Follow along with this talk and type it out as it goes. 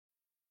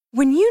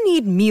When you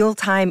need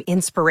mealtime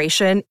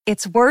inspiration,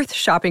 it's worth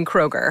shopping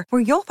Kroger,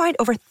 where you'll find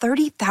over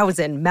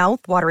 30,000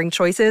 mouth-watering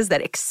choices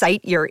that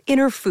excite your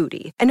inner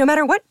foodie. And no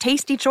matter what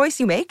tasty choice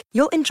you make,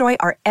 you'll enjoy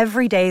our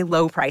everyday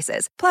low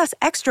prices, plus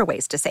extra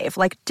ways to save,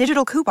 like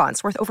digital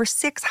coupons worth over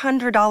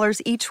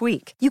 $600 each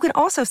week. You can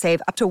also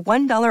save up to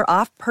 $1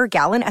 off per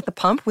gallon at the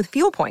pump with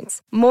fuel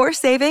points. More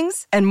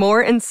savings and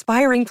more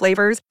inspiring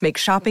flavors make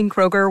shopping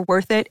Kroger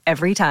worth it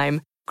every time.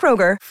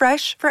 Kroger,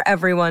 fresh for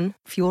everyone.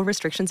 Fuel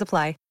restrictions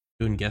apply.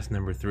 Doing guest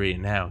number 3,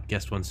 and now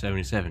guest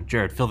 177.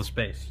 Jared, fill the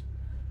space.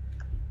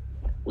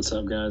 What's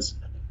up, guys?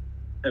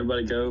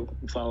 Everybody go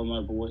follow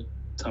my boy,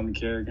 Tommy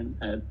Kerrigan,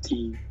 at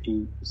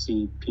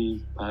TPC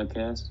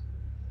Podcast.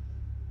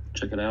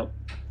 Check it out.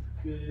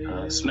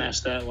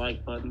 Smash that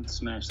like button,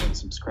 smash that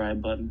subscribe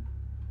button,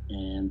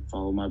 and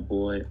follow my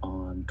boy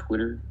on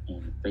Twitter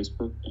and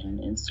Facebook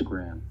and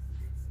Instagram.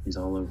 He's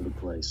all over the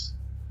place.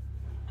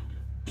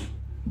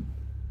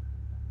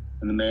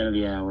 And the man of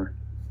the hour,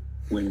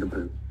 Winnie the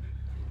Pooh.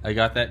 I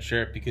got that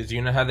shirt because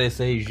you know how they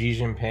say Xi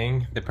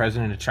Jinping, the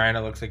president of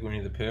China, looks like Winnie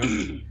the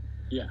Pooh?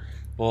 Yeah.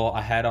 Well,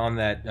 I had on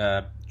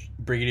that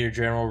Brigadier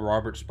General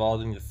Robert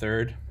Spalding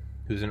III,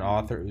 who's an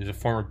author, who's a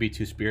former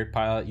B-2 Spirit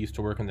pilot, used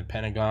to work in the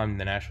Pentagon,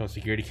 the National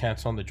Security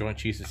Council, and the Joint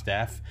Chiefs of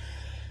Staff.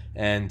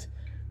 And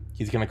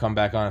he's going to come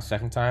back on a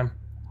second time.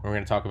 We're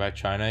going to talk about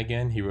China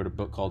again. He wrote a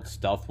book called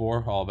Stealth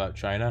War, all about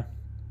China.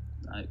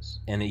 Nice.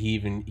 And he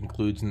even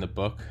includes in the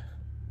book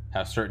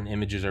how certain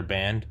images are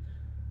banned.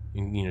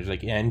 You know, it's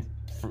like, and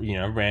you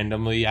know,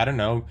 randomly, I don't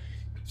know,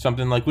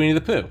 something like Winnie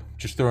the Pooh.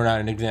 Just throwing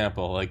out an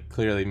example, like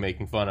clearly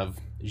making fun of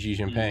Xi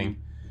Jinping. Mm-hmm.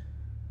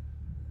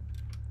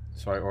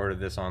 So I ordered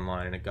this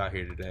online and it got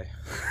here today.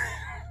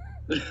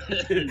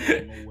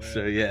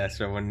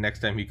 So when next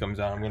time he comes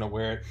out, I'm gonna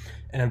wear it,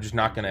 and I'm just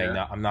not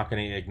gonna. I'm not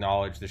gonna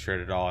acknowledge the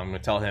shirt at all. I'm gonna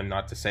tell him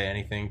not to say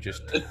anything,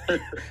 just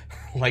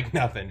like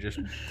nothing. Just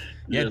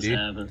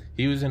dude.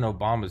 He was in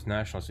Obama's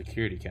National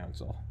Security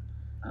Council.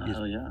 He's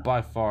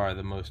by far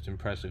the most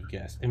impressive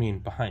guest. I mean,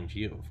 behind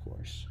you, of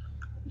course.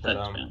 But,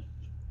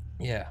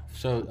 yeah.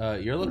 So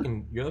you're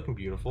looking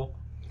beautiful.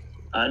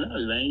 I know,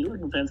 man. You're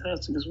looking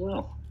fantastic as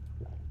well.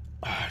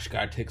 I just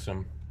gotta take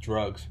some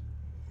drugs.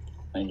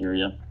 I hear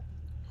you.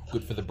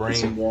 Good for the brain.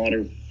 Some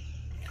water.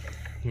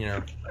 You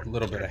know, a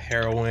little bit of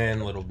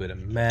heroin, a little bit of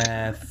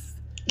meth.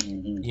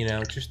 Mm-hmm. You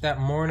know, just that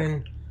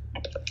morning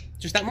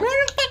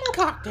fucking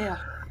cocktail.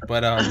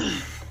 But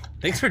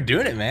thanks for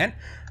doing it, man.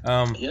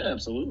 Yeah,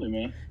 absolutely,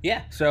 man.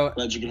 Yeah, so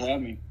glad you could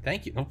have me.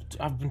 Thank you.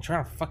 I've been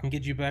trying to fucking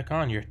get you back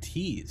on. You're a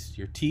tease,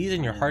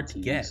 and you're hard to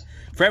get.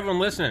 For everyone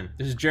listening,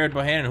 this is Jared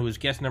Bohanan, who was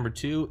guest number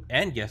 2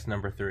 and guest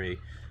number 3,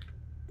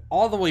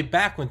 all the way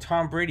back when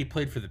Tom Brady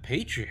played for the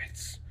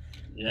Patriots.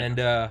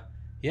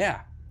 Yeah.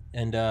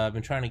 And I've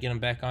been trying to get him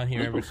back on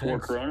here ever since. Before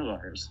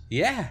coronavirus.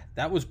 Yeah,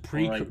 that was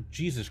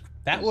Jesus.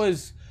 That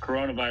was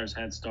coronavirus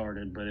had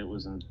started, but it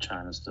was in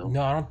China still.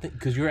 No, I don't think,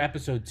 because you're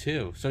episode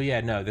 2. So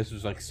yeah, no, this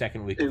was like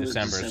second week of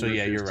December. So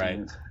yeah, 15th, you're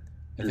right.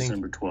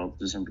 December 12th,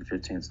 December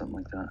 15th, something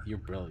like that. You're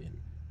brilliant.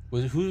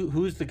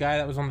 Who's the guy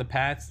that was on the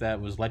Pats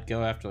that was let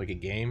go after like a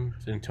game?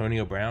 Is it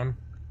Antonio Brown?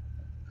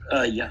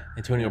 Yeah.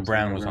 Antonio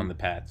Brown was on the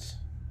Pats.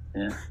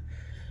 Yeah.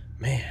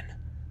 Man.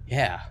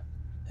 Yeah.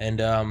 And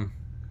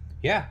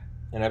yeah.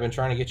 And I've been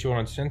trying to get you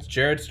on since.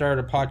 Jared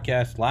started a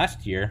podcast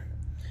last year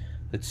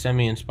that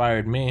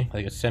semi-inspired me,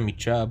 like a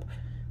semi-chub.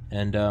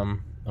 And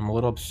I'm a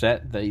little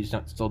upset that he's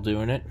not still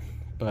doing it.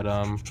 But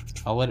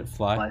I'll let it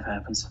fly. Life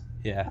happens.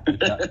 Yeah,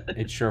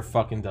 it sure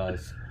fucking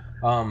does.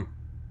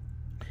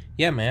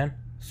 Yeah, man.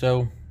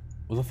 So,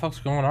 what the fuck's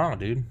going on,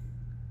 dude?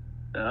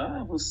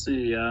 We'll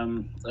see.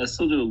 I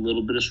still do a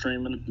little bit of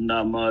streaming,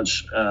 not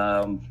much.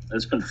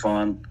 It's been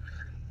fun.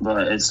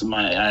 But I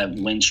have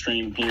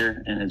Windstream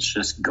here, and it's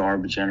just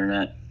garbage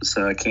internet,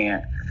 so I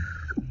can't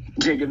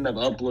get enough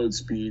upload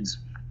speeds.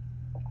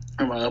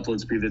 Or my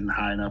upload speed isn't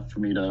high enough for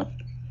me to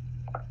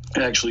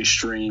actually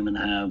stream and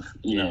have,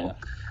 you know,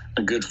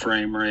 a good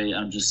frame rate.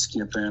 I'm just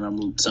skipping.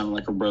 I'm sounding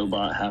like a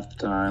robot half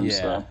the time. Yeah.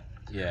 So.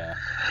 Yeah.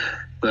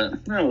 But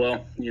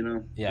you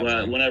know,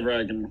 whenever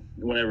I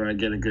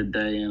get a good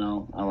day, you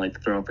know, I like to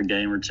throw up a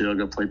game or two. I'll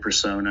go play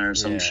Persona or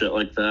some shit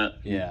like that.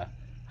 Yeah.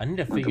 I need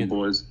to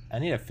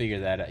figure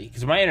that out,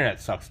 because my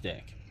internet sucks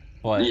dick.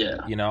 But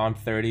you know, I'm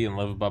 30 and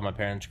live above my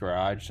parents'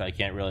 garage, so I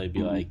can't really be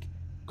like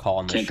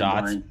calling the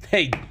shots.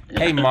 Hey,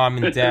 mom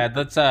and dad,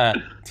 let's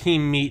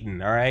team meeting,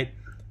 all right?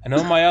 I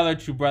know my other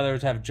 2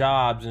 brothers have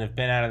jobs and have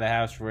been out of the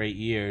house for 8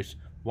 years.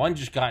 One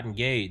just got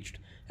engaged,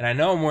 and I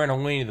know I'm wearing a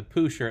Winnie the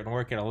Pooh shirt and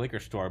work at a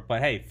liquor store.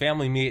 But hey,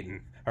 family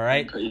meeting. All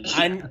right,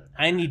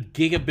 I need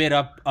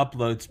gigabit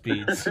upload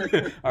speeds.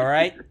 all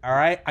right.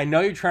 I know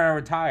you're trying to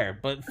retire,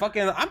 but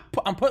fucking,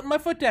 I'm putting my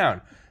foot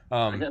down.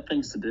 I got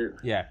things to do.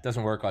 Yeah, it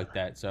doesn't work like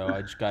that. So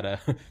I just gotta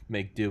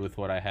make do with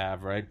what I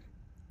have, right?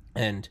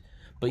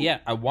 But yeah,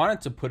 I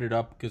wanted to put it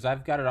up because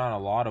I've got it on a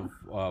lot of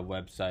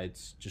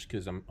websites, just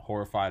because I'm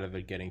horrified of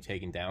it getting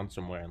taken down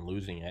somewhere and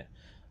losing it.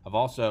 I've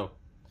also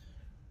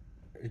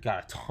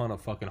got a ton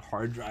of fucking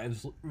hard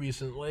drives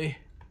recently.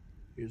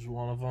 Here's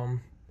one of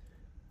them.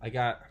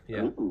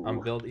 I'm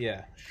building,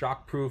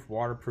 shockproof,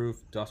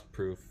 waterproof,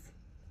 dustproof,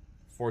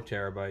 4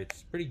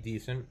 terabytes, pretty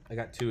decent. I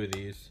got 2 of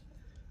these.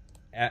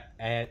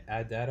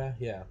 Add data,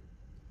 yeah.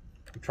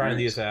 I'm trying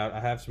these out. I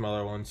have some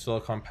other ones: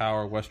 Silicon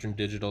Power, Western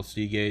Digital,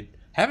 Seagate.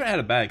 Haven't had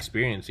a bad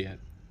experience yet.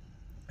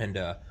 And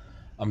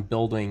I'm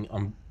building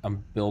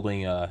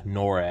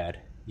NORAD.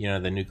 You know,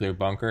 the nuclear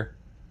bunker.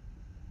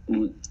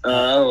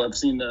 I've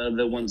seen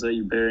the ones that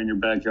you bury in your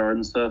backyard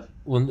and stuff.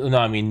 Well, no,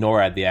 I mean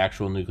NORAD, the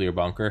actual nuclear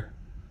bunker.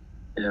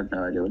 I have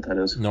no idea what that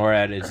is.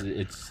 NORAD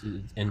it's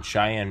in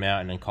Cheyenne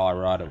Mountain in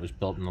Colorado. It was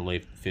built in the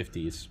late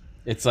 50s.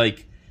 It's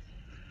like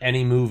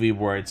any movie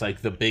where it's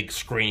like the big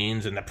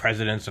screens and the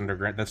president's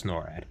underground. That's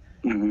NORAD.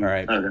 Mm-hmm. All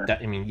right.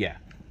 Okay.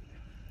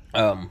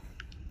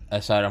 I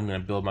decided I'm going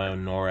to build my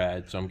own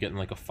NORAD, so I'm getting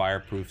like a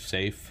fireproof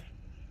safe.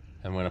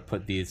 I'm going to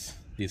put these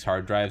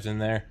hard drives in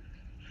there.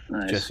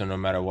 Nice. Just so no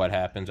matter what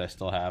happens, I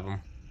still have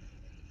them.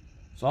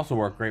 It's also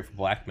work great for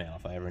blackmail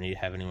if I ever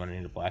have anyone I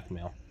need to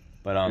blackmail.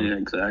 But yeah,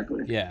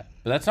 exactly. Yeah,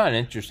 but that's not an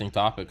interesting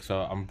topic,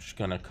 so I'm just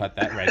gonna cut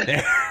that right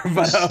there.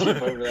 But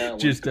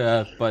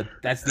but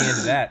that's the end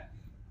of that.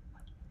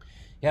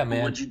 Yeah,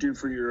 man. What'd you do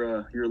for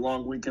your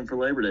long weekend for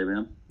Labor Day,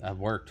 man? I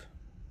worked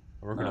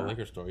at a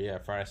liquor store. Yeah,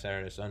 Friday,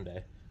 Saturday,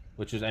 Sunday.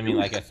 Which is, I mean,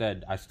 like I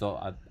said, I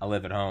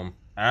live at home.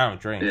 I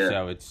don't drink,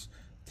 so it's.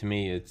 To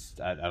me,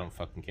 I don't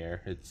fucking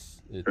care.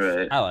 It's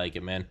right. I like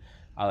it, man.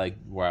 I like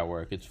where I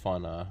work. It's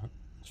fun.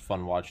 It's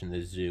fun watching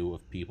the zoo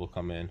of people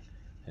come in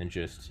and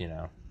just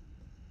a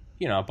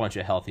bunch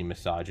of healthy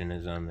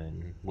misogynism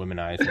and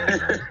womanizing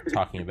and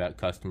talking about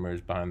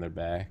customers behind their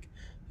back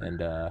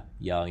and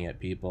yelling at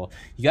people.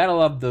 You gotta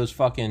love those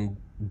fucking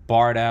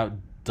barred out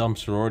dumb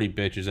sorority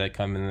bitches that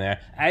come in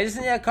there. I just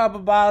need a couple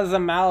bottles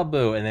of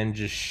Malibu and then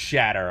just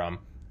shatter them.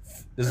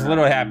 This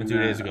literally happened 2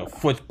 days ago.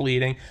 Foot's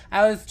bleeding.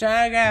 I was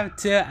trying to grab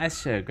 2. I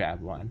should have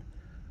grabbed 1.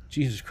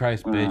 Jesus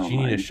Christ, bitch. You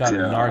need a shot of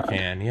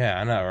Narcan. Yeah,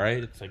 I know,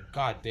 right? It's like,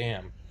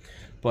 goddamn.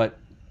 But,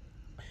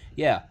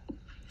 yeah.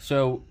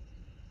 So,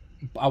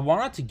 I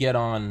wanted to get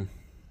on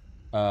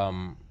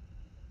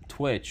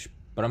Twitch,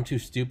 but I'm too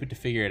stupid to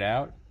figure it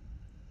out.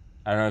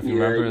 I don't know if you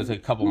remember. It was like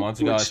a couple months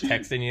ago. I was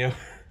texting you.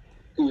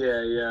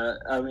 Yeah.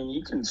 I mean,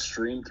 you can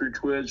stream through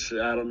Twitch.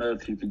 I don't know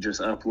if you could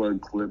just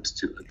upload clips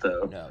to it,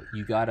 though. No,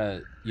 you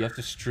have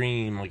to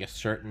stream like a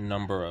certain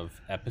number of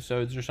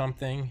episodes or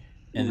something,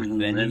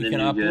 and then you can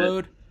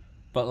upload.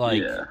 But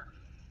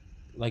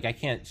like I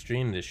can't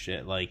stream this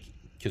shit, like,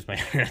 because my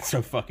internet's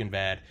so fucking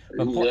bad.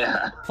 But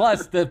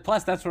plus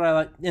that's what I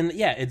like. And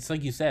yeah, it's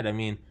like you said. I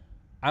mean,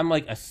 I'm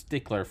like a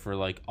stickler for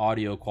like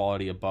audio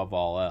quality above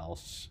all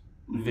else,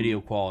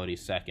 video quality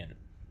second.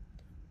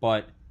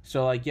 But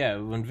so like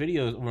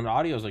when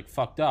audio is like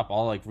fucked up,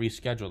 I'll like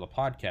reschedule the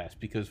podcast,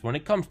 because when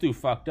it comes through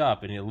fucked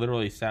up and it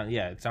literally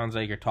it sounds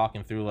like you're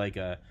talking through like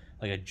a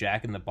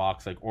Jack in the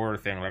Box like order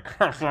thing, like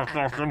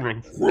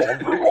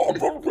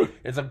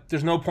it's like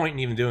there's no point in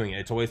even doing it.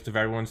 It's a waste of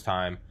everyone's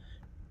time.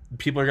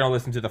 People are gonna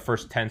listen to the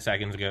first 10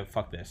 seconds and go,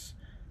 fuck this.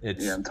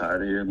 I'm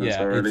tired of hearing this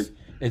already.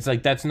 It's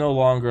like that's no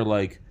longer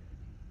like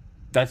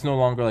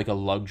a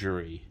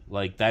luxury.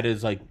 Like, that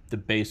is like the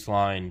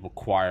baseline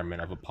requirement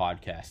of a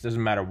podcast.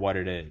 Doesn't matter what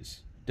it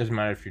is. Doesn't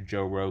matter if you're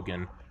Joe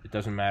Rogan. It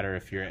doesn't matter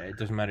if you're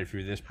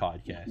this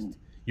podcast.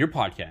 Your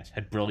podcast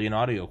had brilliant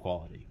audio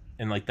quality,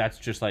 and like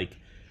that's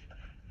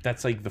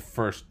like the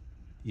first.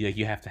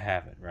 You have to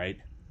have it, right?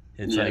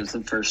 It's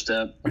the first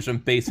step. There's some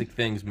basic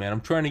things, man.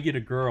 I'm trying to get a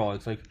girl.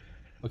 It's like,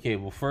 okay,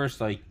 well,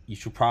 first, like, you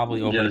should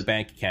probably open a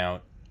bank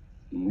account.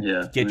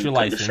 Yeah. Get your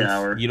license. Take a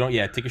shower.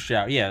 Take a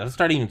shower. Yeah, let's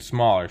start even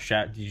smaller.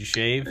 Did you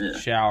shave? Yeah.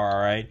 Shower, all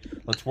right.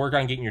 Let's work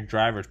on getting your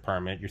driver's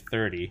permit. You're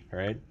 30,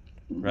 right?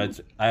 Mm-hmm. Right.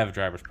 I have a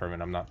driver's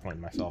permit. I'm not pointing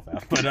myself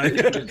out. But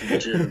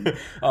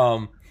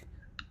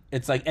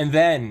it's like, and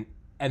then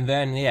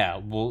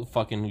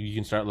you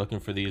can start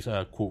looking for these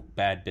quote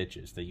bad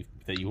bitches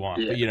that you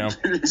want. Yeah.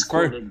 But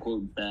quote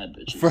unquote bad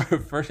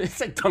bitches. First, it's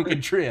like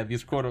Duncan Tree.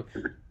 These quote.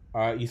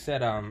 You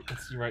said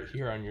let's see right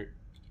here on your.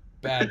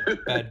 Bad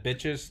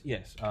bitches.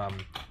 Yes.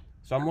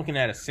 So I'm looking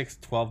at a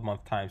 6-12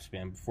 month time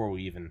span before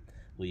we even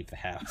leave the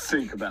house.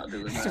 Think about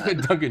doing that. That's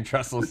what Duncan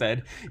Trussell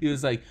said. He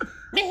was like,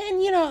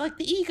 man, like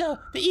the ego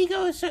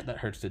is so, that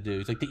hurts to do.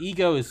 He's like, the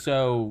ego is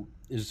so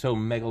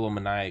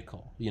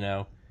megalomaniacal.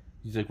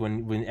 He's like,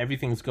 when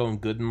everything's going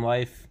good in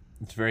life,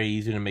 it's very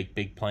easy to make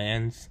big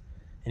plans.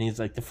 And he's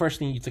like, the first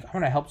thing he's like, I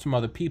want to help some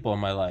other people in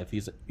my life.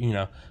 He's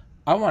like,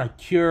 I want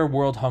to cure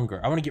world hunger.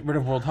 I want to get rid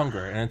of world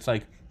hunger. And it's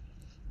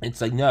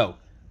like no.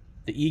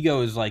 The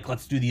ego is like,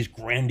 let's do these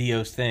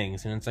grandiose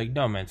things. And it's like,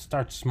 no, man,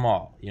 start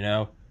small,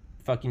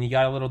 Fucking, you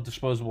got a little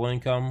disposable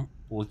income.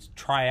 Well, let's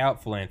try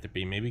out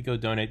philanthropy. Maybe go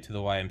donate to the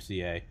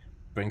YMCA.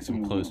 Bring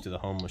some clothes to the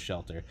homeless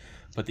shelter.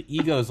 But the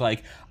ego is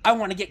like, I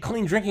want to get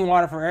clean drinking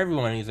water for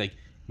everyone. And he's like,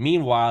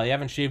 meanwhile, you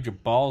haven't shaved your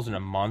balls in a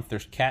month.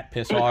 There's cat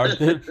piss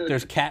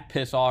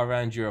all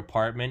around your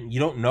apartment. You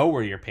don't know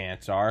where your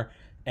pants are.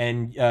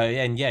 And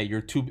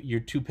you're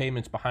two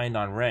payments behind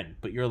on rent,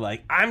 but you're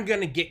like, I'm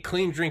gonna get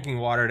clean drinking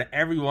water to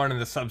everyone in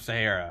the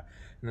sub-Sahara,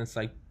 and it's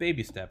like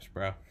baby steps,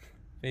 bro,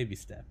 baby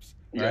steps.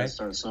 You gotta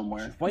start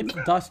somewhere. Wipe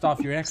the dust off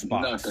your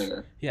Xbox. Not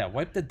there. Yeah,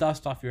 wipe the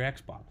dust off your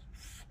Xbox.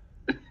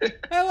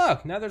 Hey,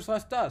 look, now there's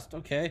less dust.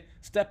 Okay,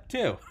 step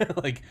 2.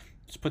 Like,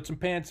 just put some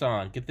pants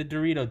on. Get the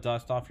Dorito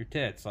dust off your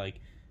tits. Like,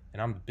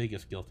 and I'm the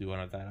biggest guilty one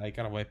of that. I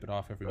gotta wipe it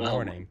off every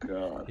morning. Oh, my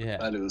God. Yeah.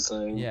 I do the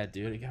same. Yeah,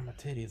 dude, I got my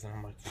titties, and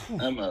I'm like,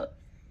 phew.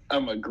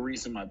 I'm a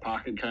grease in my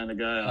pocket kind of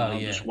guy. I'll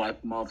just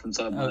wipe them off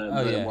inside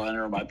the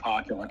liner of my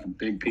pocket like a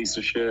big piece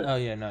of shit. Oh,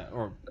 yeah, no,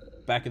 or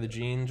back of the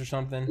jeans or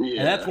something.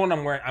 Yeah. And that's when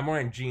I'm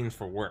wearing jeans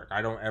for work.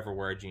 I don't ever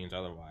wear jeans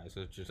otherwise.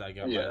 It's just I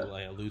got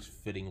my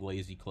loose-fitting,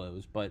 lazy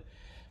clothes. But,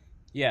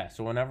 yeah,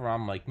 so whenever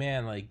I'm like,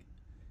 man, like,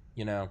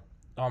 you know,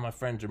 all my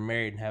friends are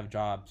married and have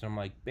jobs, I'm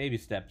like, baby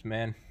steps,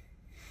 man.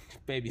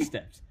 Baby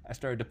steps. I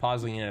started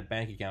depositing in a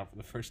bank account for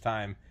the first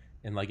time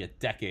in like a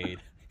decade.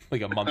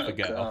 Like a month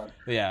ago. God.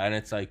 Yeah, and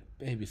it's like,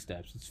 baby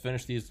steps. Let's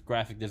finish these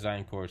graphic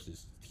design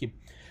courses.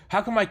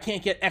 How come I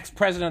can't get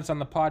ex-presidents on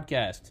the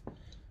podcast?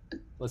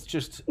 Let's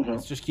just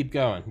keep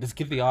going. Just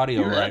get the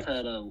audio right.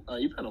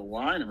 You've had a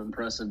line of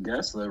impressive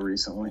guests though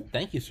recently.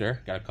 Thank you,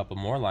 sir. Got a couple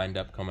more lined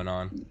up coming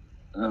on.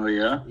 Oh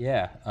yeah?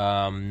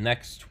 Yeah.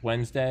 Next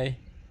Wednesday,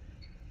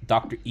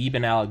 Dr.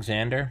 Eben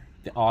Alexander,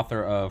 the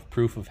author of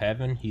Proof of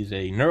Heaven. He's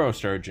a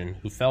neurosurgeon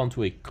who fell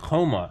into a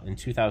coma in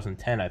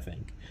 2010, I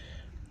think.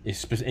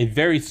 A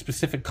very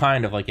specific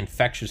kind of like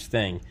infectious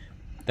thing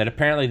that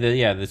apparently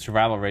the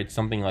survival rate's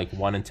something like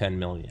 1 in 10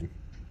 million,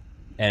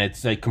 and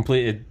it's like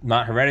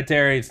not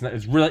hereditary. It's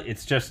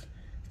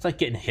like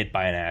getting hit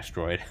by an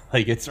asteroid,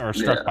 like or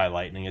struck by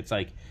lightning. It's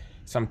like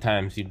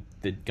sometimes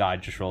the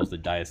God just rolls the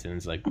dice and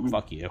it's like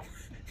fuck you,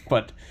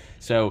 but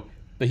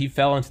he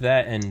fell into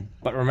that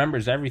but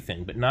remembers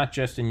everything, but not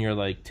just in your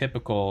like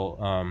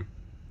typical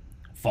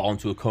fall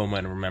into a coma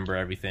and remember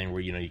everything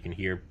where you can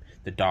hear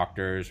the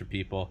doctors or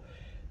people.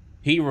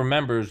 He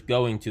remembers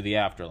going to the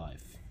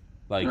afterlife.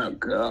 Like, oh,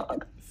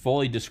 God.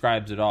 Fully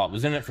describes it all.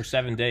 Was in it for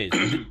 7 days.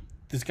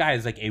 This guy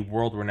is like a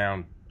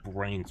world-renowned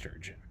brain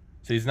surgeon.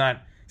 So he's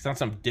not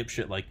some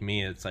dipshit like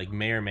me. It's like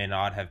may or may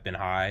not have been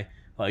high.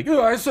 Like,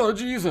 oh, I saw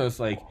Jesus.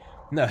 Like,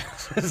 no,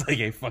 it's like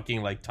a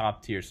fucking like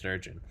top-tier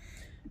surgeon.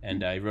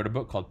 And he wrote a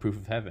book called Proof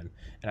of Heaven.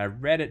 And I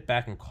read it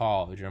back in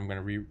college, and I'm going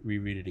to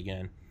reread it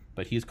again.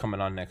 But he's coming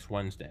on next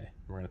Wednesday.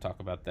 We're going to talk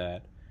about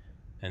that.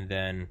 And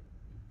then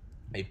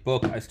a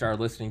book I started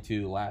listening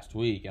to last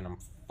week and I'm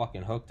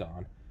fucking hooked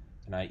on,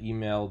 and I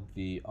emailed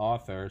the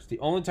author. It's the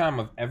only time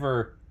I've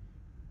ever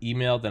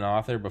emailed an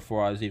author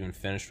before I was even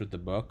finished with the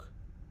book,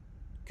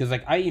 because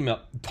like I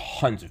email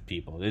tons of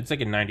people. It's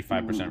like a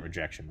 95%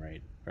 rejection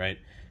rate, right?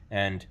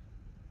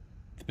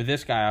 But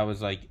this guy, I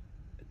was like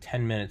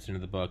 10 minutes into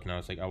the book and I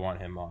was like, I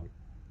want him on.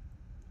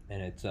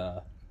 And it's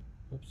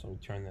oops, let me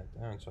turn that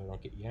down so I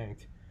don't get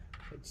yanked.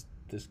 It's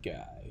this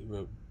guy. He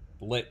wrote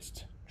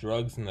Blitzed,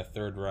 Drugs in the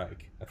Third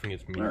Reich. I think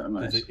it's mirrored.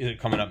 Nice. Is it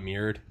coming up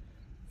mirrored?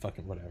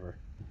 Fucking whatever.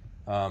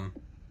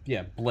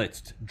 Yeah,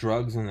 Blitzed,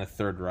 Drugs in the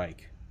Third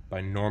Reich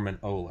by Norman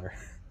Ohler.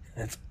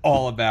 It's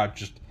all about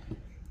just...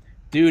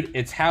 Dude,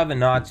 it's how the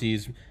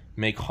Nazis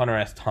make Hunter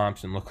S.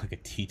 Thompson look like a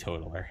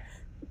teetotaler.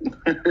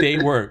 They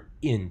were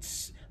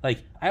like,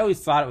 I always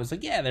thought it was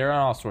like, yeah, they're on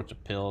all sorts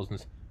of pills.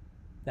 And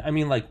I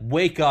mean, like,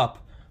 wake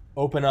up,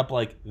 open up,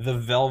 like, the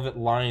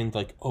velvet-lined,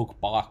 like, oak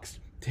box,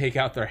 take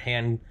out their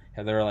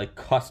like,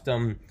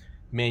 custom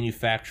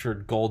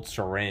manufactured gold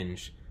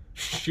syringe,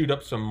 shoot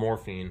up some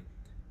morphine,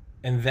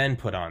 and then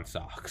put on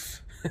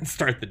socks and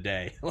start the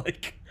day.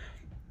 Like,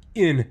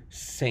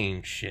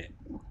 insane shit.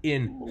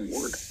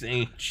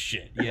 Insane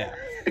shit, yeah.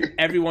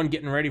 Everyone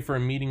getting ready for a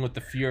meeting with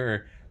the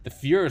Fuhrer. The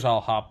Fuhrer's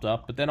all hopped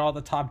up, but then all the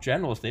top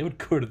generals, they would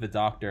go to the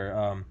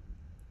doctor,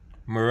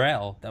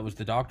 Morel, that was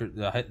the doctor,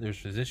 Hitler's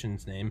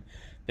physician's name.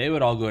 They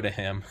would all go to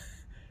him,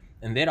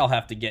 and they'd all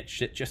have to get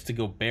shit just to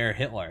go bear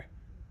Hitler.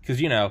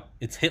 Because,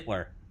 it's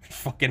Hitler.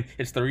 Fucking,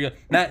 it's the real,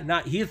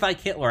 not, he's like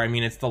Hitler, I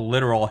mean, it's the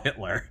literal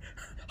Hitler.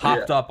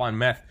 Hopped up on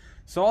meth.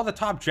 So all the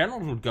top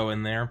generals would go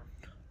in there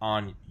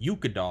on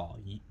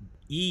Eucadol,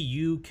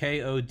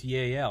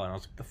 Eukodal, and I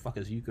was like, the fuck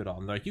is Eucadol?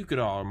 And they're like,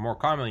 Eucadol, or more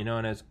commonly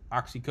known as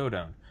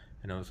oxycodone.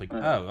 And I was like,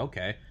 oh,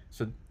 okay.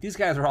 So these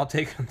guys are all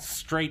taking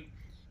straight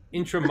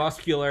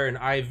intramuscular and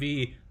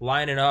IV,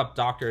 lining up,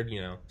 doctored,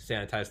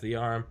 sanitize the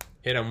arm,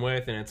 hit him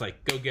with, and it's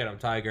like, go get him,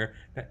 tiger.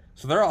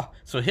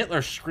 So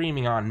Hitler's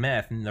screaming on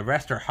meth, and the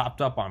rest are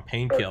hopped up on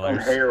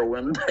painkillers.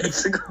 Heroin,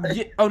 basically.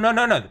 Yeah, oh,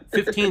 no.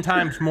 15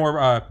 times more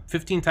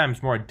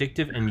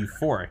addictive and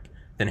euphoric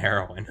than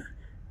heroin.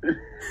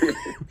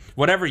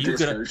 Whatever you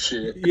could.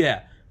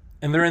 Yeah.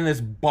 And they're in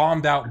this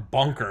bombed out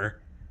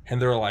bunker,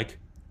 and they're like,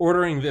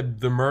 ordering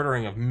the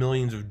murdering of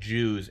millions of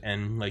Jews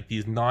and like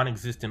these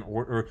non-existent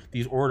or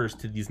these orders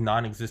to these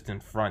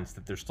non-existent fronts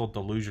that they're still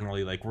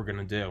delusionally like we're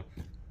gonna do.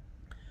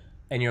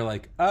 And you're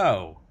like,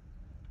 oh,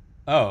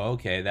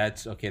 okay,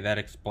 that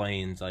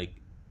explains like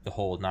the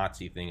whole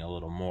Nazi thing a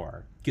little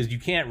more, because you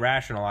can't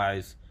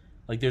rationalize,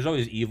 like, there's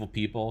always evil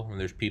people and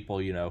there's people,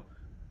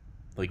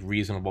 like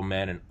reasonable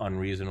men in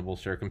unreasonable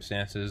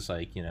circumstances,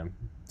 like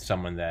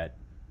someone that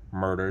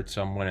murdered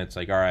someone. It's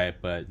like, all right,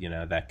 but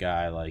that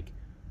guy, like,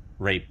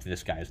 raped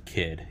this guy's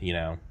kid,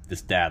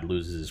 this dad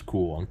loses his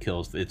cool and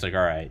kills. It's like,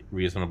 all right,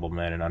 reasonable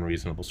men in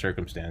unreasonable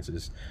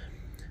circumstances.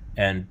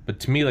 But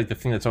to me, like, the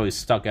thing that's always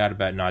stuck out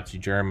about Nazi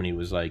Germany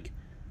was, like,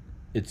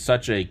 it's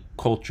such a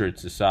cultured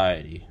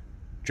society,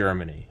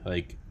 Germany,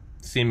 like,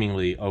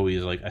 seemingly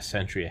always, like, a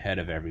century ahead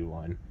of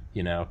everyone,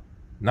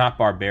 not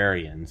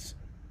barbarians,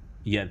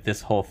 yet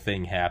this whole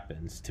thing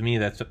happens. To me,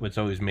 that's what's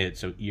always made it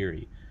so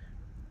eerie.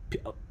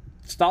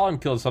 Stalin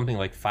killed something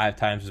like 5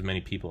 times as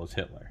many people as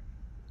Hitler.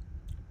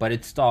 But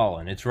it's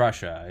Stalin, it's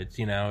Russia, it's,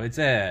 it's,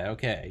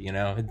 okay,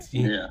 it's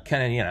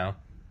kind of,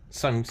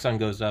 sun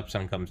goes up,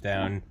 sun comes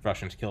down,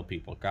 Russians kill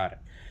people, got it.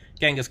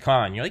 Genghis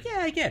Khan, you're like, yeah,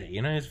 I get it,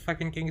 he's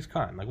fucking Genghis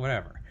Khan, like,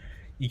 whatever.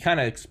 You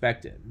kind of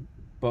expect it.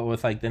 But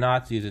with, like, the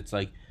Nazis, it's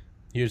like,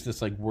 here's this,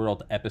 like,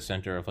 world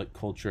epicenter of, like,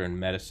 culture and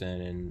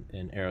medicine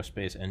and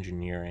aerospace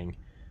engineering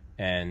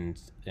and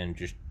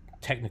just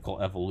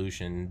technical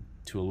evolution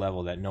to a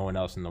level that no one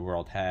else in the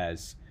world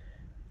has.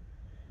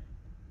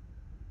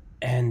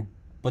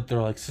 But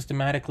they're, like,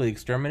 systematically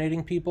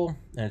exterminating people,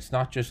 and it's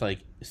not just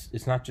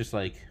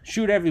like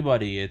shoot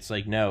everybody. It's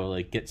like, no,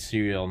 like, get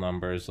serial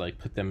numbers, like,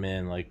 put them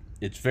in, like,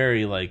 it's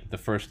very, like, the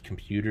first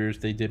computers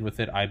they did with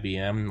it,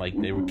 IBM, like,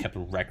 they were kept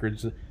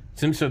records.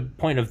 Since the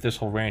point of this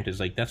whole rant is,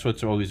 like, that's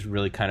what's always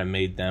really kind of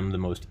made them the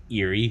most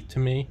eerie to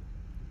me,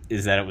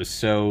 is that it was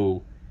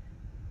so...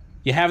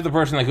 You have the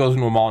person that goes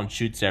into a mall and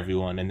shoots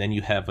everyone, and then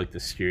you have, like,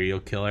 the serial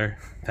killer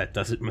that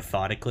does it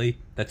methodically.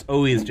 That's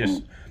always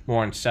just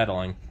more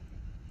unsettling.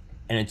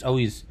 And it's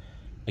always,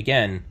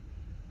 again,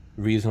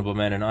 reasonable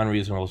men in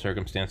unreasonable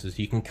circumstances.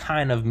 You can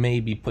kind of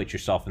maybe put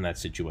yourself in that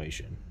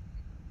situation.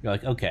 You're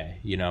like, okay,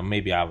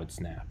 maybe I would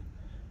snap.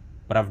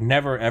 But I've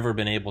never, ever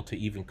been able to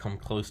even come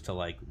close to,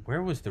 like,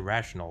 where was the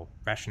rationale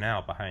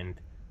behind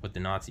what the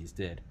Nazis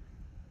did?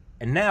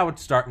 And now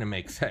it's starting to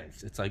make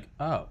sense. It's like,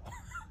 oh,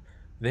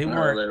 they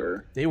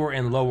were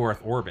in low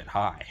Earth orbit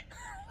high.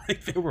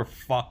 Like, they were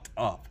fucked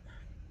up.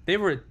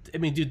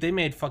 Dude, they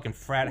made fucking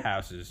frat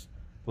houses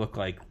look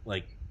like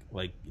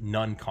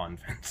nun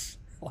convents.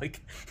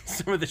 Like,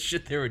 some of the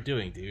shit they were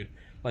doing, dude.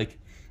 Like,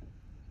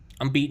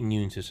 I'm beating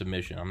you into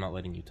submission. I'm not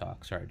letting you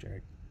talk. Sorry,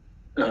 Jared.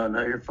 No,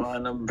 you're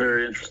fine. I'm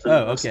very interested.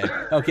 Oh, okay.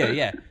 Okay,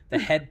 yeah. The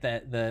head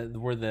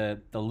where the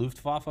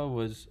Luftwaffe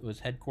was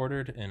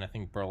headquartered in, I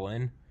think,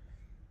 Berlin.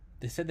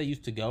 They said they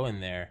used to go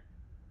in there,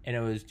 and it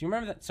was. Do you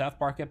remember that South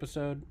Park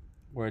episode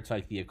where it's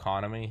like the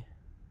economy?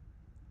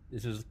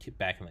 This was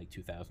back in like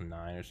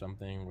 2009 or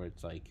something, where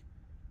it's like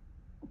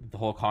the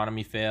whole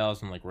economy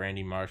fails and like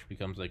Randy Marsh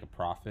becomes like a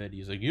prophet.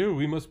 He's like,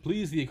 we must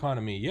please the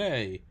economy,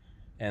 yay!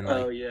 And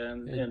like,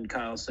 and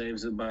Kyle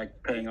saves it by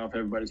paying off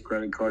everybody's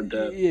credit card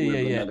debt.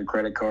 Yeah. Another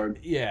credit card.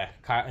 Yeah,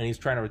 Kyle, and he's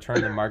trying to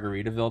return to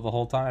Margaritaville the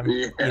whole time.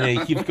 Yeah.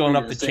 He keeps going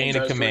up the chain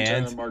of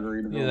commands.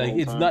 Like,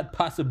 it's not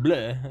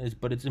possible,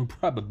 but it's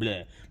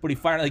improbable. But he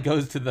finally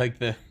goes to like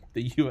the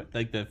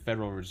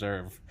Federal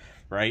Reserve,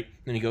 right?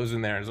 And he goes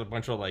in there, and there's a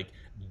bunch of like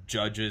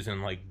judges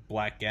in like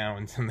black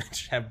gowns, and they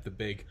just have the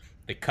big.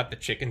 They cut the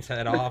chicken's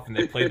head off, and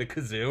they play the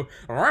kazoo.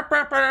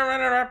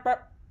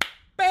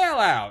 Bail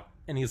out,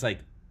 and he's like,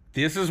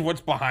 this is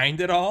what's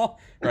behind it all,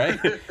 right?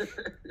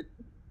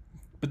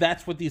 But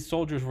that's what these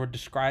soldiers were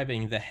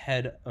describing the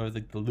head of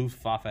the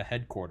Luftwaffe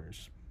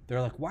headquarters.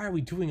 They're like, why are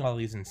we doing all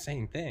these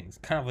insane things?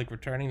 Kind of like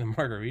returning to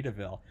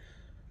Margaritaville.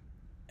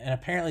 And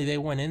apparently they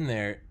went in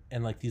there,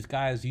 and like these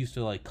guys used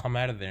to like come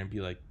out of there and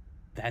be like,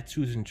 that's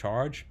who's in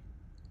charge?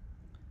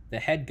 The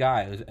head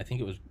guy, I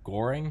think it was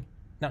Goring.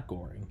 Not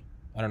Goring.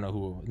 I don't know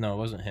who. No, it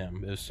wasn't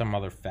him. It was some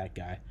other fat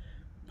guy.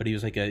 But he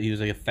was like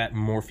a fat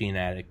morphine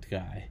addict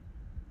guy.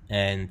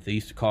 And they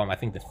used to call him, I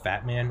think, the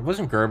Fat Man. It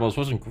wasn't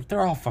Goebbels.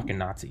 They're all fucking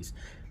Nazis.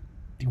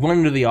 He went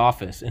into the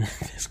office, and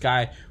this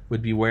guy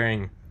would be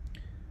wearing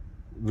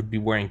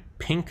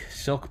pink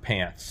silk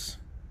pants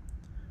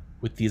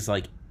with these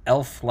like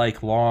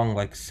elf-like long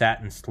like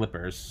satin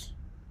slippers,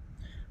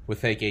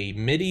 with like a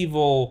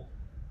medieval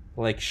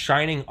like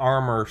shining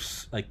armor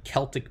like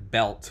Celtic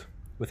belt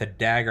with a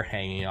dagger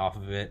hanging off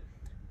of it,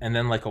 and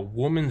then like a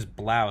woman's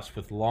blouse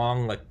with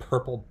long like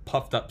purple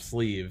puffed up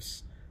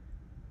sleeves.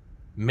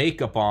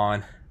 Makeup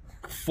on,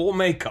 full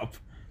makeup,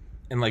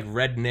 and like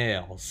red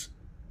nails,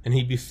 and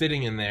he'd be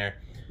sitting in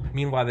there.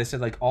 Meanwhile, they said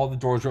like all the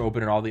doors were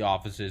open in all the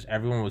offices.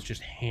 Everyone was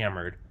just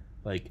hammered,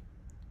 like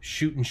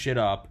shooting shit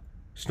up,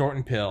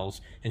 snorting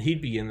pills, and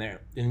he'd be in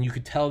there, and you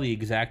could tell the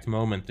exact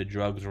moment the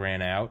drugs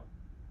ran out,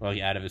 or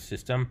like out of his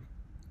system,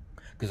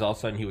 because all of a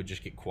sudden he would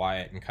just get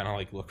quiet and kind of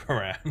like look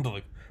around,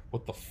 like,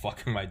 what the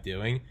fuck am I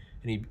doing?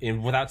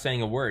 And without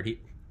saying a word,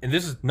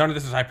 none of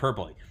this is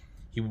hyperbole.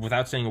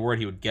 Without saying a word,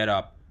 he would get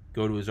up,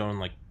 go to his own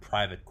like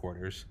private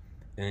quarters,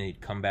 and then he'd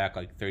come back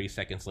like 30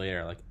 seconds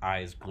later, like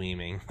eyes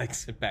gleaming, like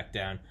sit back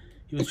down.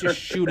 He was just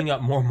shooting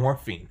up more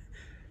morphine.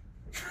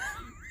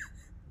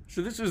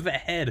 So this was the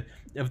head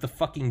of the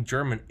fucking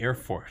German Air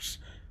Force,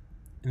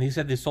 and he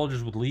said these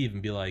soldiers would leave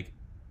and be like,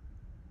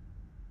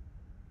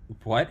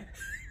 what?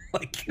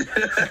 like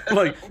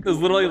it was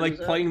literally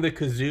like playing the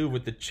kazoo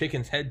with the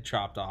chicken's head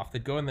chopped off.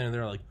 They'd go in there and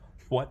they're like,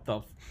 what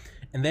the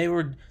and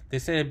they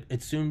said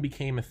it soon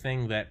became a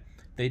thing that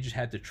they just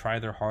had to try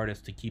their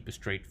hardest to keep a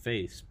straight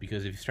face,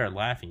 because if you start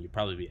laughing, you'd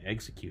probably be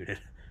executed.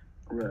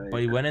 Right.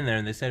 But he went in there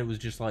and they said it was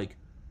just like,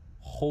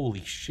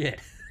 holy shit.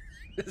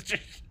 It's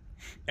just,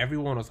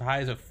 everyone was high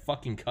as a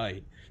fucking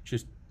kite.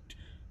 Just,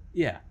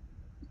 yeah.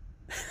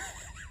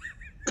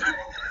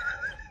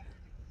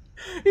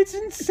 It's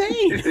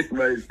insane.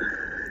 Everybody's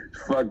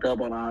fucked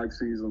up on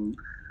oxys.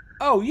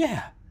 Oh,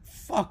 yeah.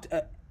 Fucked.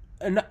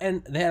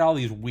 And they had all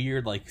these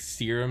weird, like,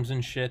 serums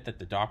and shit that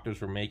the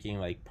doctors were making,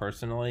 like,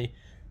 personally.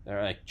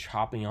 They're, like,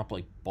 chopping up,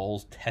 like,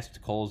 bulls'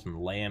 testicles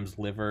and lambs'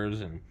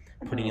 livers and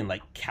putting in,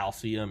 like,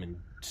 calcium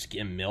and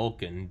skim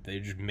milk, and they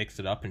just mix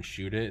it up and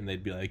shoot it, and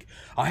they'd be like,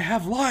 I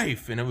have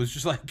life! And it was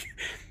just, like,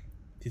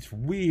 this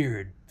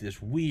weird,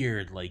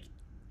 like,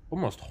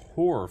 almost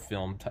horror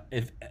film.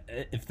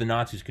 If the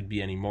Nazis could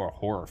be any more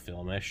horror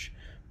film-ish.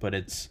 But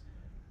it's,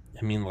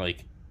 I mean,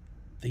 like,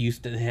 they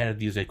had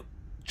these, like,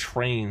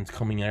 trains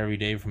coming in every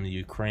day from the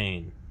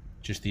Ukraine,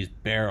 just these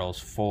barrels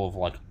full of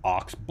like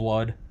ox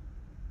blood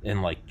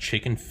and like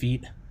chicken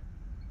feet,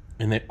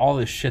 and all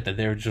this shit that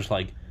they were just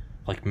like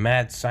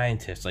mad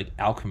scientists, like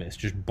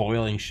alchemists, just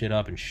boiling shit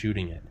up and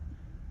shooting it.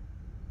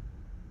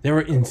 They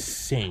were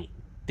insane.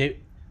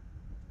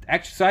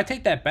 So I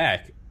take that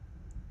back.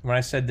 When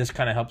I said this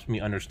kind of helps me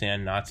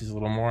understand Nazis a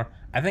little more,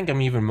 I think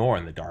I'm even more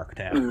in the dark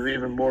now. You're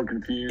even more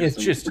confused. It's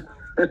just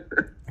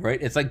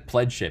right. It's like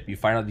pledgeship. You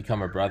finally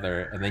become a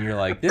brother, and then you're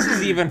like, "This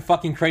is even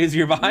fucking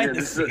crazier behind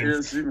the scenes."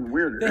 It's even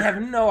weirder. They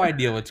have no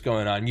idea what's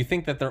going on. You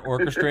think that they're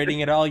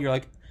orchestrating it all. You're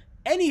like,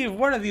 any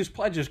one of these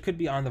pledges could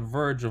be on the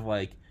verge of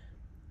like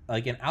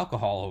an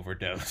alcohol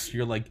overdose.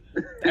 You're like,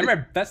 I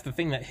remember that's the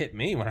thing that hit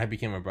me when I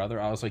became a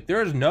brother. I was like,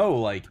 there is no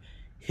like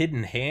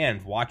hidden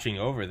hand watching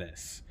over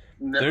this.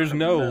 There's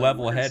no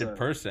level-headed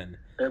person.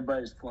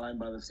 Everybody's flying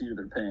by the seat of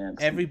their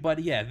pants.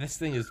 Everybody, yeah. This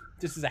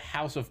is a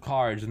house of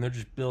cards, and they're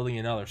just building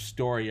another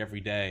story every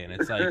day, and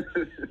it's like,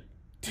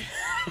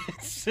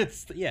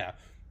 yeah.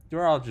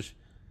 They're all just,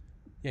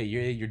 yeah.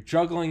 You're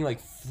juggling like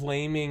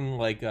flaming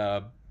like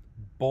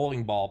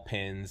bowling ball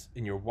pins,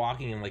 and you're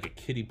walking in like a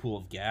kiddie pool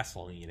of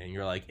gasoline, and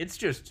you're like, it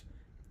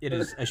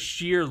is a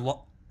sheer like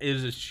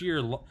it's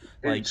sheer luck.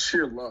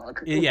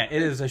 Yeah,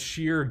 it is a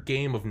sheer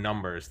game of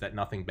numbers that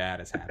nothing bad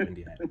has happened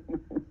yet.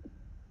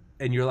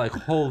 And you're like,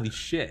 holy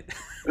shit.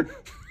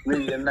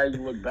 And now you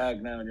look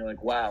back now and you're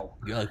like, wow.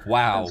 You're like,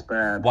 wow. That's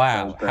bad.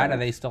 Wow. That's bad. How do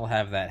they still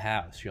have that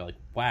house? You're like,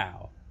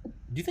 wow. Do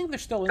you think they're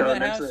still in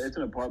that house? It's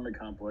an apartment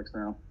complex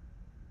now.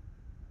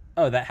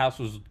 Oh, that house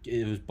was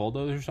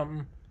bulldozed or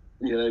something?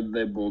 Yeah,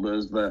 they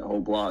bulldozed that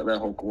whole block, that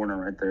whole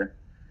corner right there.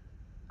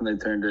 And they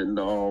turned it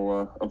into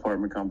all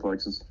apartment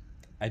complexes.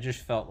 I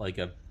just felt like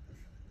a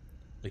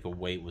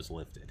weight was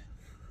lifted.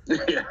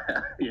 Yeah,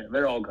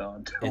 they're all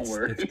gone. Don't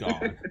worry. It's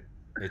gone.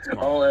 It's gone.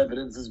 All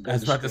evidence has been I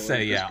was about to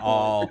say, yeah,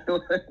 all.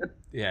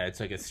 Yeah, it's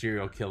like a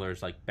serial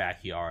killer's like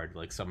backyard.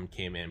 Like someone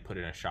came in, put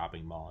it in a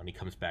shopping mall, and he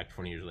comes back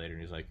 20 years later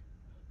and he's like,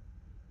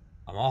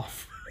 I'm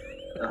off.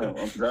 Oh,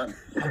 I'm done.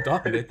 I'm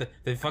done.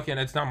 They fucking,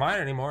 it's not mine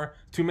anymore.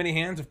 Too many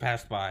hands have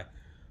passed by.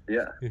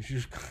 Yeah. It's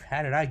just,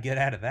 how did I get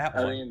out of that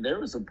one? I mean, there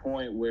was a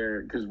point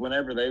where, because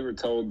whenever they were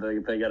told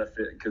they got to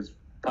fit, because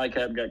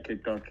PICAP got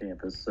kicked off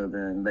campus, so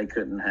then they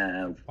couldn't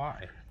have.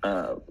 Why?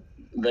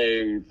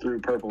 They threw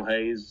Purple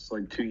Haze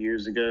like 2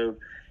 years ago,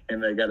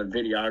 and they got a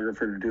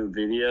videographer to do a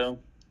video.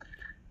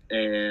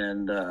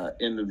 And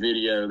in the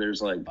video,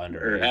 there's like,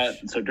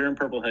 so during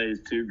Purple Haze,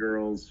 2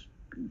 girls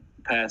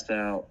passed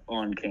out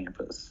on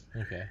campus.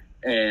 Okay.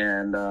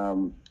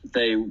 And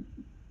they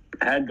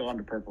had gone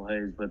to Purple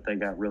Haze, but they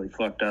got really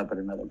fucked up at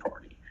another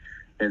party.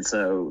 And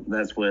so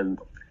that's when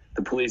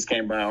the police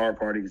came by our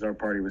party, because our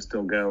party was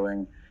still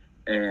going.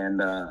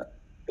 And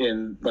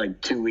in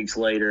like 2 weeks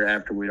later,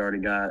 after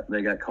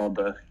they got called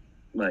to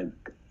like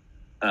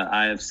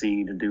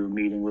IFC to do a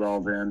meeting with all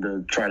of them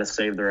to try to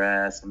save their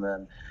ass. And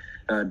then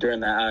during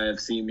that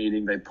IFC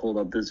meeting, they pulled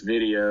up this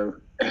video,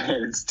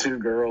 and it's the 2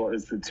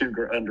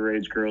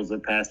 underage girls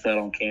that passed out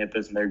on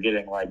campus, and they're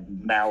getting like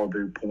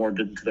Malibu poured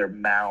into their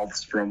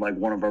mouths from like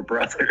one of our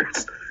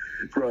brothers.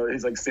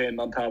 He's like standing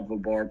on top of a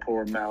bar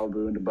pouring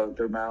Malibu into both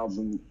their mouths,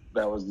 and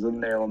that was the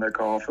nail in their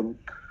coffin.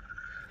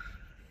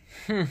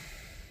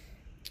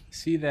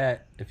 See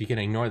that? If you can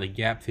ignore the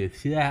gap tooth,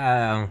 see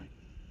that?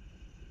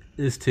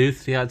 This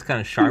tooth, see how it's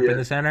kind of sharp in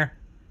the center?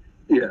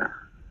 Yeah.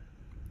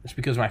 It's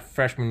because my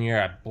freshman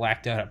year I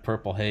blacked out at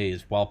Purple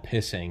Haze while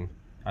pissing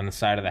on the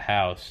side of the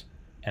house,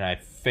 and I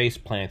face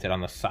planted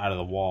on the side of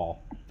the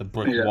wall, the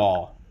brick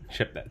wall,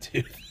 chipped that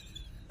tooth.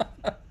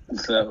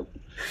 So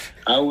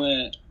I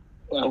went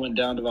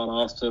down to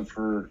Valdosta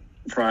for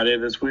Friday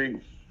this week.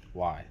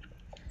 Why?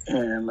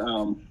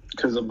 And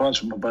because a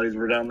bunch of my buddies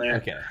were down there.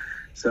 Okay.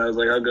 So I was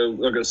like, I'll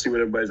go see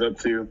what everybody's up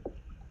to.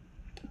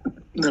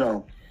 Then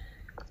I'll,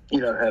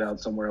 head out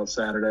somewhere else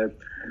Saturday.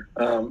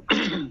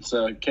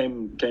 So I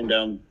came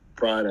down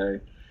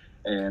Friday,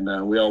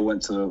 and we all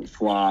went to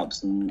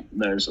Flops, and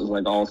there's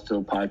like all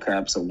still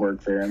PICAPs that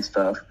work there and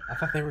stuff. I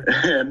thought they were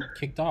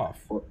kicked off.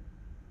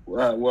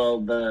 Well,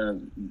 the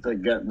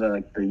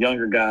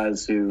younger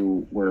guys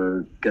who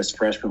were guest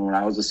freshmen when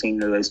I was a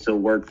senior, they still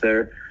work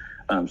there.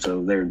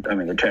 So they're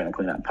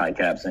technically not pie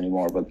caps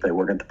anymore, but they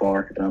work at the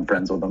bar, and I'm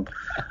friends with them.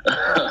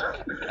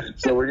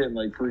 So we're getting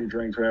like free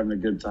drinks. We're having a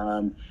good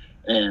time,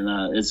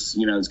 and it's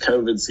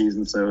COVID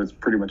season, so it's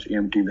pretty much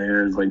empty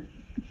there. There's like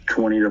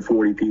 20 to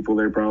 40 people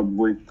there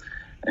probably,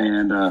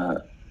 and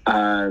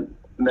I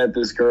met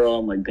this girl.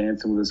 I'm like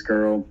dancing with this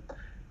girl,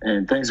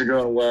 and things are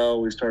going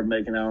well. We start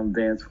making out on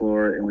the dance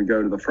floor, and we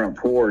go to the front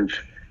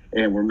porch,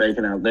 and we're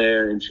making out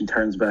there, and she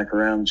turns back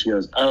around and she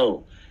goes,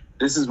 "Oh,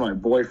 this is my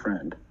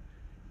boyfriend.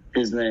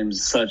 His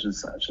name's such and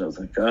such." I was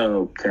like,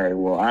 "Oh, okay,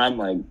 well, I'm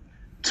like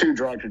too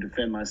drunk to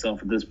defend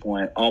myself at this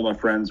point. All my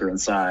friends are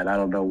inside. I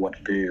don't know what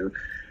to do."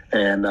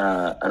 And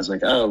I was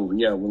like, "Oh,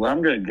 yeah, well,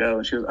 I'm going to go."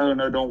 And she goes, "Oh,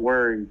 no, don't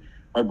worry.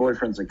 My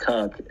boyfriend's a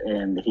cuck,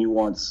 and he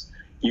wants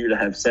you to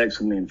have sex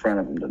with me in front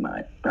of him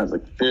tonight." I was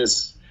like,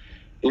 "This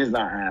is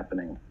not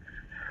happening."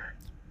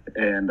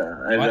 And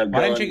I ended up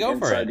going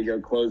inside to go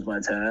close my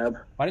tab.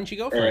 Why didn't you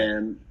go for it?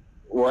 And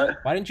what?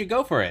 Why didn't you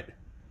go for it?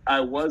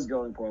 I was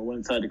going for it. I went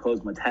inside to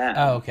close my tab.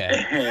 Oh,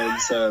 okay.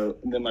 And so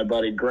then my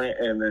buddy Grant,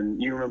 and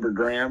then you remember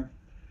Graham?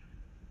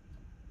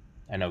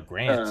 I know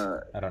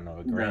Grant. I don't know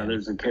a Graham. No,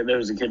 there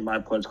was a kid in my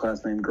pledge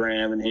class named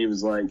Graham, and he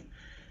was like,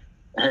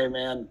 "Hey,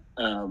 man,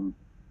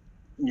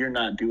 you're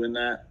not doing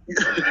that."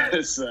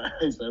 So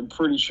I'm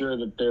pretty sure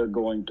that they're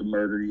going to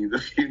murder you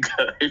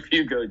if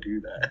you go do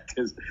that,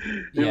 because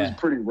it was a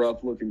pretty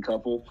rough looking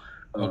couple.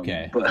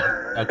 Okay.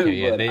 But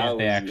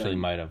they actually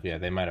might have. Yeah,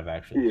 they might have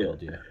actually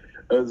killed you.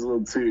 I was a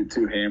little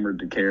too hammered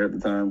to care at the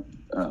time,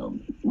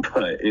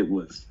 but it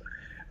was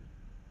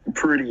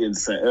pretty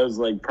insane. It was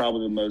like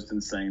probably the most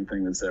insane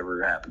thing that's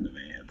ever happened to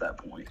me at that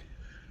point.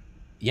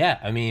 Yeah,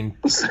 I mean,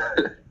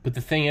 but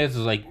the thing is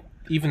like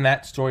even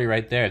that story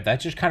right there, that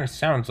just kind of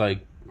sounds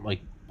like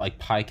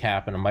pie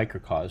cap in a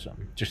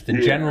microcosm. Just the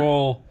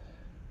general,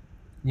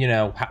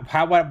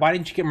 why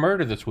didn't you get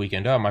murdered this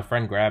weekend? Oh, my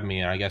friend grabbed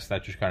me, and I guess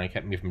that just kind of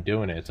kept me from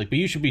doing it. It's like, but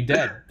you should be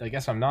dead. I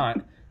guess I'm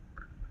not.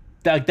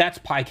 That's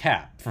pie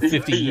cap for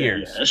 50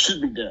 years. Yeah, it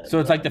should be dead. So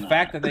it's like the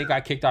fact that they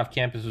got kicked off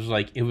campus was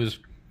like, it was,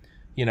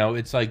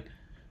 it's like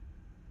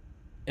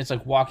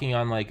walking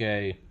on like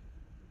a,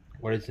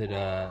 what is it,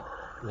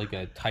 like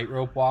a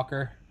tightrope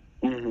walker.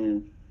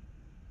 Mm-hmm.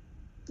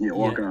 Yeah,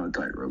 walking on a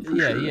tightrope.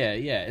 Sure.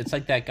 Yeah. It's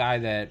like that guy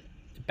that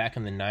back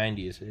in the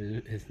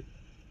 90s,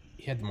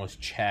 he had the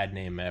most Chad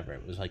name ever.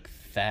 It was like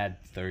Thad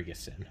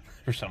Thurgeson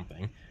or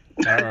something.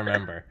 I don't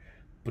remember,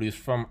 but he was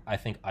from, I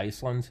think,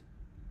 Iceland.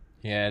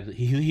 Yeah,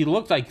 he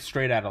looked like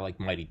straight out of like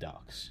Mighty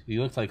Ducks. He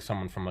looked like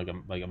someone from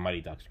like a Mighty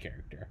Ducks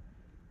character.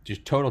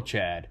 Just total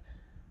Chad.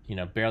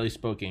 Barely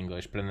spoke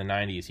English, but in the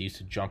 90s he used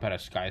to jump out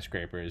of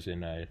skyscrapers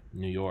in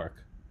New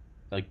York.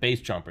 Like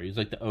base jumper. He was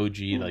like the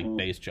OG like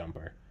base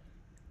jumper.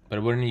 But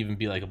it wouldn't even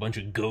be like a bunch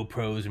of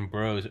GoPros and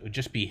bros. It would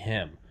just be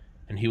him.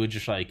 And he would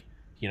just like,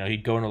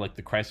 he'd go into like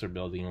the Chrysler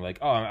building and like,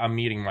 "Oh, I'm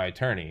meeting my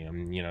attorney."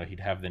 And he'd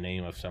have the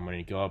name of someone and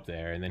he'd go up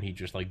there, and then he'd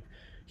just like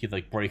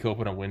he'd break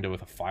open a window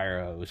with a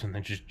fire hose and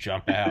then just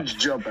jump out.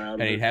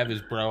 And he'd have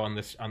his bro on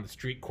the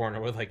street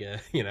corner with like a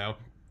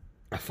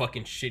a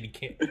fucking shitty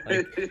can,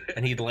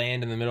 and he'd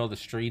land in the middle of the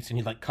streets, and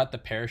he'd like cut the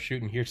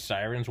parachute and hear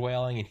sirens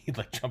wailing, and he'd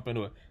like jump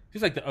into it.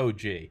 He's like the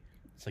OG.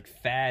 It's like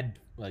Thad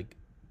like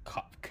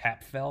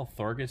Capfell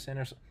Thorgerson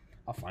or something.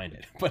 I'll find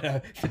it.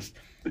 But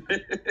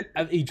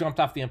he jumped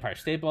off the Empire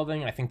State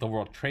Building. I think the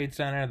World Trade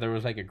Center. There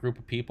was like a group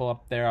of people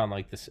up there on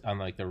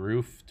the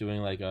roof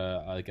doing like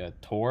a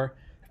tour.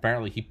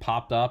 Apparently he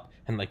popped up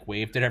and like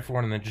waved at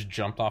everyone and then just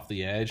jumped off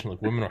the edge, and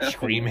like women were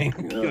screaming.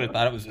 You would have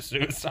thought it was a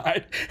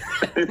suicide.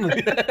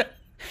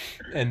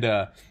 And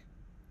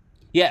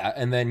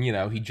and then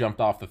he jumped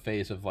off the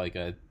face of like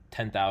a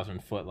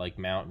 10,000 foot like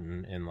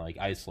mountain in like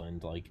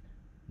Iceland like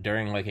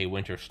during like a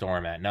winter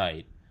storm at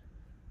night,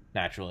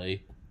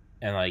 naturally,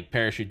 and like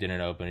parachute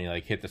didn't open. He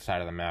like hit the side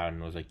of the mountain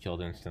and was like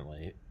killed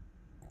instantly.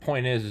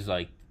 Point is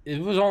like it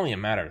was only a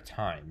matter of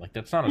time. Like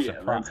that's not a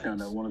surprise. That's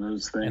kind of one of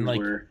those things. And like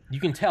where you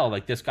can tell,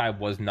 like this guy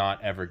was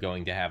not ever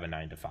going to have a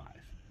 9 to 5.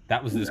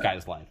 That was this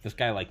guy's life. This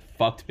guy like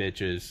fucked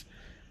bitches,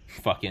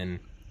 fucking,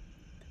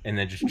 and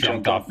then just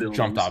jumped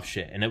off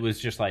shit. And it was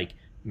just like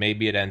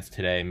maybe it ends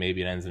today,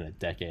 maybe it ends in a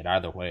decade.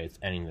 Either way, it's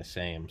ending the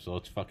same. So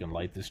let's fucking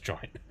light this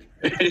joint.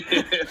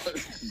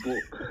 Let's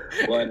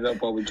light it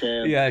up while we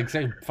can. Yeah,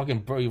 exactly. Fucking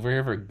bro, we're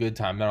here for a good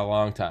time, not a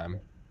long time.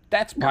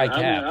 That's pie cap.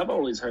 I mean, I've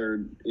always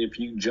heard if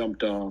you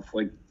jumped off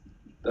like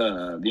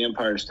the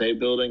Empire State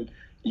Building,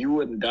 you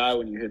wouldn't die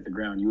when you hit the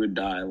ground. You would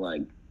die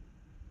like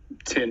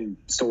 10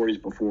 stories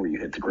before you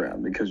hit the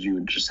ground because you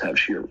would just have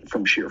sheer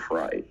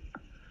fright.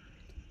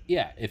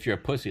 Yeah, if you're a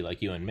pussy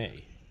like you and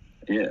me.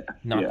 Yeah.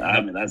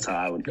 I mean, that's how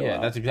I would go. Yeah,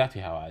 out. That's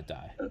exactly how I'd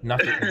die.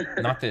 Not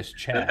this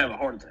Chad. I'd have a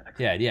heart attack.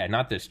 Yeah,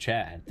 not this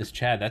Chad. This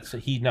Chad,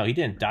 he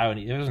didn't die when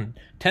it wasn't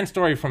 10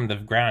 stories from the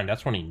ground.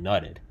 That's when he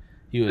nutted.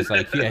 He was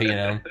like,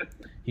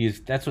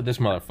 that's what this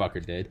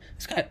motherfucker did.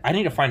 This guy, I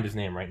need to find his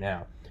name right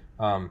now.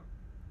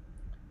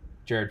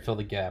 Jared, fill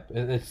the gap.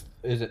 Is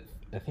it?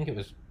 I think it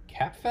was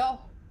Capfell.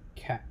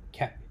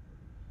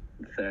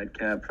 Thad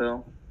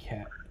Capfell.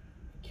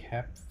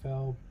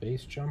 Capfell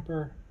base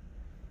jumper.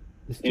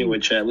 Anyway,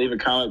 chat, leave a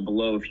comment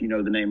below if you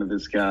know the name of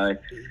this guy.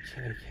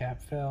 Okay,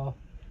 Capfell.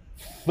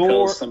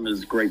 Tell us some of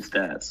his great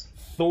stats.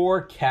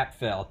 Thor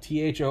Capfell.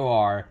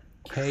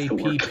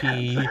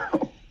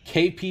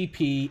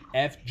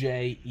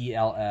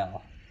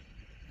 THORKPPFJELL.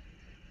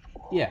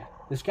 Yeah,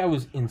 this guy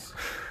was in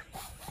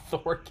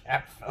Thor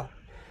Capfell.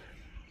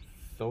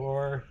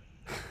 Thor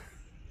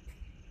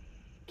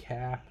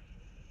Cap.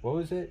 What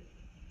was it?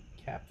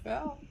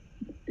 Capfell?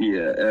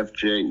 Yeah,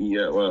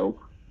 FJELL.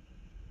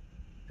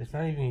 He's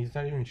not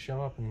even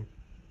show up in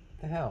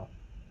what the hell.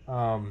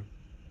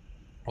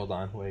 Hold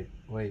on, wait.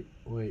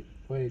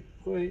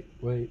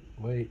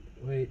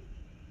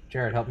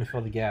 Jared, help me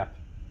fill the gap.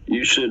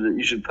 You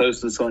should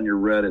post this on your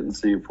Reddit and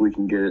see if we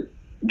can get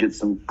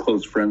some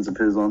close friends of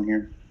his on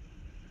here.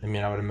 I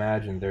mean, I would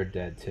imagine they're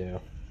dead too.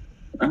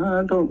 I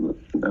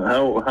don't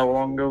know. How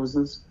long ago was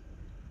this?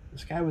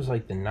 This guy was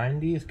like the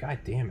 90s. God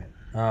damn it.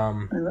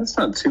 Man, that's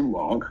not too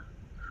long.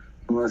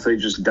 Unless they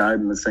just died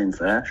in the same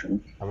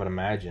fashion. I would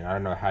imagine. I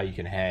don't know how you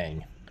can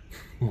hang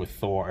with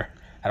Thor.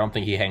 I don't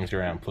think he hangs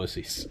around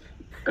pussies.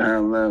 I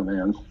don't know,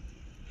 man.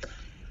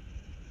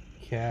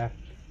 Cap.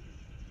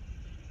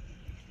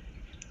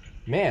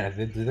 Man,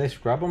 did they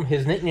scrub him?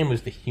 His nickname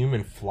was the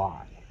Human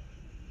Fly.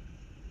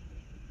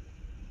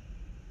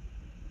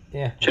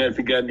 Yeah. Chad, if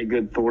you got any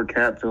good Thor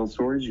Capfell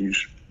stories, you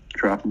should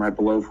drop them right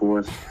below for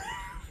us.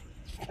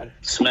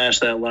 Smash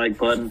that like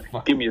button.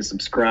 Give me a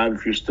subscribe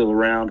if you're still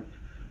around.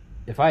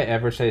 If I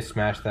ever say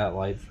smash that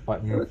like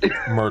button,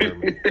 murder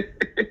me.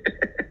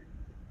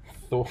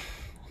 Thor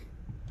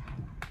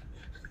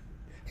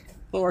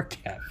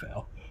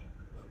Capfell.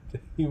 The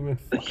Human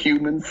Fly. The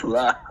Human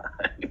Fly.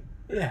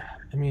 Yeah,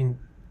 I mean,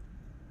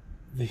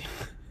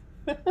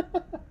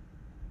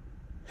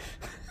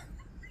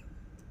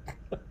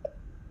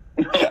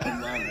 Oh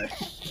my.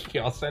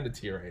 Yeah, I'll send it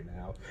to you right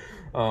now.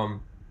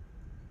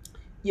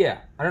 Yeah,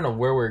 I don't know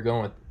where we're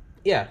going with.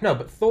 Yeah, no,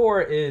 but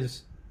Thor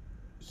is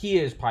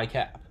Pi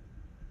Cap.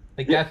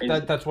 Like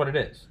that's what it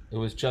is. It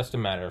was just a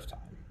matter of time.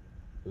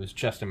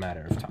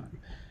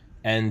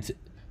 And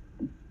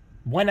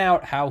went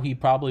out how he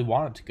probably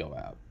wanted to go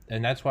out.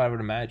 And that's what I would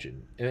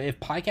imagine. If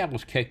Pi Cap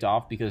was kicked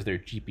off because their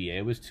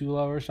GPA was too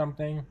low or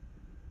something,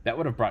 that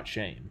would have brought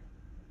shame.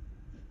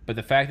 But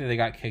the fact that they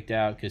got kicked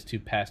out because two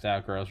passed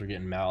out girls were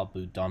getting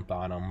Malibu dumped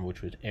on them,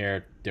 which was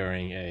aired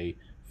during a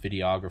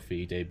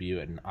videography debut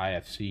at an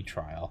IFC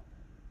trial.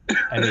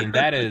 I mean,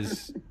 that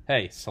is,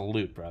 hey,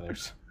 salute,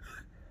 brothers.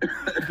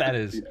 That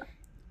is,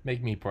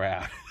 make me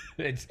proud.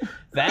 It's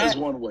that's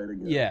one way to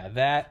go. Yeah,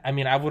 that, I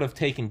mean, I would have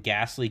taken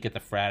gas leak at the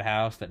frat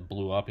house that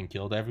blew up and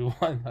killed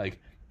everyone. Like,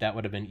 that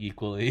would have been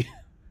equally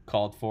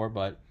called for,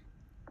 but.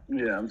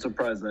 Yeah, I'm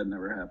surprised that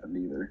never happened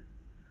either.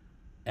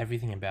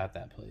 Everything about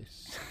that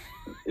place.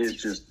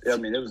 It's just, I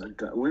mean, it was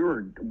we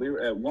were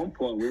at one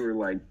point we were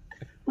like,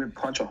 we'd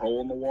punch a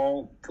hole in the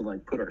wall to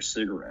like put our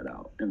cigarette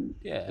out, and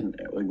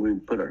like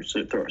we'd throw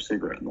our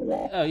cigarette in the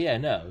wall. Oh yeah,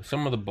 no.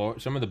 Some of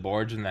the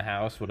boards in the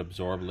house would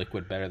absorb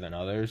liquid better than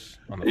others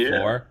on the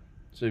floor.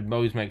 So you'd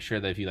always make sure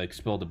that if you like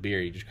spilled a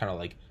beer, you just kind of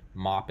like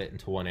mop it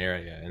into one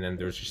area, and then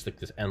there's just like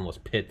this endless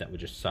pit that would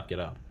just suck it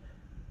up.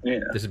 Yeah,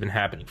 this has been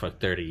happening for like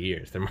 30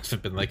 years. There must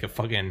have been like a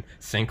fucking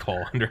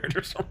sinkhole under it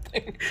or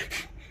something.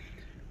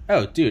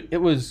 Oh, dude, it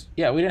was,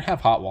 we didn't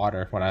have hot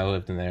water when I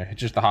lived in there.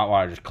 It's just the hot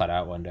water just cut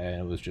out one day,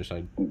 and it was just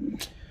like...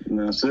 And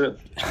that's it.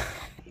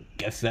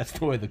 Guess that's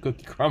the way the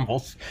cookie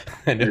crumbles.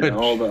 And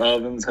all the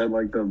ovens had,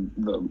 like,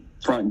 the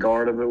front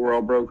guard of it were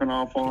all broken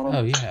off on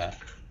them.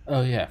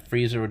 Oh, yeah.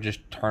 Freezer would just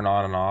turn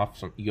on and off.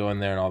 So you go in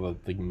there, and all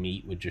the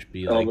meat would just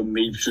be, all the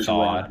meat's just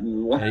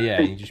rotten.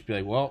 And you'd just be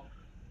like, well,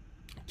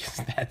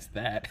 that's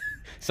that.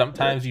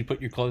 Sometimes you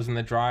put your clothes in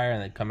the dryer,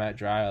 and they'd come out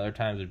dry. Other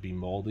times it'd be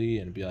moldy,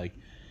 and it'd be like...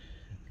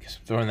 guess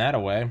I'm throwing that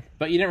away.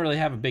 But you didn't really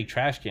have a big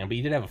trash can, but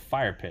you did have a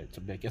fire pit.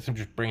 So I guess I'm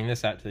just bringing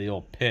this out to the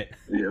old pit.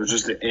 Yeah, it was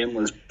just an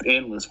endless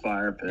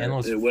fire pit. It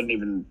wasn't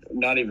even,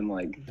 not even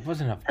like, it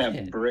wasn't a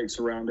have bricks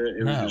around it.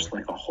 It was just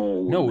like a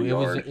hole. No,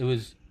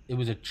 it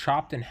was a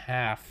chopped in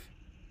half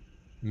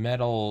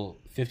metal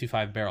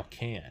 55 barrel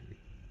can.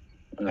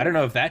 I don't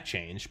know if that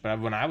changed, but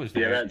when I was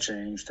there, that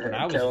changed.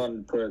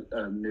 Kellen put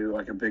a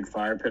big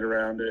fire pit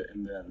around it,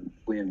 and then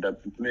we ended up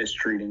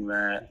mistreating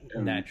that,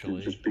 and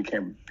naturally it just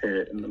became a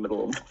pit in the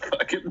middle of the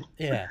fucking.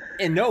 Yeah,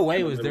 in no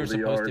way was there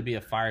supposed to be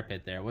a fire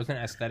pit there. It wasn't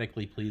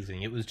aesthetically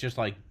pleasing. It was just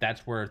like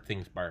that's where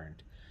things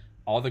burned.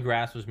 All the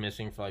grass was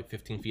missing for like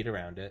 15 feet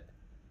around it.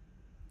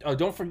 Oh,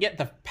 don't forget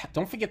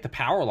the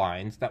power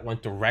lines that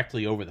went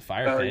directly over the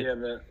fire pit.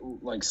 Oh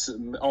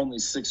yeah, only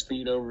 6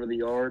 feet over the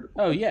yard.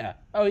 Oh yeah.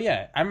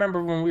 I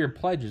remember when we were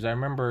pledges. I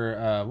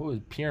remember what was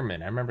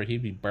Pierman. I remember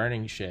he'd be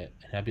burning shit,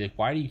 and I'd be like,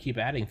 "Why do you keep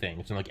adding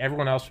things?" And like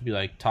everyone else would be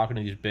like talking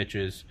to these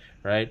bitches,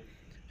 right?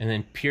 And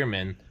then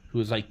Pierman, who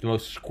was like the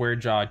most square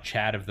jawed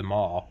Chad of them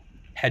all,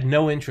 had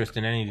no interest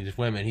in any of these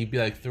women. He'd be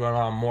like throwing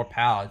on more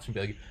pallets and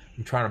be like,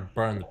 "I'm trying to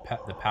burn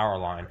the power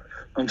line."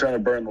 I'm trying to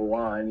burn the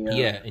line,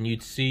 Yeah, and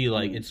you'd see,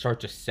 like, it start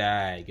to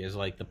sag as,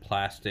 like, the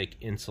plastic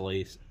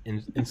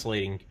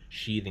insulating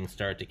sheathing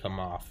start to come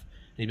off.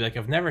 And you'd be like,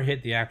 I've never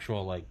hit the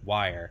actual, like,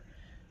 wire.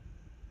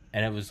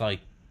 And it was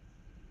like,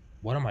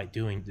 what am I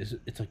doing?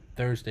 It's like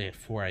Thursday at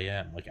 4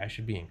 a.m. Like, I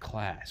should be in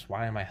class.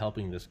 Why am I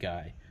helping this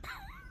guy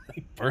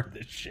like burn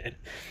this shit?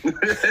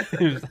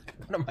 He was like,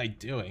 what am I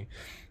doing?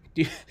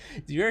 Do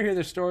you ever hear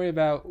the story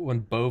about when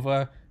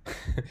Bova,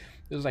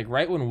 it was like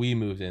right when we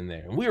moved in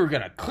there, and we were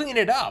going to clean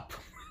it up,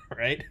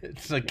 right?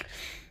 It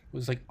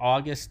was like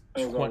August.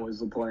 That was always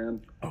the plan.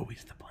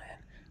 Always the plan.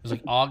 It was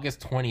like August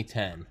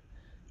 2010.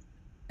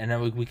 And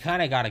then we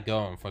kind of got it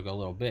going for like a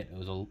little bit. It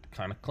was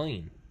kind of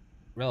clean,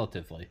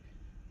 relatively.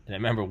 And I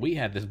remember we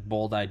had this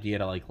bold idea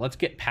to like, let's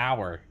get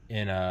power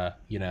in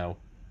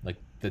like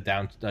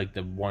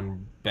the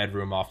one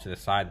bedroom off to the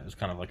side that was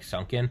kind of like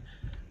sunken.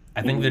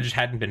 I think there just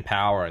hadn't been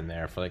power in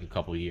there for like a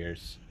couple of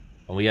years.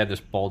 And we had this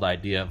bold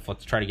idea of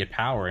let's try to get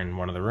power in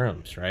one of the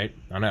rooms, right?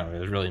 I don't know, it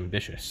was really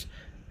ambitious.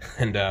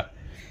 And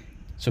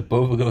so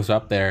Bova goes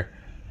up there.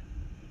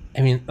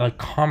 I mean, like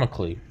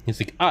comically, he's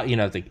like,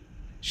 it's like,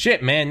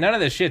 shit, man, none of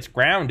this shit's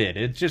grounded.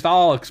 It's just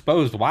all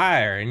exposed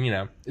wire,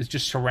 and it's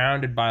just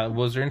surrounded by.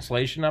 Was there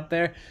insulation up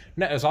there?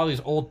 No, it was all these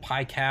old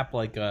pie cap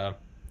like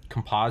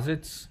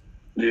composites.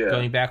 Yeah.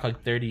 Going back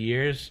like 30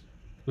 years.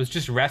 It was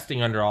just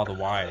resting under all the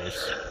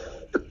wires.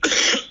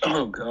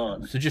 Oh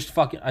god. So just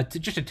fucking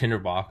just a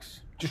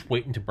tinderbox, just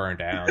waiting to burn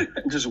down.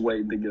 Just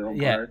waiting to get on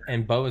fire. Yeah,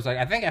 and Bo was like,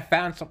 I think I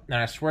found something,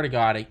 and I swear to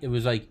God, it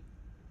was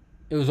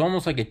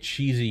almost like a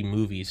cheesy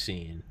movie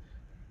scene.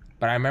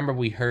 But I remember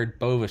we heard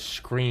Bova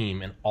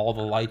scream and all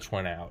the lights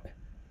went out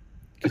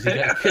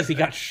because he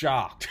got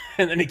shocked,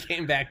 and then he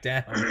came back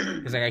down.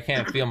 He's like, I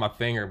can't feel my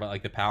finger, but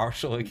like the power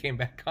slowly came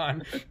back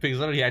on. Because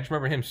literally, I just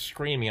remember him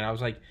screaming, and I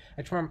was like,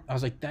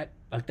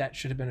 that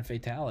should have been a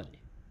fatality.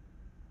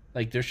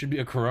 Like there should be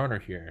a coroner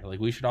here. Like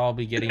we should all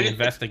be getting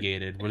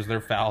investigated. Was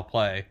there foul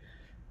play?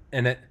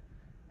 And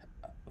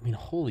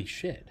holy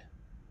shit.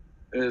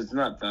 It's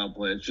not foul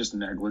play. It's just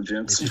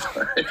negligence. It's just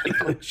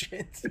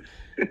negligence.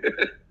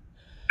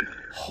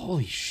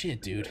 Holy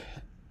shit, dude.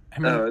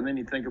 And then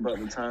you think about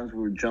the times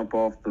we would jump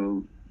off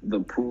the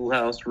pool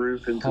house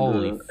roof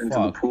into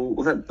the pool.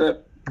 Well,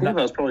 that pool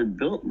house probably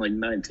built in like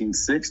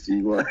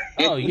 1960. Like.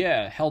 Oh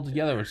yeah, held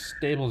together with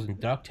staples and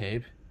duct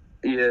tape.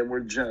 Yeah, we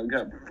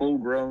got full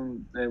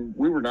grown, and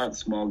we were not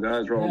small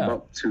guys. We're all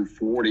about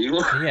 240.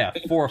 Yeah,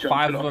 4 or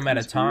 5 of them at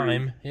a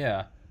time. Roof.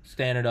 Yeah,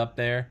 standing up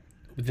there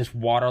with this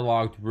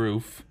waterlogged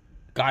roof.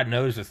 God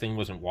knows this thing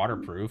wasn't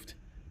waterproofed.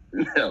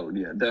 No,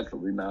 yeah,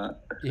 definitely not.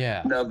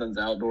 Yeah. Nothing's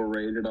outdoor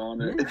rated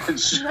on it.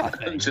 It's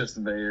nothing.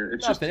 Just there.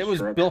 It's nothing. Just it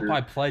was built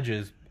by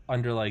pledges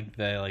under like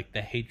the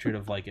hatred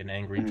of like an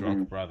angry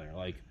drunk brother.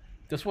 Like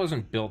this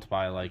wasn't built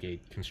by like a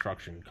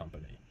construction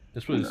company.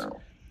 This was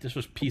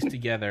pieced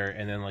together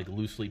and then like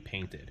loosely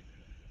painted.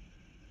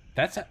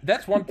 That's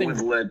one thing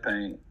with lead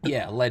paint.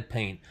 Yeah, lead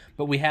paint.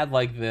 But we had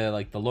like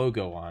the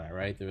logo on it,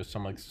 right? There was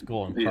some like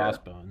skull and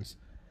crossbones.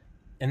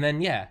 And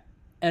then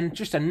and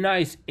just a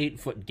nice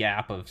 8-foot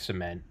gap of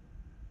cement.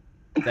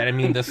 That, I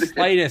mean, the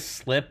slightest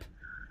slip,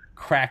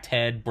 cracked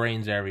head,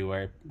 brains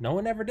everywhere. No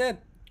one ever did.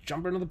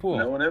 Jump into the pool.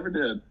 No one ever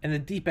did. And the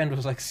deep end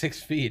was like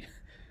 6 feet.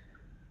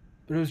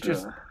 But it was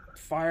just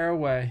fire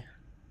away.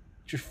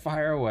 Just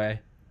fire away.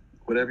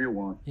 Whatever you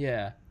want.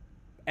 Yeah.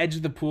 Edge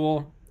of the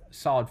pool,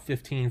 solid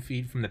 15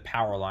 feet from the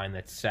power line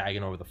that's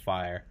sagging over the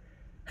fire.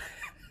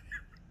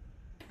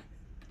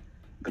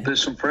 But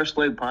there's some fresh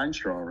laid pine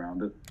straw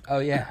around it. Oh,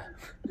 yeah.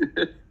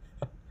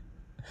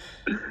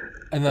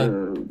 And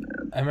then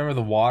I remember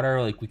the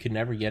water, like we could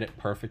never get it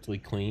perfectly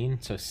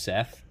clean. So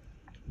Seth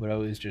would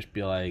always just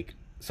be like,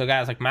 so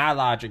guys, like my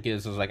logic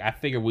is like, I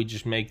figure we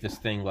just make this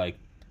thing like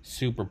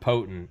super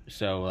potent.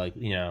 So like,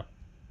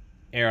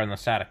 err on the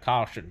side of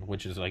caution,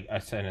 which is like a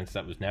sentence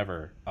that was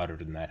never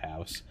uttered in that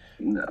house.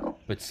 No.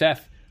 But was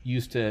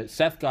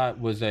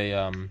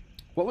a,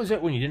 what was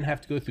it when you didn't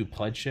have to go through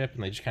pledgeship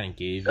and they just kind of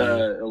gave you?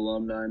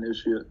 Alumni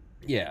initiate.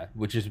 Yeah,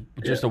 which is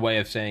just a way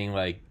of saying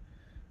like,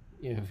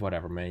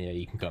 whatever, man. Yeah,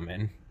 you can come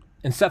in.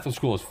 And Seth was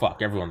cool as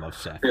fuck. Everyone loves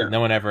Seth. Yeah. No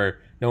one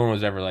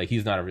was ever like,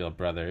 he's not a real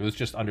brother. It was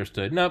just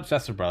understood. Nope,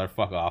 Seth's a brother.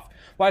 Fuck off.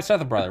 Why is Seth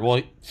a brother?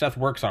 Well, Seth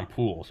works on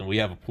pools, and we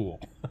have a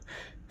pool.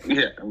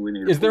 Yeah, we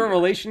need. Is there a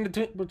relation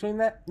between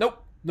that?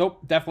 Nope.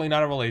 Definitely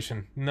not a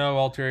relation. No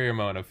ulterior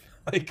motive.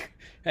 I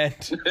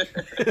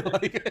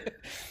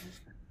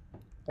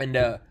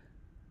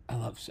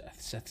love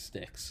Seth. Seth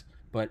sticks.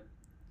 But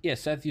yeah,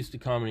 Seth used to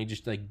come and he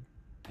just like.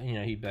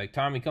 He'd be like,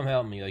 Tommy, come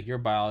help me. Like, you're a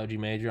biology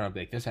major. And I'd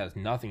be like, this has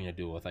nothing to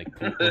do with like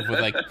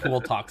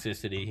pool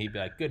toxicity. He'd be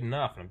like, good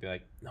enough. And I'd be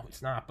like, no,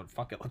 it's not, but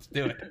fuck it, let's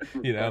do it.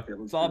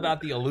 It's all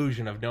about the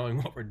illusion of knowing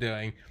what we're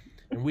doing.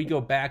 And we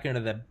go back into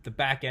the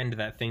back end of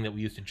that thing that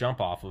we used to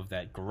jump off of,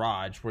 that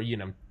garage where,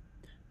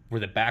 where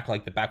the back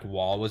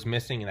wall was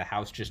missing and the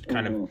house just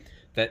kind of,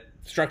 that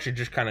structure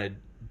just kind of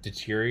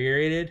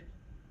deteriorated.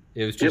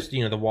 It was just,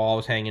 the wall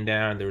was hanging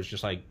down. There was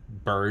just like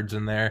birds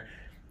in there.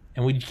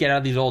 And we'd get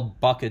out these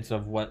old buckets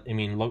of what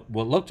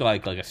looked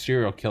like a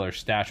serial killer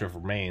stash of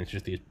remains,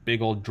 just these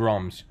big old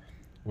drums.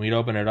 And we'd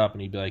open it up,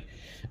 and he'd be like,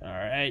 all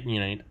right, and,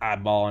 he'd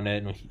eyeball in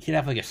it. And he'd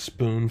have like a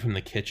spoon from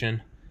the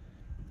kitchen.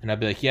 And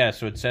I'd be like, yeah,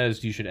 so it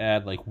says you should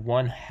add like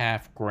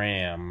 1/2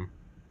 gram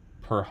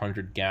per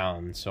 100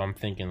 gallons. So I'm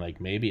thinking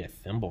like maybe a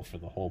thimble for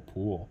the whole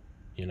pool,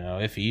 you know,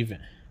 if even.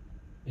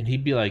 And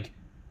he'd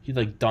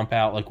dump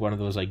out like one of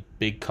those like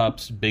big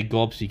cups, big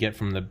gulps you get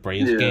from the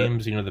Braves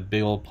games, you know, the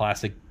big old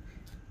plastic,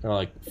 they're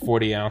like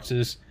 40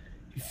 ounces.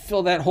 You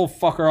fill that whole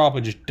fucker up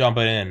and just dump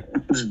it in.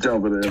 Just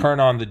dump it in.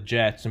 Turn on the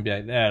jets and be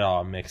like,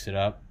 that'll mix it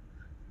up.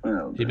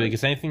 Oh, he'd be like,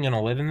 is anything going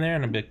to live in there?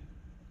 And I'd be like,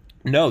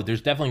 no,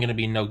 there's definitely going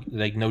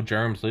to be no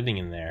germs living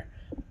in there.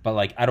 But,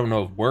 like, I don't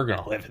know if we're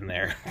going to live in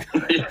there.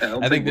 Yeah,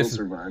 I think this we'll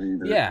survive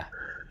either. Yeah.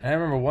 And I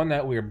remember one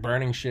night we were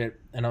burning shit,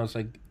 and I was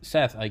like,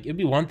 Seth, like, it'd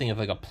be one thing if,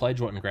 like, a pledge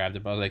went and grabbed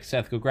it, but I was like,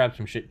 Seth, go grab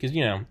some shit. Because,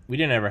 you know, we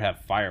didn't ever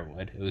have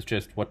firewood. It was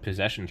just, what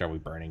possessions are we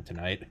burning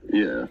tonight?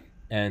 Yeah.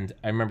 And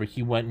I remember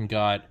he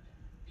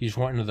just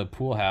went into the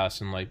pool house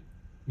and, like,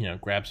 you know,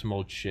 grabbed some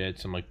old shit,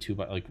 some, like,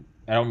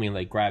 I don't mean,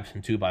 like, grab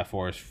some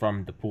 2x4s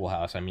from the pool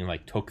house. I mean,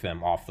 like, took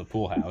them off the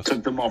pool house.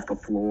 Took them off the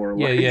floor.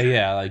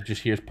 Yeah. Like,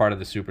 just here's part of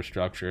the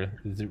superstructure.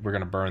 We're going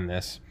to burn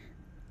this.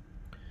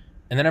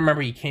 And then I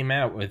remember he came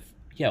out with,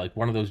 like,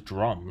 one of those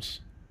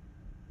drums.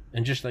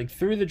 And just, like,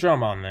 threw the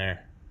drum on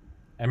there.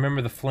 I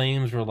remember the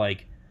flames were,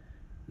 like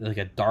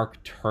a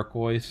dark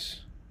turquoise.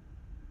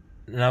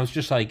 And I was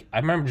just, like, I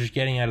remember just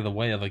getting out of the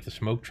way of, like, the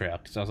smoke trail.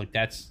 Because I was like,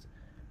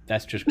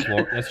 that's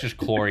just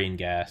chlorine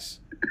gas.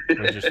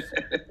 Or just,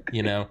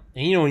 you know.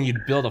 And you know when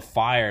you'd build a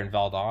fire in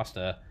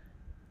Valdosta,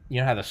 you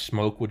know how the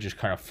smoke would just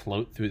kind of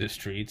float through the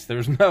streets? There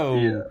was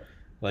no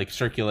like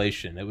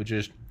circulation. It would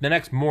just, the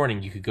next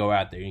morning you could go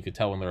out there and you could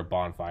tell when there were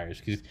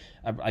bonfires. Because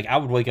I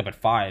would wake up at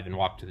 5 and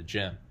walk to the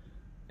gym,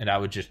 and I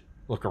would just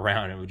look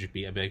around and it would just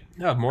be a big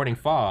morning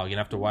fog. And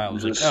after a while it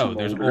was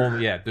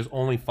like, there's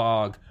only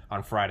fog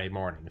on Friday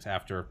mornings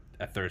after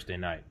a Thursday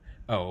night.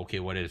 Oh, okay,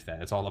 what is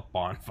that? It's all the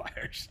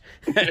bonfires.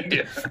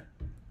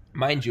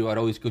 Mind you, I'd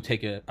always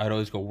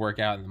go work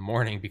out in the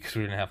morning because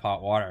we didn't have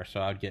hot water, so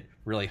I'd get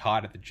really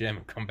hot at the gym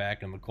and come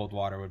back and the cold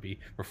water would be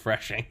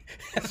refreshing.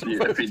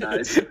 It'd be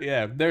nice.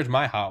 Yeah, there's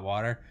my hot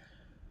water.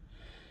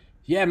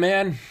 Yeah,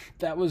 man,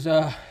 that was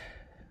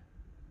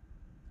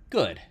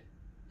good.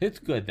 It's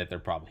good that they're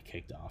probably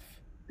kicked off.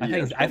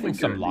 I think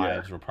some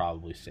lives were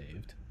probably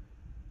saved.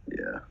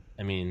 Yeah.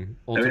 I mean,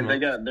 they have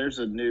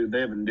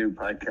a new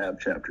Pike Cap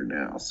chapter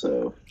now,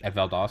 so at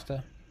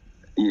Valdosta?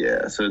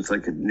 Yeah, so it's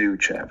like a new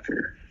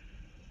chapter.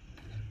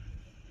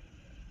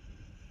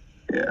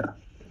 Yeah.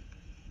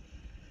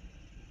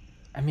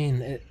 I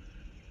mean,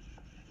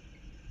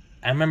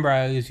 I remember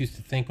I always used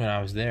to think when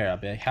I was there, I'd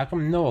be like, how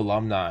come no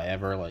alumni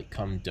ever like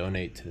come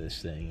donate to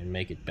this thing and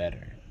make it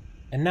better?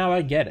 And now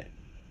I get it.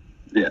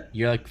 Yeah.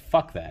 You're like,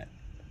 fuck that.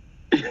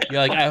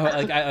 You're like,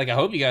 I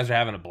hope you guys are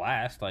having a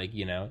blast. Like,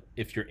 you know,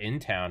 if you're in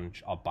town,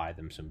 I'll buy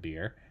them some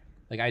beer.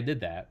 Like, I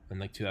did that in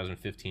like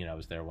 2015. I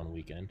was there one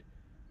weekend.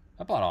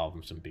 I bought all of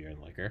them some beer and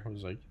liquor. I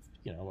was like,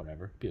 you know,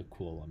 whatever, be a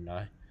cool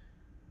alumni.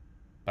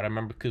 But I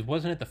remember, because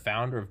wasn't it the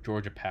founder of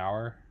Georgia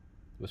Power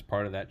was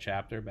part of that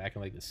chapter back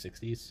in like the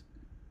 60s?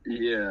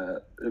 Yeah,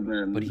 and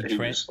then but he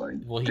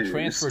transferred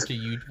to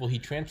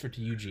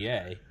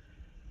UGA,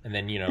 and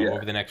then, you know,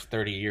 over the next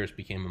 30 years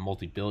became a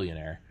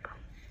multi-billionaire.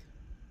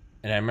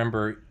 And I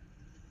remember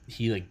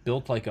he like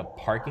built like a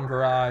parking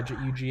garage at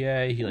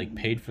UGA. He like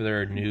paid for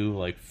their new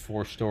like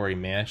 4-story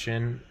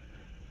mansion.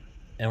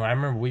 And I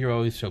remember we were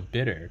always so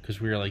bitter because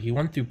we were like, he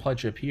went through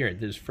Pledge Up here,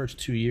 did his first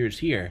 2 years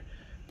here,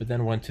 but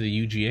then went to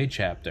the UGA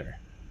chapter,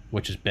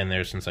 which has been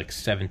there since like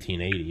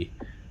 1780.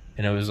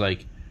 And it was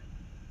like,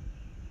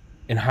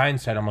 in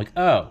hindsight, I'm like,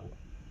 oh,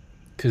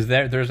 because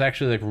there's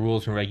actually like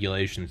rules and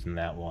regulations in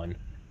that one,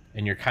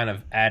 and you're kind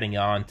of adding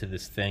on to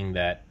this thing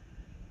that,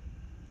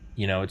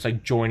 you know, it's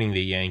like joining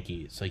the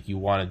Yankees. Like, you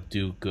want to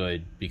do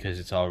good because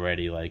it's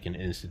already like an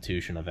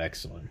institution of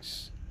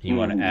excellence. You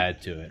want to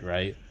add to it,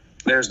 right?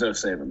 There's no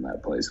saving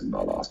that place in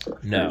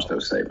Valdosta. No. There's no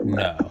saving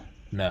that.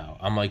 No.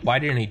 I'm like, why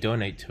didn't he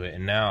donate to it?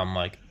 And now I'm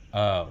like,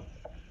 oh,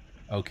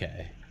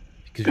 okay.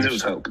 Because it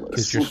was hopeless.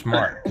 Because you're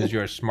smart. Because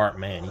you're a smart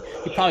man.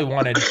 He probably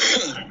wanted,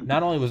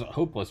 not only was it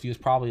hopeless, he was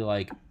probably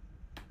like,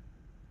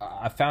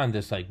 I found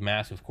this like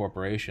massive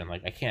corporation.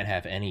 Like, I can't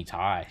have any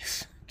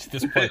ties to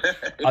this place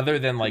other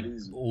than like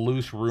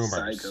loose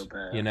rumors.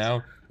 Psychopaths. You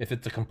know? If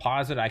it's a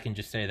composite, I can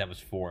just say that was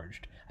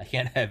forged. I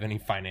can't have any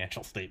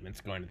financial statements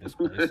going to this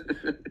place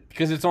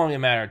because it's only a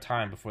matter of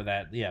time before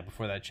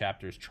that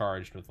chapter is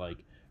charged with like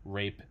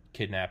rape,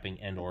 kidnapping,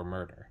 and or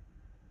murder,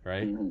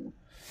 right? Mm-hmm.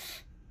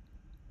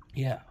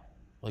 Yeah,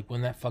 like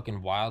when that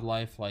fucking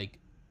wildlife, like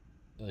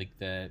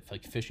the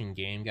fish and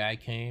game guy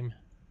came,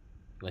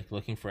 like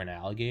looking for an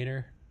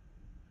alligator.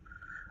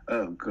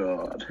 Oh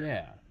God.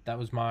 Yeah, that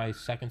was my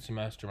second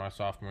semester, my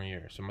sophomore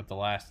year. So the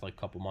last like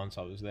couple months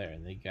I was there,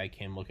 and the guy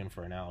came looking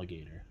for an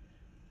alligator.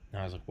 And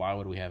I was like, why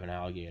would we have an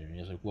alligator? And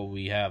he was like, well,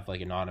 we have like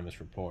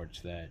anonymous reports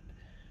that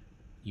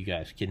you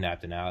guys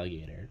kidnapped an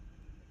alligator.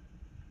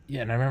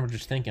 Yeah, and I remember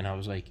just thinking, I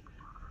was like,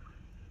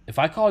 if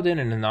I called in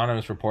an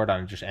anonymous report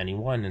on just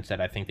anyone and said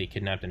I think they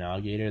kidnapped an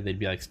alligator, they'd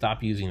be like,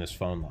 stop using this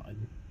phone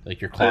line. Like,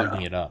 you're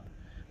clogging it up.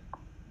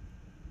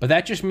 But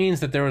that just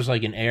means that there was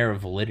like an air of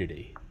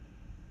validity.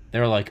 They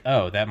were like,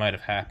 oh, that might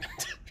have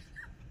happened.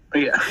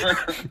 Yeah.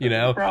 You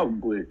know,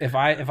 probably. If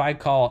I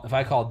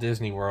call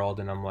Disney World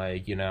and I'm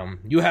like, you know,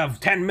 you have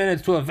 10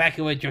 minutes to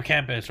evacuate your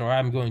campus, or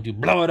I'm going to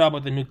blow it up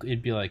with a nuclear.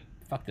 It'd be like,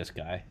 fuck this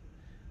guy,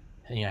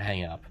 and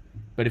hang up.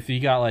 But if you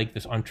got like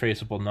this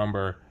untraceable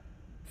number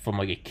from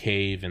like a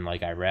cave in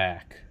like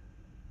Iraq,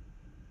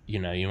 you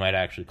know, you might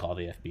actually call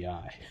the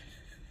FBI.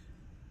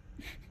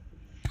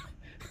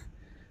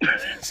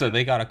 So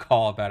they got a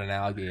call about an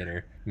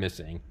alligator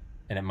missing,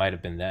 and it might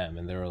have been them,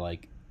 and they were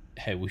like,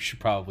 hey, we should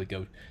probably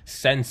go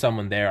send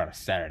someone there on a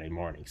Saturday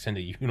morning. Send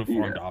a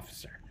uniformed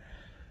officer.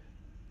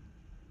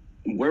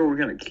 Where are we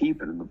going to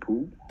keep it? In the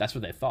pool? That's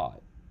what they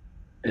thought.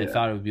 They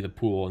thought it would be the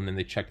pool, and then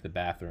they checked the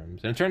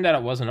bathrooms. And it turned out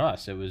it wasn't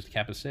us. It was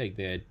Kappa Sig.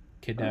 They had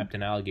kidnapped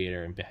an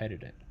alligator and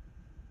beheaded it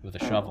with a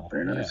shovel.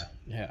 Very nice.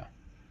 Yeah.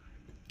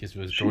 Because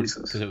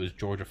it was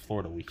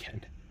Georgia-Florida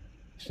weekend.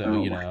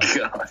 So, you know. Oh, my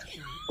God.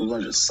 A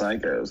bunch of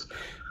psychos.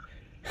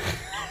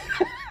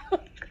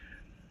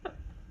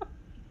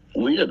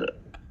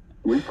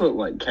 We put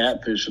like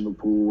catfish in the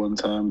pool one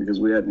time because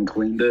we hadn't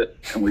cleaned it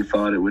and we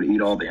thought it would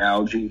eat all the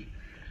algae.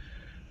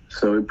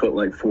 So we put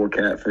like 4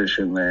 catfish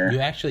in there. You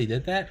actually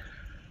did that?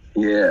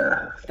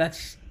 Yeah.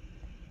 That's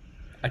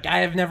like, I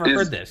have never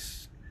heard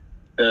this.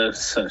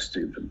 It's so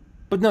stupid.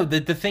 But no,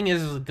 the thing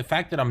is the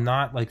fact that I'm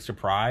not like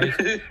surprised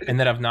and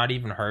that I've not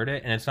even heard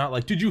it, and it's not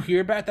like, did you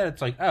hear about that?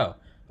 It's like, oh,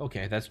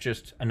 okay, that's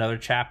just another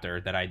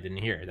chapter that I didn't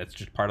hear. That's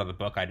just part of the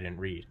book I didn't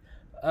read.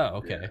 Oh,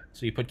 okay. Yeah.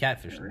 So you put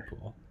catfish in the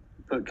pool.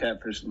 Put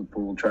catfish in the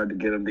pool, tried to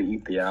get them to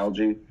eat the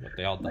algae. What,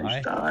 they all died? They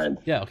just died.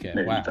 Yeah, okay,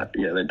 wow.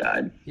 Yeah, they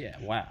died. Yeah,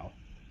 wow.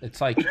 It's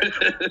like,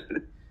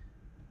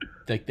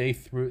 like they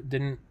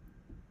didn't,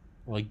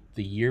 like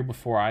the year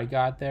before I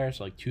got there,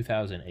 so like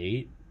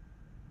 2008,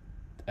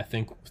 I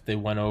think they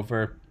went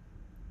over,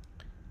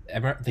 I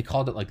remember they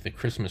called it like the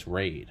Christmas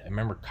raid. I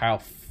remember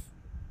Kyle,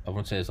 I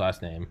won't say his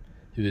last name,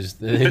 who was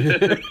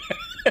the,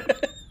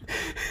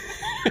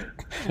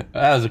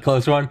 that was a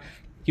close one.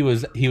 He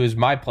was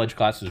my pledge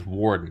class's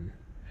warden.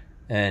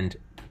 And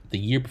the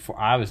year before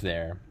I was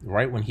there,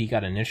 right when he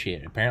got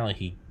initiated, apparently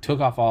he took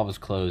off all of his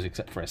clothes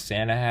except for a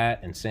Santa hat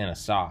and Santa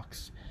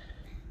socks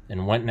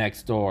and went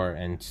next door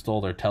and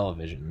stole their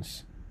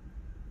televisions.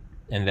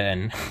 And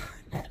then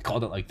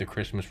called it like the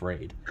Christmas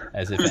raid,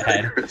 as if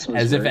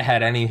it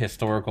had any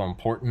historical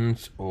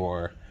importance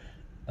or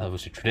it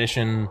was a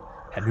tradition.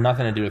 Had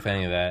nothing to do with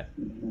any of that.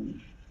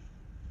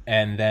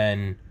 And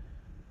then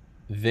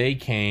they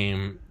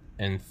came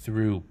and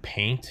threw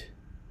paint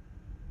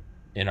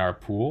in our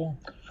pool.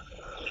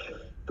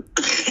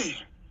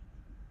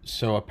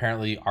 So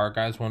apparently our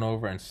guys went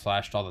over and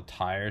slashed all the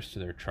tires to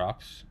their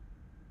trucks,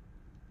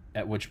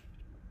 at which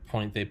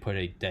point they put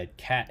a dead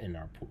cat in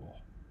our pool.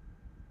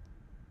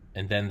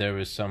 And then there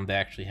was they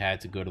actually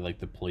had to go to like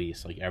the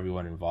police, like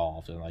everyone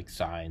involved, and like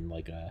sign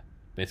like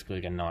basically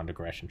like a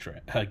non-aggression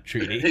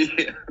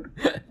treaty.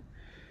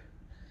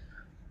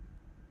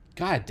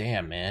 God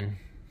damn, man.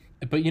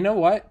 But you know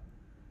what?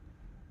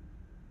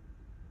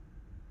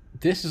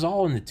 This is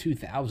all in the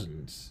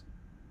 2000s.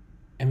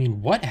 I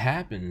mean, what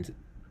happened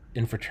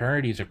in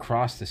fraternities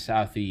across the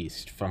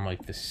Southeast from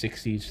like the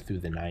 60s through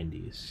the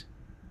 90s?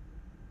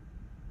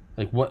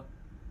 Like what?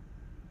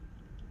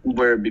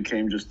 Where it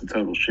became just a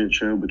total shit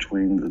show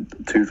between the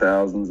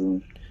 2000s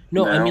and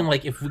no, now? I mean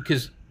like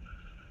because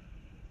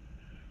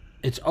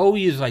it's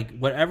always like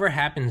whatever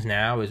happens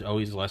now is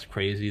always less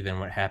crazy than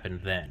what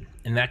happened then,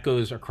 and that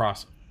goes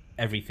across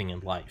everything in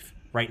life.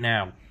 Right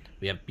now,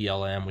 we have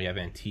BLM, we have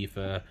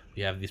Antifa,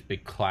 we have these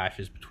big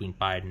clashes between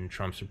Biden and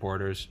Trump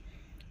supporters.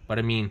 But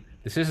I mean,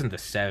 this isn't the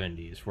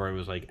 70s where it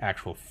was like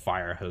actual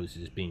fire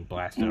hoses being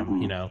blasted,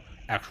 you know,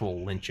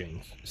 actual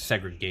lynchings,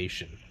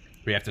 segregation,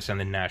 where you have to send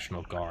the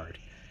National Guard.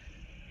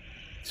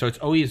 So it's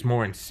always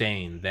more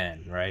insane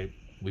then, right?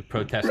 We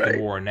protest the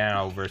war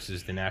now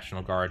versus the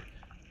National Guard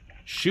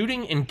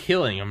shooting and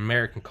killing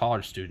American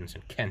college students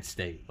in Kent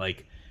State.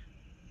 Like,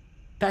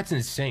 that's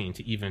insane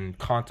to even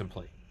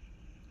contemplate.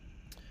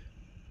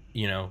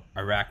 You know,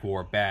 Iraq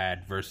war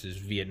bad versus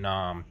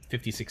Vietnam,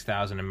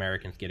 56,000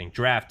 Americans getting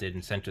drafted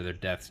and sent to their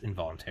deaths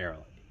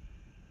involuntarily,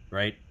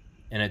 right?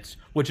 And it's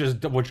which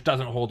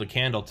doesn't hold a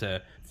candle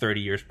to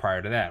 30 years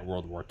prior to that,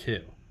 World War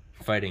II,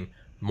 fighting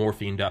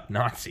morphined up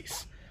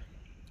Nazis.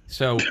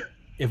 So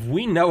if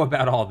we know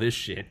about all this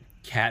shit,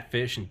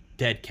 catfish and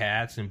dead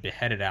cats and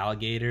beheaded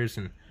alligators,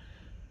 and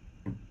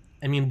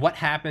I mean, what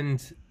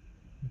happened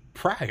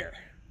prior,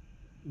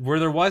 where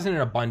there wasn't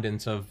an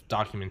abundance of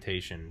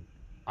documentation,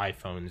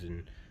 iPhones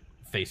and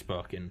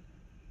Facebook, and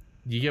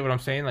you get what I'm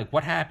saying? Like,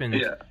 what happened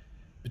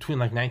between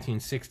like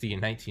 1960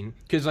 and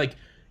because like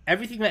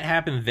everything that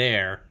happened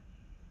there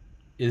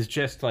is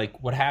just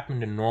like what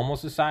happened in normal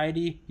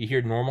society. You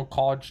hear normal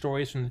college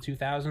stories from the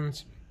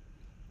 2000s.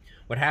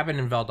 What happened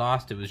in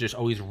Valdosta was just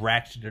always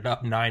ratcheted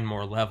up 9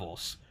 more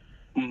levels.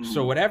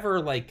 So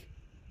whatever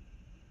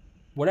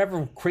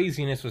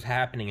craziness was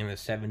happening in the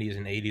 70s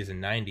and 80s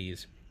and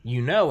 90s,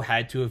 you know,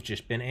 had to have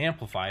just been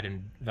amplified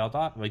in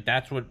Valdosta. Like,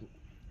 that's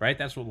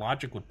what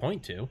logic would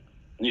point to.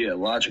 Yeah,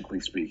 logically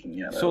speaking,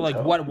 yeah. So like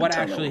what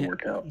actually,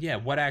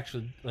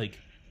 like,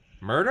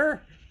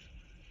 murder?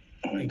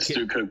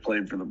 Stu Cook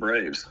played for the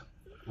Braves.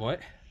 What?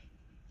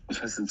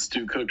 I said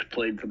Stu Cook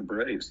played for the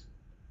Braves.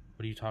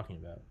 What are you talking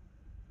about?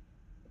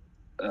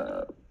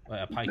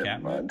 A pie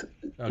cap? Okay,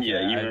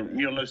 yeah, you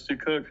don't know Stu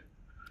Cook?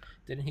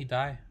 Didn't he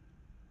die?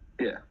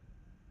 Yeah.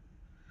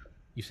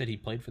 You said he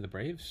played for the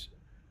Braves?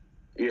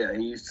 Yeah,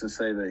 he used to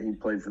say that he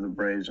played for the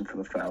Braves and for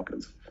the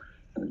Falcons.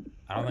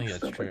 I don't think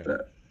that's true. Like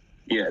that.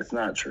 Yeah, it's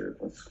not true.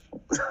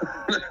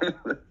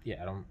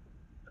 Yeah, I don't.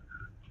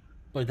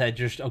 But that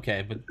just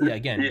okay. But yeah,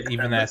 again,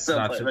 even that's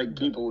not like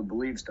people would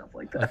believe stuff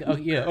like that.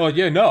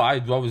 No, I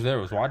was there,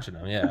 was watching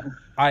them. Yeah,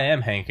 I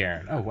am Hank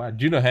Aaron. Oh wow,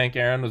 do you know Hank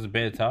Aaron was a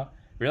beta?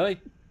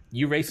 Really?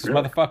 You racist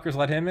motherfuckers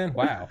let him in?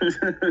 Wow,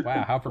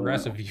 wow, how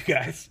progressive you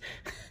guys.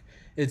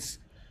 It's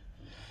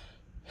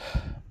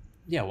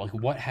like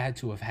what had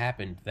to have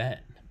happened then?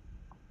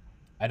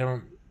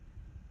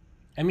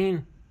 I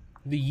mean,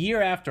 the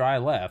year after I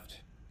left,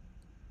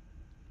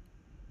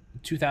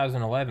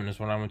 2011 is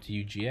when I went to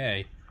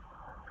UGA.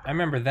 I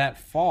remember that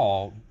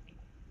fall,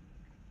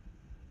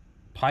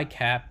 Pi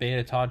Cap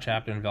Beta Tau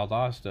chapter in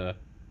Valdosta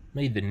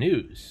made the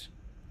news.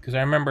 Because I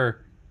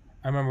remember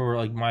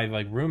like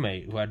my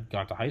roommate who I'd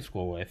gone to high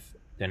school with,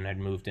 then had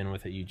moved in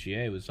with at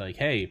UGA, was like,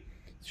 "Hey,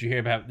 did you hear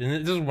about?" And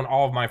this is when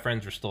all of my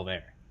friends were still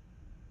there,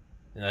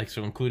 and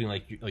so including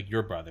like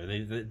your brother,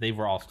 they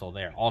were all still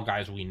there, all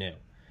guys we knew.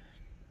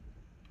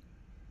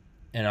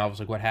 And I was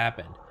like, "What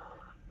happened?"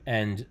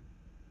 And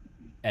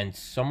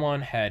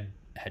someone had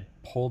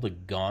pulled a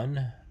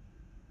gun,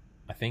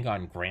 I think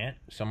on Grant.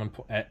 Someone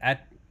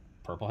at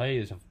Purple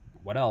Haze.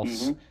 What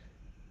else? Mm-hmm.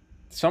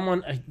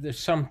 Someone, there's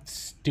some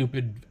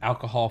stupid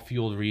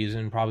alcohol-fueled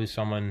reason. Probably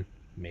someone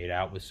made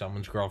out with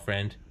someone's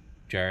girlfriend.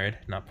 Jared,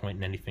 not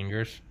pointing any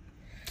fingers.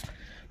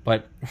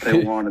 But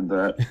they wanted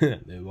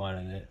that. They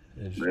wanted it.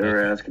 They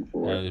were asking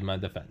for it. That was my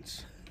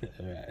defense. They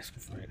were asking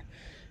for it.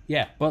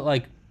 Yeah,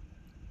 but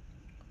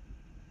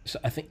so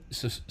I think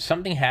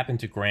something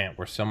happened to Grant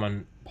where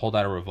someone pulled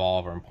out a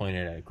revolver and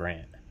pointed at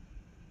Grant.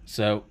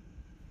 So,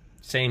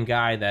 same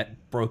guy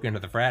that broke into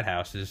the frat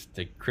house is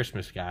the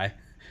Christmas guy.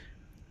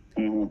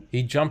 Mm-hmm.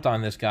 He jumped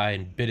on this guy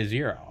and bit his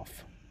ear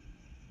off.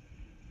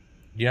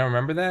 Do you not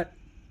remember that?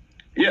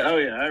 Yeah,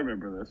 I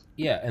remember this.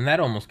 Yeah, and that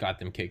almost got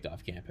them kicked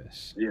off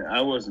campus. Yeah,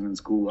 I wasn't in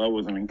school. I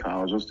wasn't in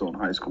college. I was still in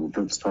high school at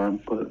this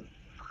time, but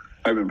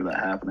I remember that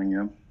happening,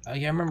 yeah.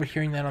 Yeah, I remember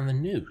hearing that on the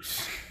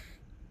news.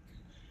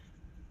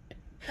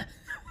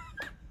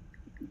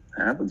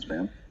 Happens,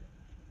 man.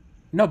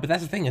 No, but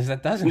that's the thing, is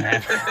that doesn't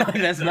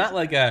happen. That's not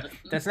like a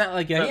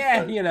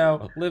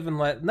live and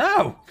let.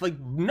 No,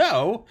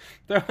 no.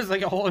 There was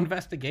a whole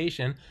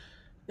investigation,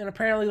 and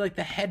apparently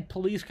the head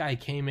police guy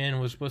came in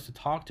and was supposed to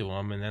talk to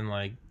him, and then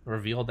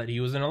revealed that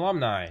he was an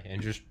alumni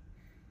and just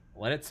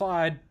let it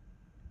slide.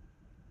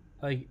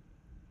 I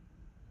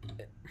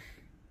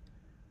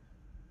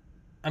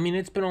mean,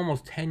 it's been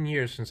almost 10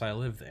 years since I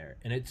lived there,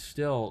 and it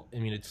still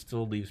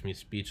leaves me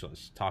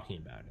speechless talking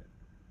about it.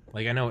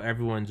 I know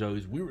everyone's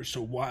always, we were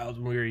so wild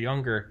when we were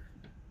younger.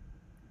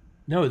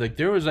 No,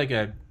 there was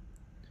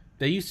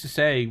they used to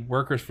say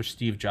workers for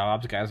Steve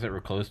Jobs, guys that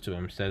were close to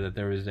him, said that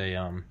there was they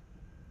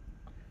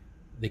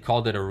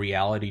called it a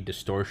reality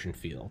distortion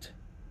field.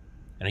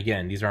 And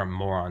again, these aren't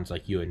morons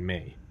like you and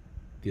me.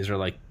 These are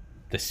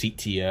the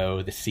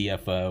CTO, the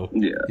CFO.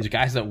 Yeah. These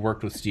guys that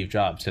worked with Steve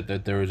Jobs said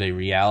that there was a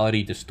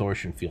reality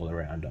distortion field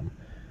around him.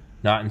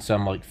 Not in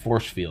some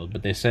force field,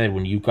 but they said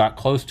when you got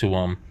close to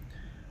him,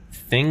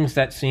 things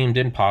that seemed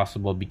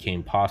impossible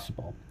became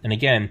possible. And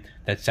again,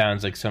 that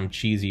sounds like some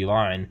cheesy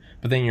line,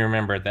 but then you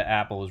remember that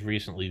Apple was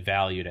recently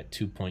valued at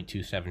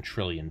 $2.27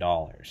 trillion.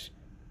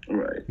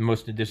 Right.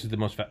 This is the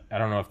most, I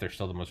don't know if they're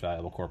still the most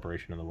valuable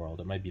corporation in the world.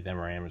 It might be them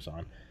or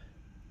Amazon.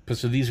 But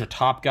so these are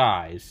top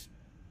guys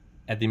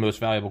at the most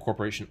valuable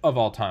corporation of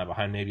all time,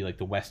 behind maybe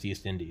the West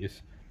East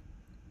Indies.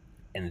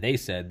 And they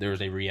said there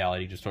was a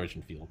reality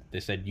distortion field.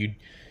 They said you'd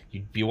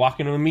be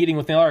walking to a meeting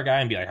with the other guy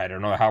and be like, I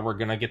don't know how we're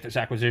gonna get this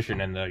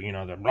acquisition, and the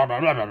blah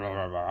blah blah blah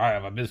blah blah. I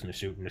have a business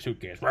suit and a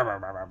suitcase. Blah blah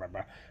blah blah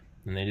blah.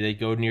 And they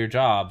go near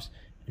Jobs,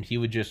 and he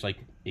would just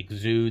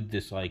exude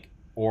this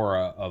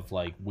aura of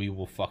we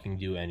will fucking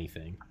do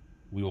anything,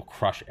 we will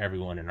crush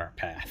everyone in our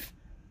path.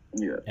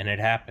 Yeah. And it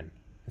happened.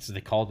 And so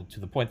they called it, to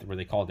the point where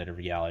they called it a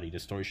reality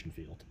distortion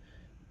field.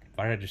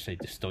 Why did I just say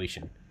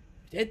distortion?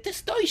 A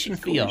distortion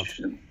field.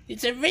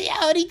 It's a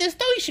reality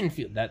distortion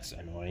field. That's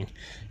annoying.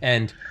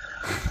 And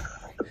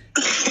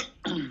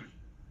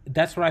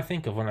that's what I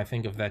think of when I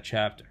think of that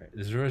chapter.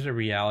 There is a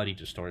reality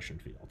distortion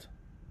field.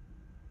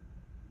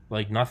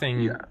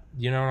 Nothing, yeah.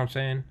 You know what I'm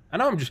saying? I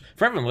know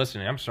for everyone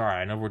listening, I'm sorry.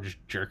 I know we're just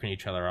jerking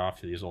each other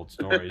off to these old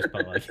stories,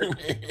 but we're so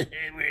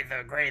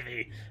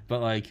crazy.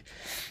 But I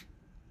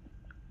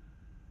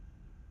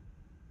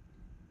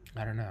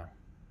don't know.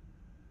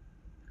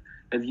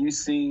 Have you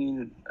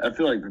seen? I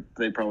feel like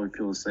they probably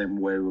feel the same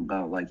way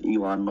about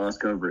Elon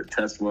Musk over at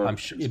Tesla,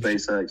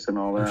 SpaceX, and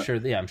all that.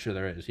 I'm sure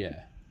there is.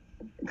 Yeah.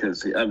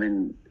 Because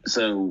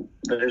so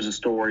there's a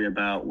story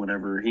about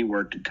whenever he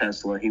worked at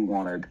Tesla, he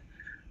wanted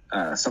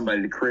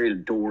somebody to create a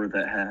door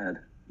that had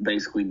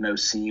basically no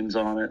seams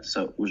on it,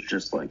 so it was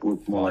just like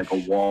looked more like a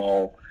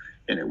wall,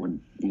 and it would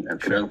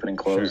could open and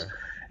close. Sure.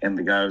 And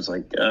the guy was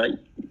like,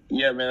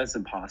 "Yeah, man, that's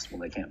impossible.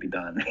 That can't be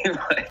done."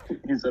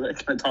 He said,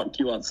 "Can I talk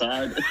to you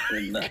outside?"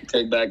 And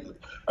came back.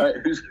 All right,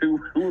 who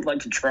would like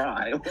to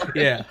try?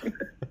 Yeah.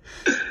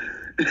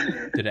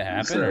 Did it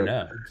happen or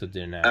no? So it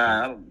didn't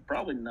happen.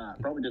 Probably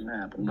not. Probably didn't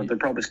happen. But they're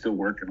probably still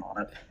working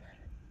on it.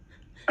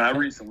 I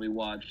recently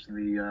watched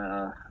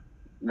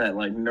that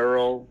like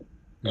neural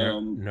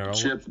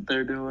chip that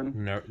they're doing.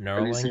 Neuralink?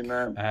 Have you seen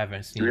that? I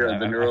haven't seen that.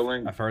 The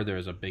Neuralink. I've heard there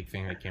was a big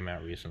thing that came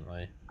out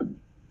recently.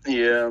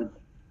 Yeah.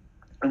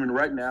 I mean,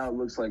 right now it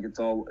looks like it's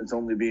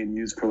only being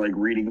used for like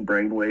reading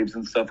brain waves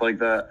and stuff like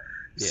that.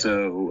 Yeah.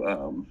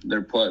 So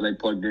they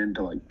plugged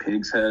into like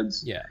pigs'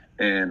 heads. Yeah.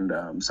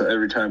 And so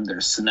every time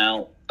their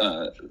snout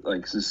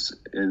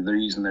they're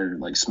using their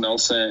like smell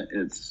scent,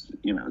 it's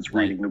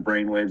reading the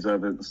brain waves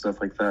of it and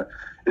stuff like that.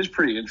 It's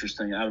pretty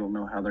interesting. I don't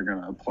know how they're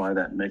going to apply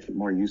that and make it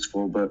more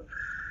useful, but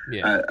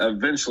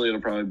eventually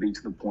it'll probably be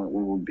to the point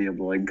where we'll be able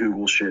to like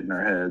Google shit in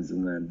our heads,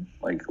 and then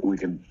like we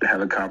can have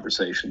a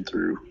conversation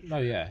through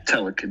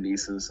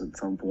telekinesis at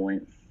some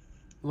point.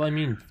 Well, I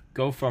mean,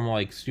 go from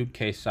like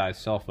suitcase-sized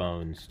cell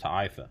phones to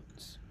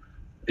iPhones.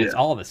 It's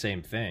all the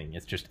same thing.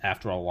 It's just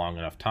after a long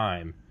enough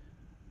time.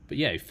 But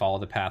yeah, you follow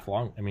the path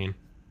along. I mean,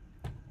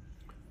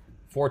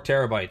 4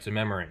 terabytes of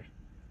memory.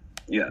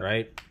 Yeah.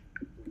 Right?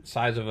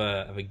 Size of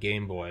a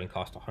Game Boy, and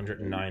cost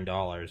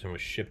 $109 and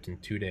was shipped in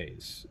 2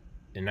 days.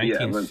 In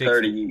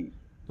 1960,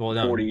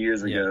 40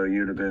 years ago,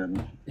 you'd have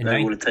been.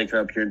 That would have taken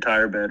up your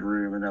entire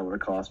bedroom, and that would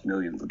have cost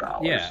millions of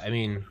dollars. Yeah, I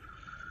mean,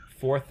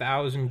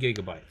 4,000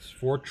 gigabytes,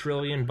 4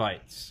 trillion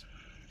bytes.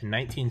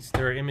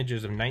 There are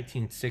images of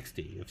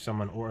 1960 of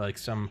someone or like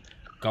some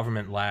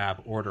government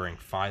lab ordering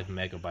 5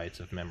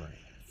 megabytes of memory.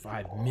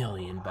 5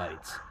 million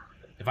bytes.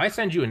 If I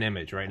send you an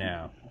image right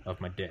now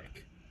of my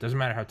dick, doesn't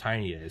matter how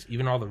tiny it is,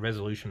 even all the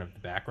resolution of the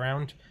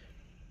background,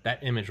 that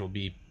image will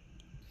be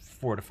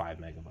 4 to 5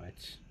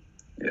 megabytes.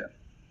 Yeah.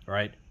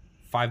 Right?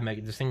 5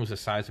 meg. This thing was the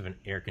size of an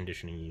air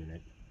conditioning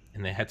unit,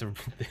 and they had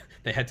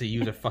to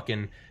use a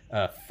fucking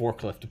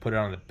forklift to put it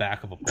on the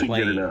back of a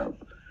plane. To get it up.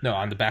 No,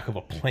 on the back of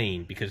a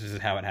plane, because this is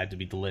how it had to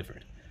be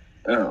delivered.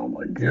 Oh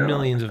my god.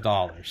 Millions of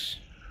dollars.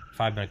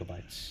 5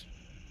 megabytes.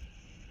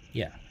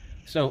 Yeah.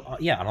 So,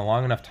 on a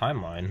long enough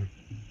timeline,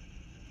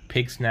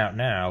 pig snout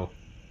now,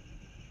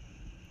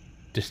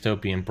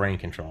 dystopian brain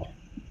control.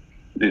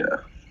 Yeah.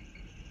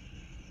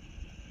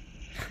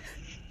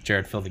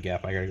 Jared, fill the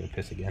gap. I gotta go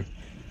piss again.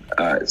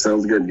 Alright,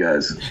 sounds good,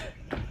 guys.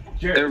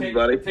 Jared,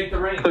 everybody, take the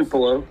reins. click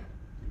below.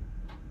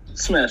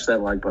 Smash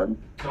that like button.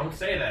 Don't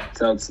say that.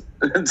 Tell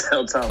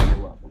Tommy you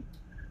love him.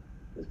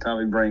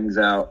 Tommy brings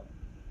out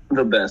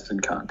the best in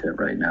content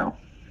right now.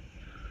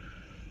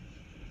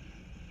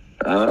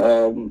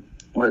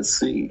 Let's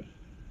see.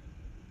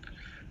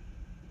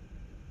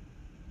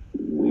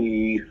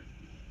 We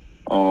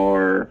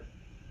are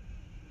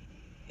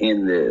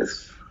in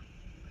this.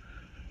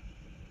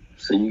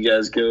 So you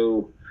guys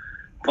go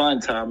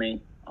find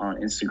Tommy on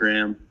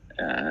Instagram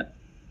at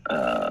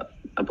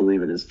I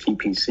believe it is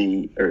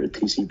TPC or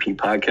TCP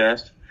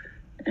podcast,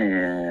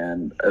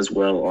 and as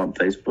well on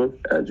Facebook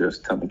at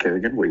just Tommy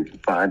Kerrigan, where you can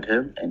find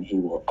him, and he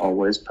will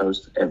always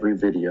post every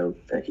video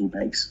that he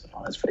makes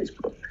on his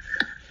Facebook.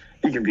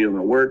 You can view him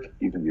at work,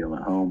 you can view him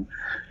at home.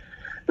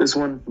 This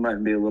one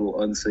might be a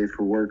little unsafe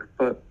for work,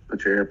 but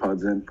put your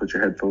AirPods in, put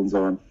your headphones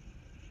on,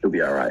 you'll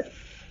be all right.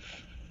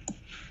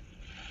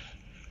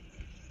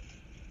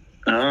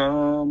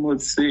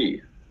 Let's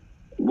see.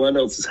 What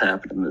else is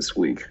happening this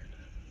week?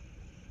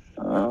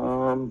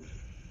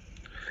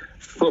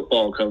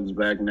 Football comes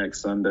back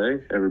next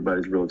Sunday.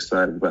 Everybody's real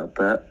excited about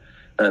that.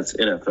 That's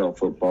NFL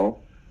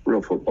football,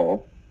 real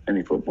football.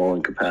 Any football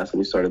in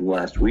capacity started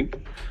last week.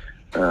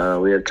 We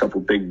had a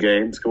couple big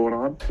games going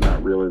on.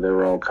 Not really. They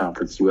were all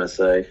Conference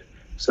USA,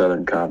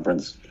 Southern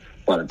Conference.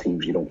 A lot of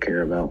teams you don't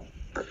care about.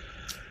 What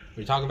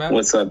are you talking about?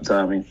 What's up,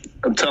 Tommy?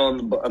 I'm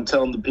telling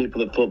the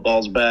people that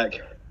football's back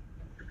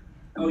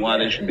and why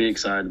they should be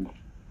excited.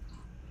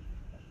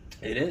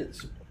 It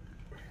is.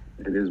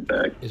 It is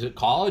back. Is it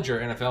college or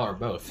NFL or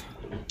both?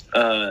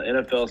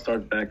 NFL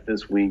starts back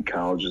this week.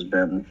 College has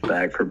been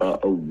back for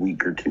about a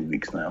week or 2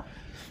 weeks now.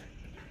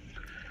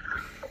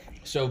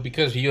 So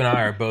because you and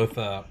I are both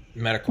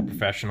medical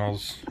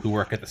professionals who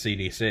work at the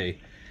CDC,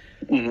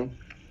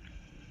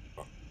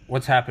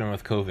 what's happening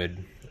with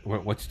COVID?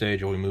 What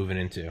stage are we moving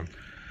into?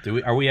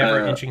 Are we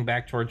ever inching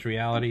back towards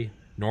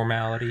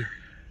normality?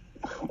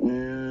 I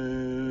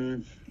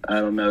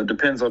don't know. It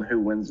depends on who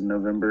wins in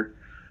November.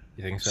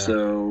 You think so?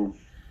 So,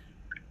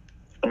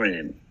 I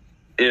mean,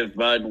 if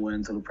Biden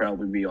wins, it'll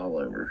probably be all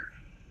over.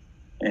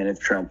 And if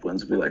Trump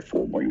wins, it'll be like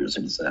 4 more years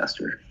of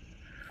disaster.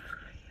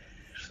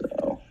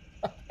 So,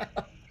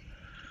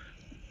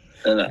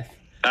 and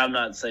I'm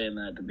not saying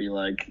that to be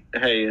like,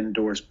 hey,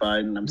 endorse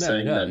Biden. I'm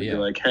saying that to be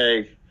like,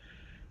 hey,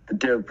 the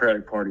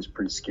Democratic Party's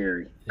pretty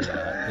scary.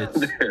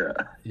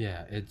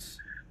 Yeah, it's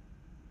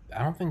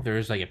I don't think there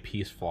is like a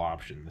peaceful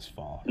option this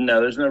fall. No,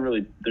 there's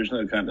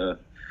no kind of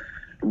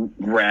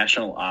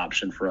rational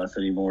option for us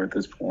anymore at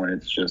this point.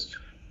 It's just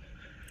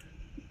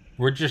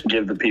we're just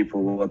give the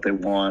people what they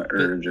want,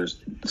 or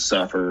just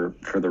suffer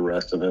for the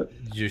rest of it.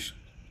 Just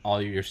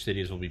all your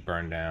cities will be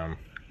burned down.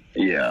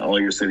 Yeah, all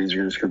your cities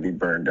are just going to be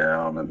burned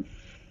down. And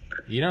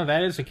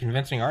that is a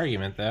convincing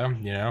argument, though.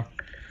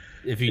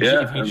 If you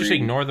just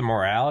ignore the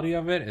morality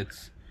of it,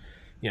 it's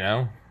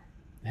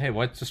hey,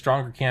 what's a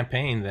stronger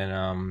campaign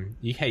than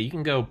you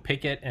can go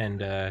picket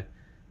and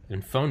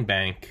phone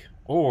bank,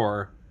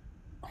 or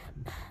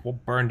we'll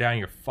burn down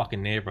your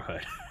fucking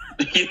neighborhood.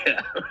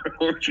 Yeah,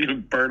 or you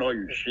can burn all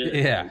your shit.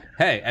 Yeah.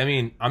 Hey, I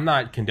mean, I'm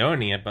not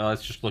condoning it, but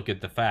let's just look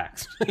at the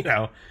facts.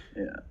 Yeah.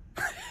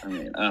 I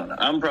mean, I don't know.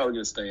 I'm probably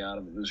going to stay out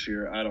of it this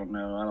year. I don't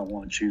know. I don't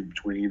want to choose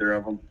between either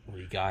of them. Well,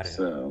 you got to.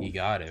 So, you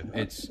got to.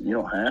 You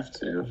don't have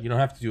to. You don't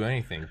have to do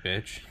anything,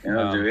 bitch. You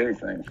don't do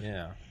anything.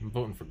 Yeah. I'm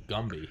voting for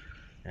Gumby,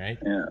 right?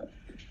 Yeah.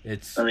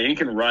 I mean, you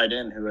can write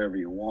in whoever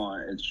you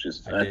want. It's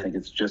just, I think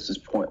it's just as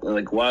pointless.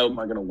 Like, why am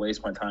I going to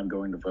waste my time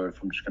going to vote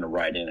if I'm just going to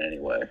write in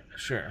anyway?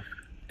 Sure.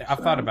 I've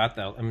thought about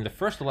that. I mean, the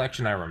first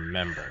election I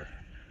remember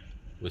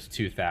was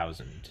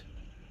 2000.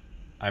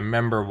 I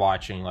remember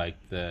watching, like,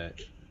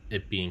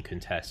 it being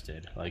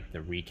contested, like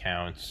the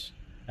recounts.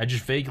 I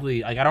just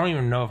vaguely, like, I don't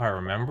even know if I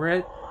remember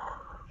it,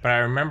 but I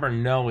remember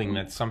knowing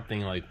that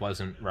something, like,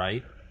 wasn't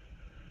right.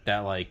 That,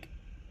 like,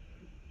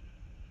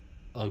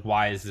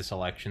 why is this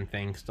election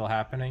thing still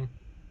happening?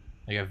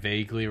 Like, I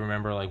vaguely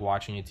remember, like,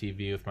 watching a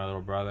TV with my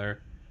little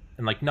brother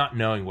and, like, not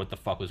knowing what the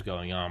fuck was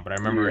going on. But I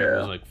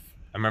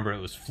remember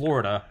it was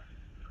Florida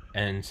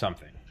and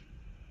something.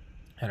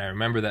 And I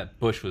remember that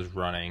Bush was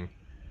running.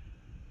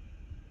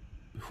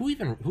 Who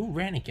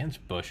ran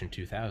against Bush in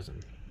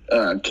 2000?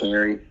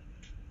 Kerry.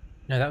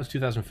 No, that was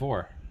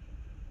 2004.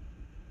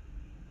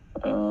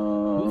 Who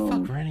the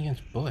fuck ran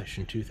against Bush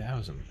in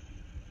 2000?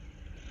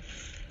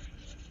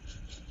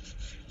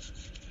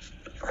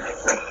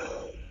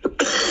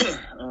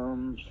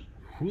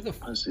 Who the?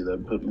 I see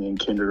that put me in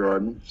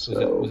kindergarten.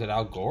 So. Was it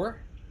Al Gore?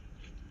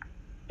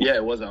 Yeah,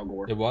 it was Al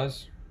Gore. It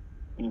was?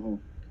 Mm-hmm.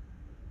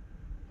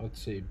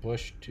 Let's see.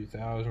 Bush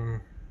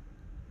 2000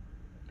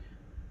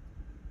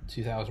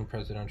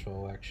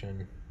 presidential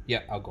election.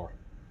 Yeah, Al Gore.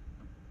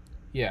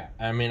 Yeah,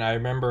 I mean, I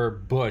remember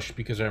Bush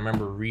because I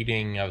remember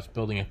reading, I was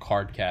building a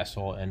card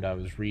castle and I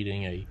was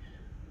reading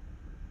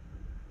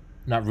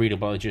not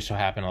readable, it just so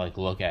happened to, like,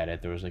 look at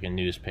it. There was, like, a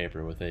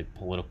newspaper with a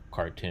political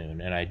cartoon,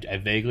 and I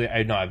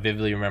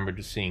vividly remember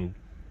just seeing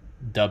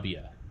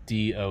W,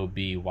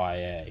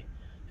 D-O-B-Y-A,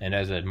 and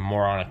as a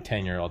moronic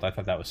 10-year-old, I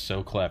thought that was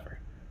so clever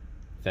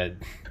that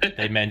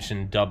they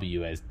mentioned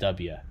W as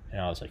W,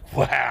 and I was like,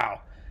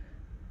 wow.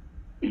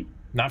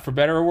 Not for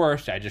better or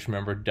worse, I just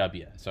remember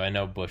W, so I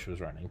know Bush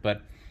was running,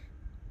 but,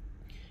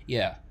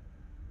 yeah,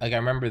 like, I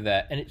remember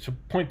that, and so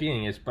point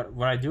being is, but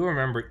what I do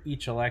remember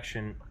each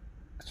election.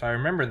 So I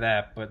remember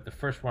that, but the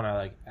first one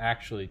I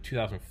actually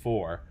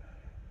 2004,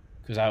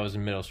 because I was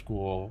in middle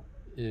school.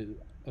 I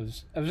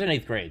was in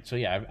 8th grade, so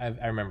yeah,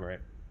 I remember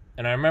it,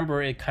 and I remember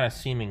it kind of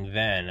seeming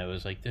then it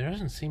was like there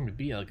doesn't seem to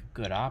be like a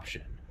good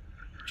option,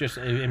 just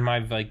in my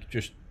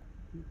just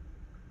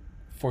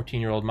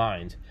 14-year-old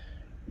mind,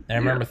 and I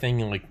remember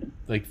thinking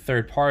like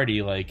third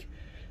party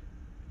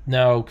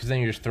no, because then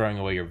you're just throwing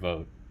away your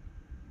vote.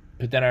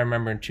 But then I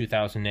remember in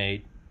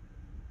 2008,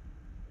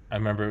 I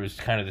remember it was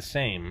kind of the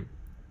same.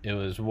 It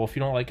was, well, if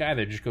you don't like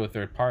either, just go with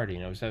third party.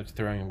 And it was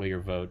throwing away your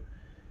vote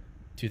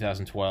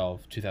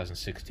 2012,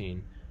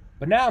 2016.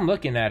 But now I'm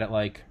looking at it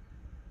like,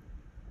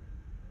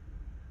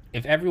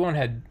 if everyone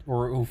had,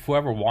 or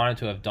whoever wanted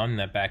to have done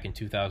that back in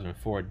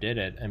 2004 did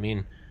it, I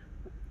mean,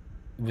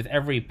 with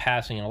every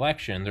passing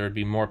election, there would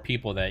be more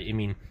people that, I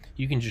mean,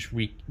 you can just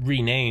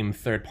rename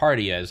third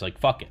party as,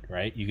 fuck it,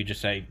 right? You could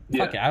just say,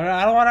 fuck it,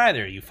 I don't want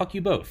either of you. Fuck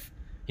you both,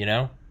 You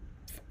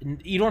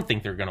don't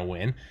think they're going to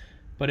win,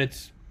 but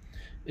it's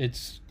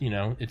it's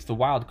the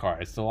wild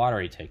card. It's the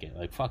lottery ticket.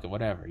 Fuck it,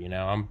 whatever.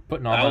 I'm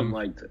putting all. I would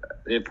like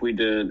if we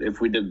did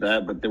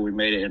that, but then we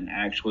made it an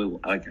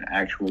actual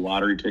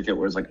lottery ticket,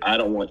 where it's I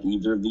don't want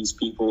either of these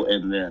people,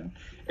 and then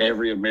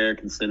every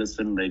American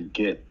citizen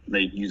they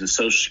use a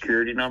social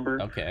security number,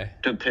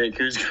 to pick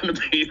who's going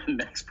to be the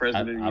next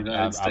president of the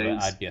United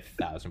States. I'd be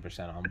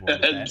 1,000% on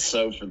board with that.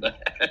 So for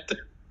that.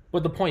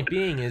 But the point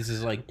being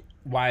is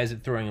why is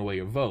it throwing away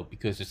your vote?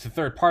 Because it's a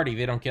third party.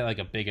 They don't get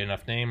a big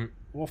enough name.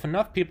 Well, if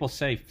enough people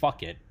say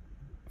fuck it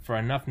for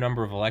enough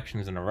number of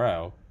elections in a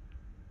row,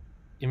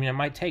 I mean, it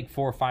might take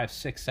 4, 5,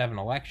 6, 7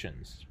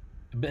 elections.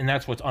 And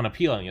that's what's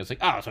unappealing. It's so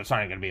it's not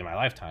going to be in my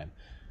lifetime.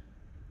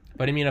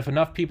 But I mean, if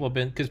enough people have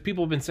been, because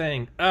people have been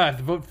saying, if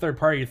you vote third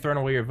party, you're throwing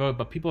away your vote.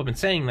 But people have been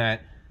saying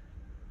that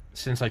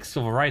since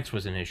civil rights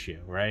was an issue,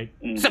 right?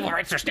 Mm-hmm. Civil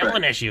rights are still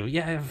an issue.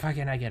 Yeah,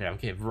 fucking, I get it.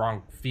 Okay,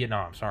 wrong.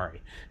 Vietnam,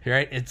 sorry.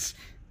 Right?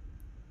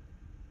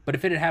 But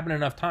if it had happened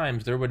enough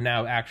times, there would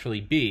now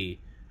actually be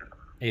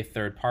a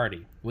third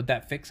party. Would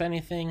that fix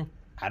anything?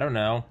 I don't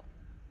know.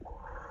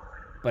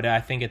 But I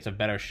think it's a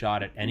better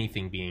shot at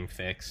anything being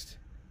fixed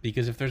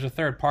Because if there's a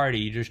third party,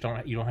 you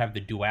don't have the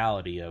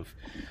duality of,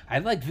 I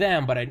like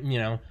them, but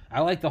I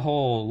like the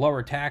whole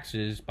lower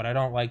taxes, but I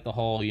don't like the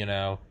whole,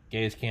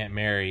 gays can't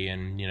marry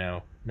and,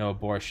 no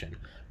abortion.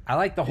 I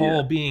like the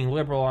whole being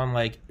liberal on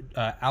like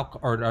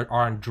alcohol or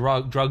on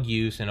drug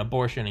use and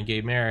abortion and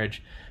gay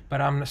marriage, but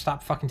I'm gonna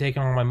stop fucking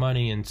taking all my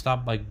money and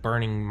stop like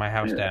burning my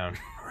house down.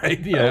 Right?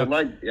 I'd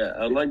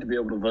like to be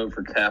able to vote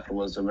for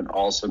capitalism and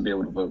also be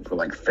able to vote for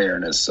like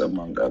fairness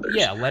among others.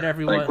 Yeah, let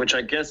everyone. Which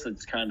I guess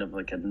it's kind of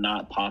like a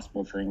not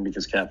possible thing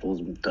because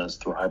capitalism does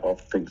thrive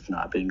off things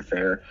not being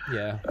fair.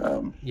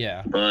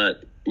 Yeah.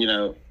 But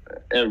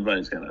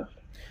everybody's gonna.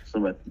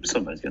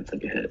 Somebody's gonna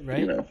take a hit,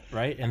 right?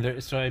 Right, and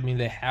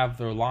they have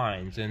their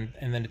lines, and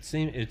then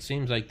it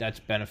seems like that's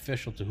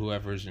beneficial to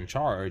whoever's in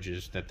charge.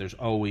 Is that there's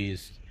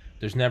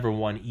never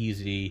one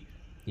easy,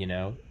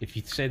 If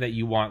you say that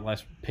you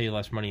want pay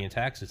less money in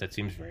taxes, that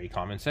seems very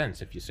common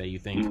sense. If you say you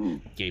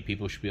think gay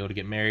people should be able to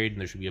get married and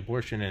there should be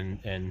abortion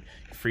and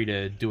free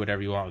to do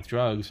whatever you want with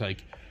drugs,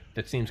 like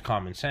that seems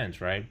common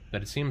sense, right?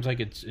 But it seems like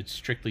it's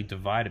strictly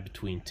divided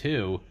between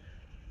two.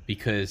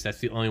 Because that's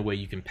the only way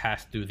you can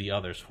pass through the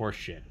other's horse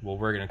shit. Well,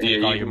 we're going to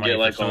take all your money. Get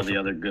like all the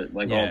other good,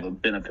 all the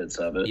benefits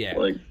of it. Yeah,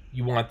 like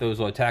you want those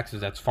low taxes,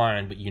 that's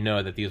fine, but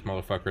that these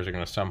motherfuckers are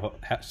going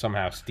to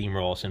somehow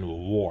steamroll us into a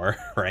war,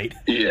 right?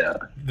 Yeah,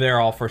 they're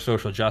all for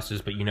social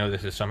justice, but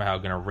this is somehow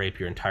going to rape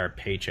your entire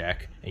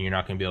paycheck, and you're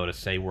not going to be able to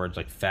say words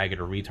like faggot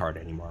or retard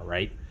anymore,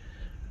 right?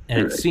 And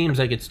it seems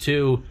like it's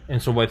two.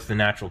 And so, what's the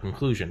natural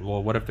conclusion?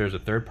 Well, what if there's a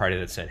third party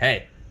that said,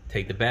 "Hey,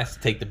 take the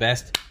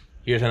best.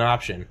 Here's an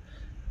option."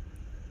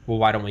 Well,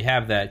 why don't we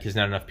have that? Because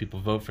not enough people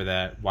vote for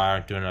that. Why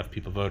aren't enough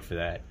people vote for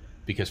that?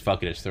 Because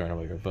fuck it, it's throwing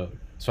away your vote.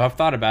 So I've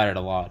thought about it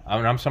a lot.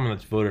 I'm someone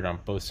that's voted on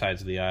both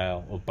sides of the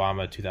aisle.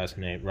 Obama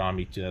 2008,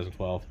 Romney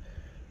 2012,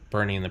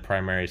 Bernie in the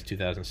primaries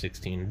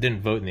 2016.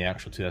 Didn't vote in the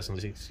actual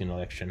 2016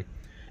 election.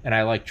 And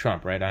I like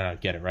Trump, right? I don't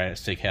get it, right?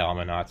 Sick hell, I'm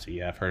a Nazi.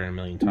 Yeah, I've heard it a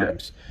million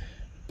times. Yeah.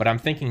 But I'm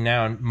thinking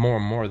now more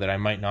and more that I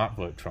might not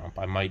vote Trump.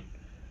 I might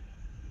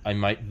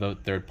vote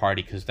third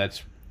party because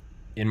that's,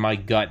 in my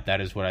gut, that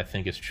is what I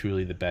think is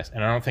truly the best.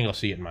 And I don't think I'll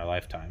see it in my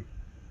lifetime.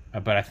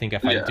 But I think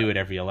if I do it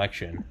every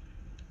election,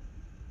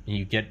 and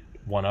you get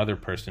one other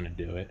person to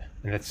do it,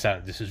 and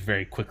this is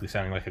very quickly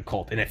sounding like a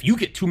cult, and if you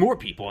get two more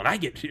people and I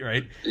get two,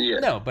 right? Yeah.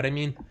 No, but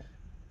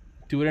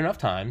do it enough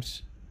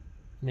times.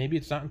 Maybe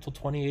it's not until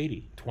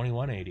 2080,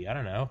 2180, I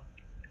don't know.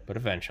 But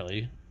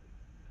eventually,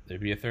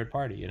 there'd be a third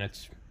party, and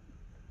it's...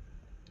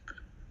 I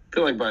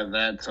feel like by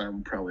that time,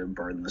 we'll probably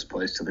burn this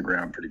place to the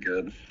ground pretty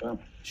good. So.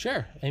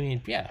 Sure.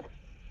 Yeah.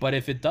 But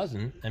if it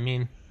doesn't, I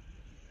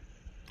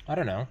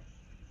don't know.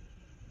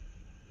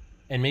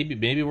 And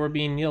maybe we're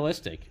being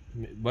nihilistic.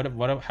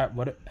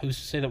 Who's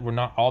to say that we're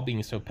not all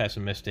being so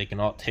pessimistic and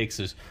all it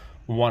takes is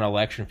one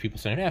election, people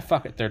saying, "Yeah,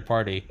 fuck it, third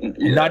party,"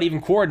 and not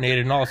even coordinated,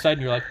 and all of a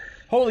sudden you're like,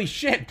 "Holy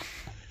shit!"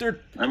 The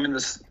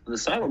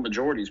silent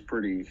majority is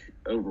pretty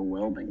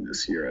overwhelming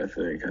this year.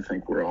 I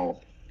think we're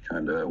all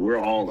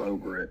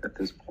over it at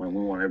this point.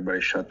 We want everybody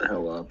to shut the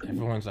hell up.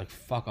 Everyone's like,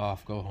 "Fuck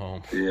off, go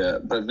home." Yeah,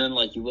 but then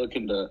you look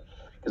into.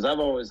 Because I've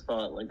always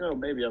thought,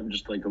 maybe I'm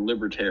just, a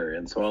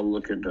libertarian, so I'll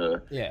look into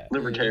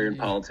libertarian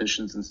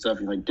politicians and stuff.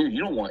 You're like, dude,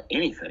 you don't want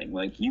anything.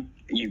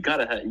 You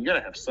gotta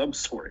have some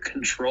sort of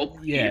control.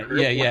 Yeah.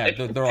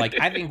 They're like,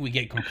 I think we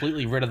get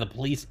completely rid of the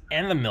police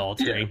and the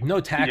military. No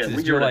taxes.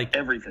 We you're like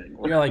everything.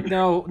 You're like,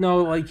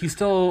 no, you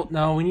still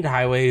we need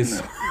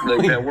highways. No.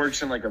 That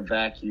works in a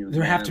vacuum.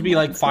 There have to be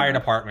fire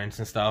departments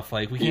and stuff.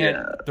 We can't.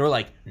 Yeah. They're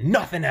like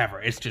nothing ever.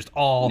 It's just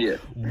all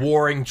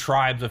warring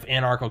tribes of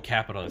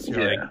anarcho-capitalists.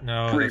 You're like,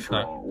 no, that's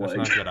not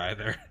good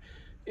either.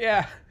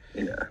 Yeah.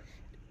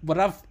 What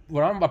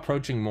I'm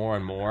approaching more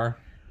and more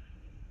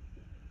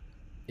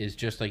is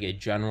just a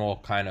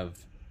general kind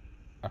of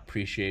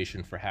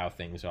appreciation for how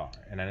things are.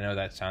 And I know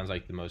that sounds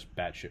like the most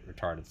batshit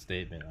retarded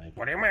statement.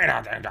 What do you mean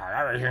how things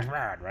are? Everything's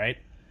bad, right?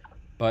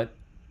 But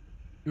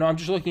no, I'm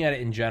just looking at it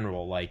in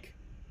general.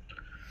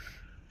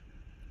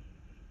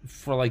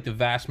 For the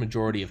vast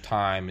majority of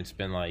time, it's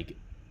been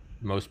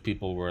most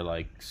people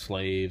were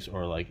slaves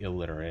or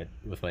illiterate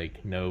with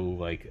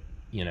no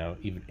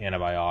even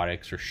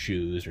antibiotics or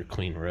shoes or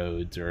clean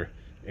roads or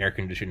air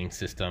conditioning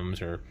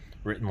systems or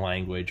written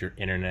language or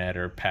internet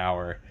or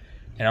power.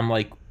 And I'm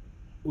like,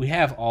 we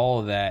have all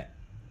of that.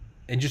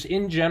 And just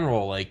in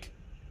general, I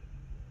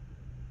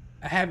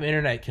have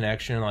internet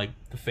connection,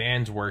 the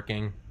fan's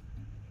working.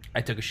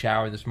 I took a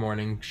shower this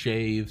morning,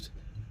 shaved.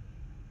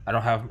 I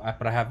don't have,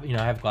 but I have,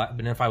 I have, but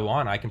if I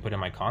want, I can put in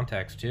my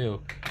contacts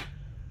too.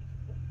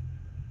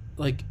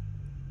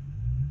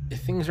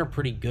 Things are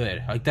pretty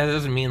good. That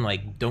doesn't mean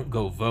don't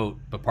go vote,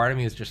 but part of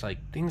me is just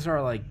things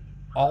are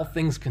all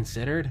things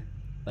considered,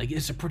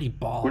 it's a pretty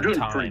ball. We're doing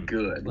time. Pretty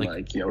good.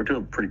 We're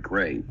doing pretty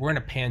great. We're in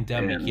a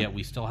pandemic, yet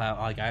we still have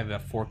I have a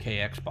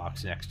 4K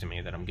Xbox next to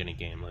me that I'm gonna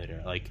game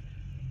later.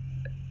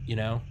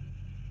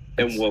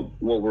 And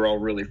what we're all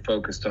really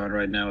focused on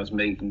right now is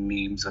making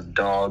memes of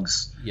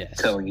dogs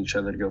telling each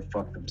other to go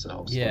fuck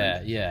themselves.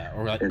 Yeah.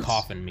 Or like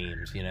coffin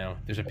memes, you know?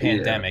 There's a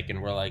pandemic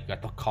and we're like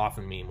got the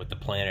coffin meme with the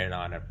planet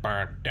on it.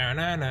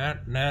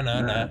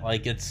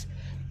 Like it's,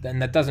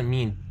 and that doesn't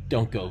mean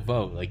don't go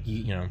vote. Like,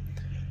 you know,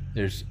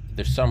 there's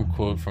some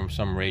quote from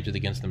some Rage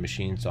Against the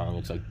Machine song.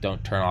 It's like,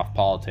 don't turn off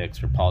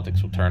politics or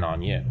politics will turn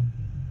on you.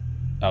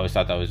 I always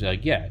thought that was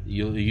like,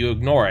 you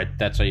ignore it.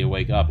 That's how you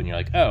wake up and you're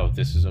like, oh,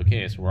 this is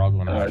okay. So we're all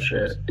going to watch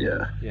shit.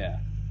 Yeah. Yeah.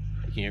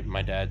 You can hear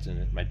my dad's in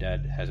it. My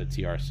dad has a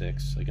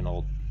TR6, like an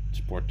old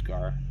sports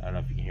car. I don't know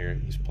if you can hear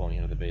it. He's pulling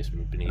into the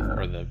basement beneath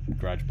or the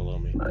garage below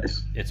me.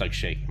 Nice. It's like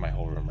shaking my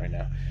whole room right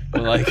now.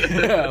 But like,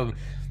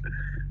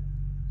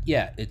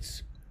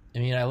 it's. I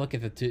mean, I look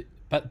at the two.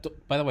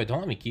 But by the way, don't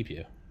let me keep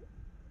you.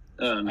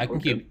 I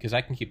can keep because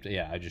I can keep.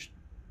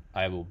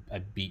 I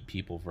beat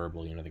people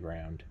verbally into the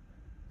ground.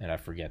 And I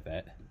forget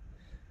that.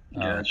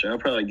 Gotcha. I'll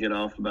probably get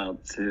off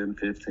about 10,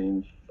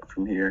 15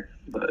 from here,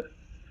 but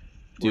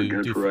we're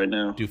good for right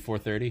now. Do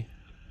 4:30?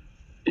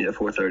 Yeah,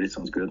 4:30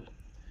 sounds good.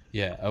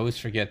 Yeah, I always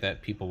forget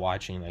that people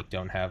watching like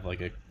don't have like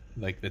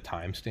the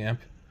timestamp.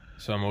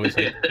 So I'm always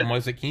like,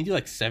 can you do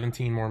like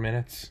 17 more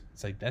minutes?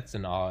 It's like that's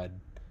an odd.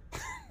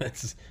 I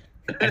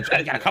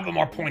got a couple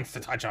more points to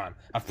touch on.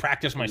 I've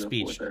practiced my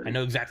speech. I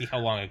know exactly how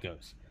long it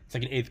goes. It's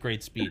like an 8th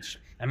grade speech.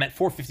 I'm at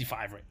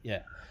 4:55 right.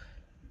 Yeah,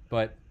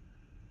 but.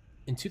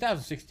 In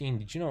 2016,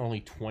 did you know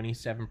only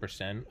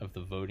 27% of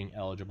the voting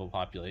eligible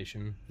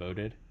population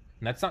voted?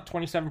 And that's not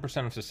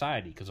 27% of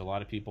society because a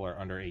lot of people are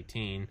under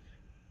 18,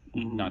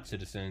 not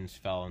citizens,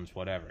 felons,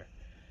 whatever.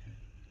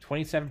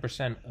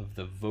 27% of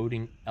the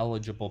voting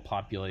eligible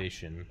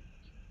population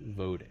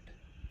voted.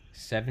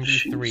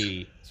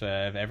 73, so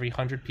out of every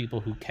 100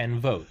 people who can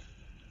vote,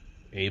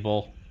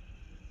 able,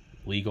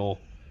 legal,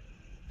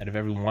 out of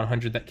every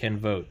 100 that can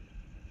vote,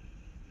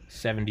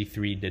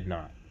 73 did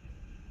not.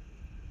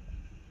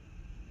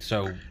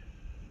 So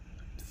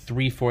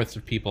 3/4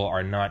 of people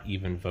are not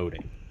even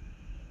voting.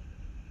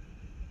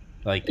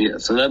 Like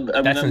so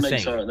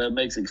that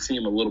makes it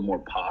seem a little more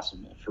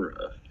possible for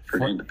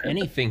an independent.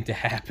 Anything to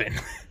happen.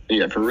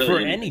 Yeah, for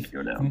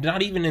anything.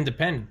 Not even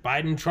independent,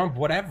 Biden, Trump,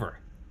 whatever.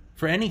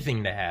 For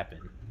anything to happen,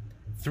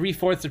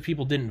 3/4 of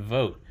people didn't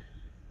vote,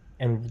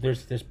 and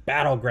there's this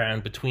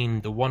battleground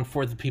between the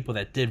 1/4 of people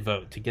that did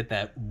vote to get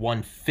that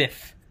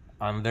 1/5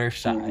 on their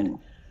side,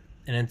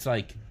 and it's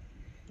like.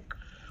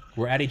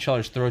 We're at each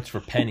other's throats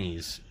for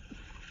pennies,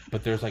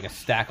 but there's like a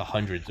stack of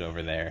hundreds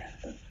over there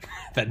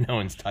that no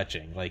one's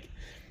touching. Like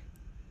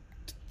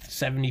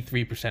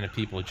 73% of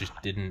people just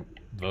didn't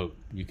vote.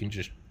 You can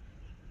just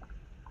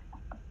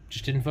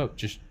didn't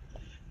vote.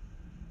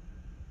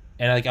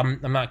 And like I'm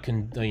not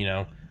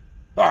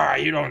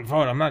you don't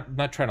vote. I'm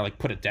not trying to like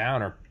put it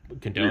down or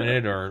condone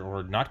it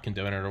or not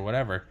condone it or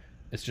whatever.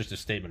 It's just a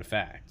statement of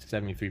fact.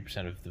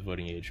 73% of the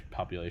voting age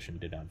population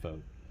did not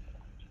vote.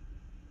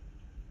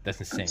 That's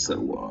insane. That's so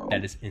wild.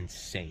 That is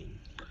insane.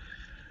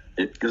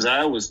 Because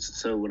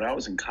when I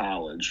was in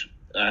college,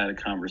 I had a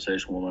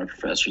conversation with my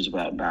professors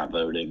about not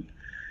voting,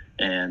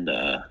 and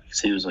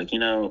he was like,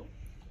 he's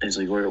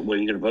like, "What are you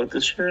going to vote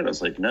this year?" And I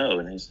was like, "No,"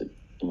 and he's like,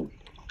 well,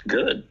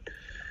 "Good."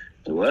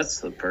 So, well,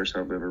 that's the first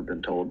time I've ever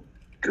been told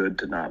good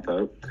to not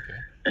vote. Okay.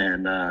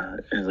 And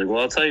he's like, "Well,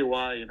 I'll tell you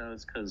why.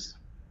 It's because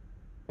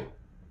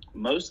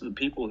most of the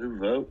people who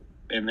vote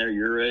and they're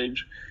your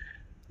age."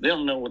 They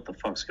don't know what the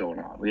fuck's going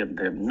on.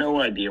 They have no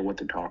idea what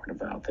they're talking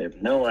about. They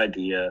have no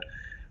idea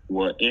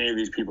what any of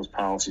these people's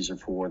policies are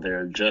for.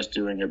 They're just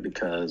doing it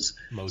because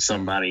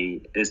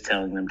somebody is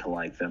telling them to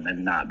like them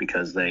and not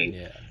because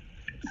they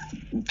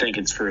think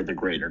it's for the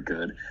greater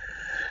good.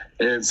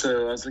 And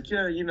so I was like,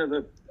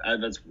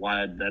 that is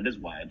why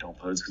I don't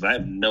vote, because I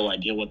have no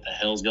idea what the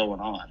hell's going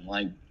on.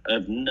 Like, I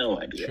have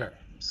no idea. Sure.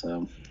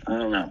 So I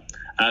don't know.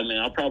 I mean,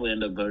 I'll probably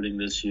end up voting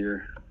this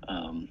year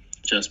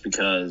just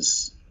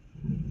because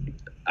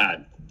I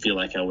feel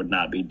like I would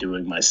not be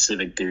doing my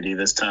civic duty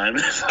this time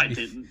if I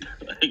didn't.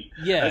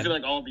 I feel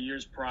like all the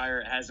years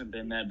prior it hasn't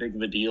been that big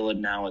of a deal,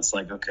 and now it's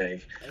like,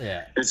 okay,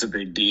 it's a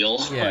big deal.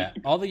 Yeah,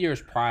 all the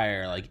years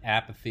prior, like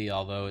apathy,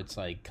 although it's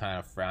like kind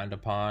of frowned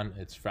upon,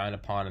 it's frowned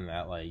upon in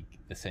that like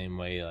the same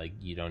way like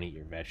you don't eat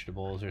your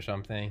vegetables or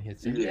something.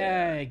 It's like,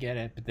 I get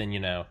it, but then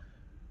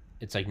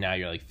it's like now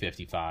you're like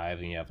 55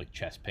 and you have like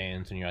chest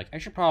pains and you're like, I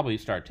should probably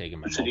start taking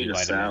my multivitamin. Eat a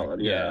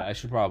salad, I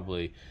should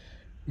probably.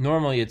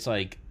 Normally it's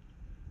like.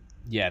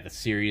 Yeah, the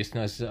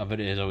seriousness of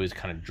it is always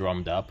kind of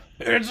drummed up.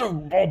 It's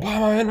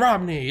Obama and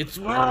Romney. It's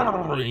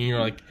and you're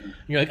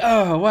like,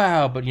 oh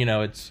wow, but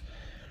it's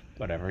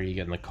whatever. You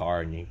get in the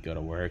car and you go to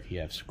work.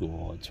 You have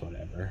school. It's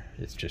whatever.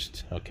 It's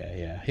just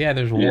okay. Yeah.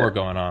 There's a war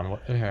going on.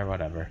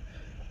 Whatever.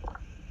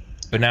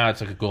 But now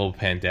it's like a global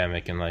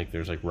pandemic and like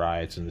there's like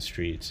riots in the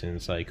streets and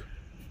it's like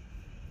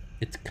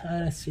it's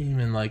kind of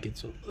seeming like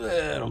it's a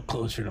little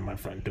closer to my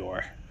front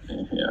door.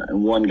 Yeah,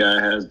 and one guy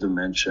has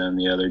dementia and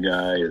the other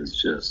guy is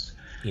just.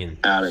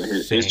 Out of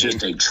his, it's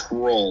just a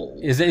troll.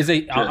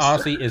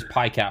 Honestly, is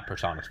PyCap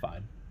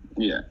personified?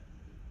 Yeah,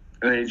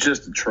 I mean, it's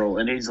just a troll,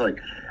 and he's like,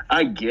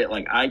 I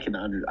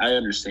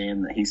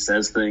understand that he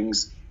says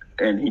things,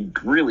 and he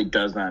really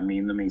does not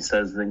mean them. He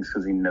says things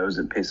because he knows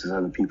it pisses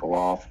other people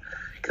off.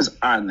 Because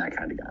I'm that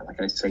kind of guy.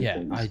 Like, I say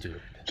things I do.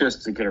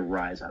 just to get a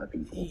rise out of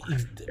people.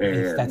 That's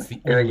the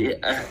only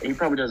he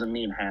probably doesn't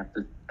mean half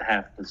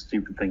the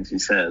stupid things he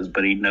says,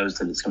 but he knows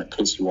that it's going to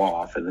piss you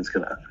off, and it's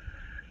going to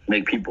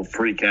make people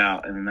freak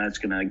out, and then that's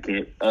going to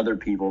get other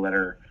people that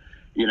are,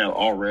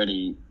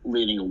 already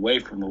leaning away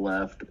from the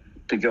left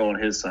to go on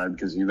his side,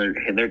 because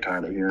they're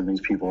tired of hearing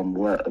these people on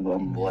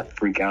the left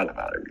freak out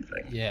about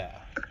everything. Yeah.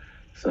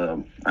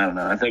 So, I don't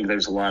know. I think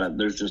there's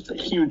just a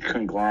huge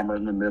conglomerate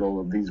in the middle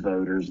of these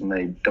voters, and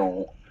they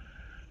don't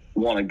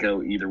want to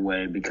go either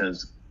way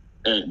because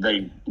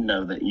they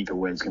know that either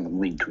way is going to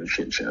lead to a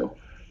shit show.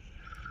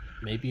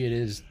 Maybe it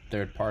is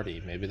third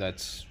party. Maybe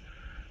it's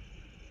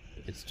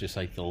just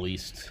like the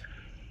least.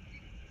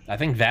 I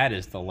think that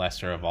is the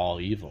lesser of all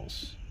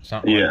evils. It's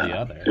not one or the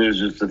other. It is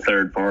just the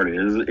third party.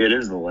 It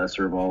is the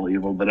lesser of all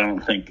evil, but I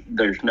don't think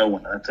there's no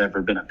one that's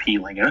ever been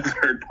appealing in a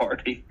third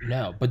party.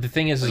 No, but the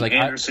thing is like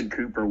Anderson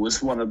Cooper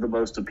was one of the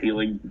most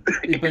appealing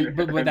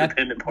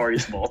independent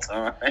parties of all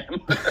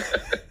time.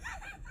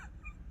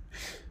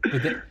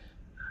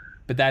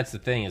 But that's the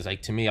thing is,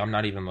 like, to me, I'm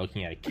not even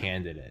looking at a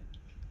candidate.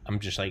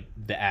 I'm just like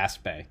the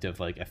aspect of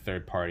like a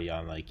third party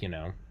on, like,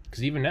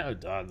 because even now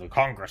the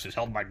Congress is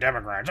held by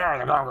Democrats.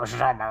 The Congress is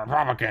held by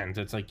Republicans.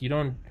 It's like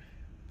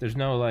there's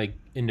no like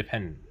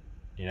independent.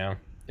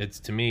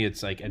 It's, to me,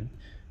 it's like it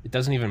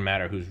doesn't even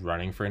matter who's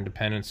running for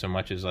independent so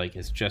much as like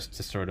it's just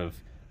to sort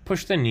of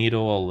push the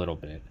needle a little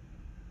bit.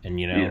 And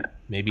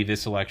maybe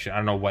this election, I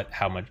don't know what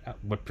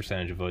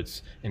percentage of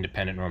votes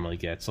independent normally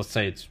gets. Let's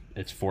say it's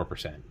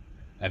 4%.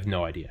 I have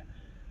no idea.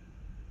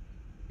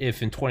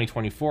 If in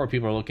 2024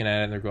 people are looking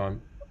at it and they're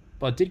going,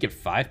 well, it did get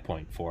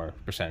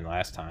 5.4%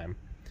 last time,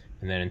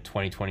 and then in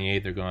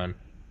 2028 they're going,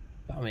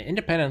 I mean,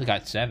 independent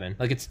got 7.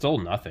 Like, it's still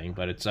nothing,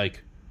 but it's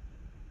like,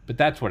 but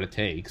that's what it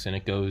takes, and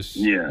it goes,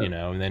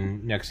 and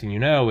then next thing you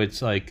know,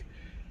 it's like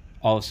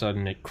all of a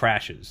sudden it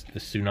crashes. The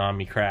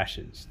tsunami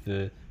crashes.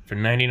 For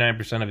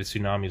 99% of its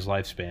tsunami's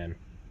lifespan,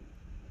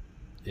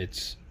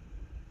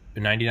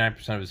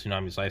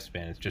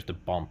 it's just a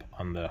bump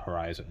on the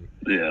horizon.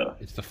 Yeah.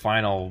 It's the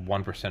final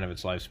 1% of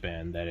its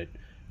lifespan that it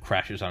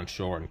crashes on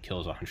shore and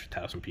kills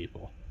 100,000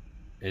 people.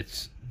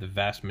 It's the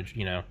vast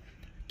majority,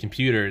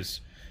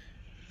 computers,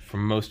 for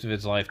most of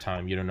its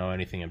lifetime, you don't know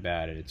anything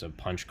about it. It's a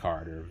punch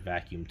card or a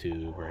vacuum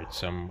tube, or it's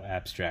some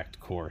abstract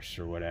course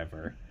or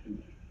whatever.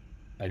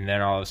 And then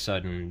all of a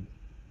sudden,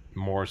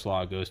 Moore's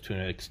Law goes to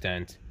an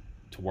extent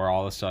to where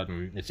all of a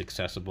sudden it's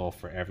accessible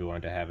for everyone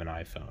to have an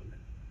iPhone.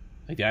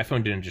 Like, the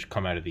iPhone didn't just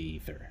come out of the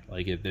ether.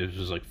 Like, this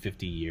was like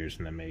 50 years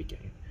in the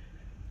making.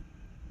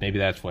 Maybe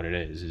that's what it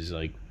is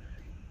like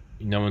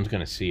no one's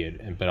going to see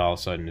it, but all of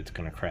a sudden it's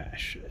going to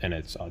crash, and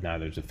it's now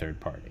there's a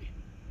third party.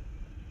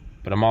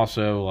 But I'm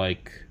also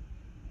like,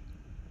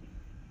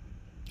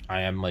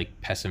 I am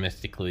like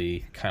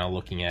pessimistically kind of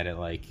looking at it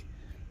like,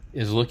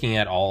 looking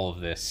at all of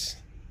this,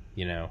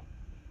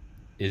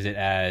 is it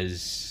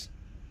as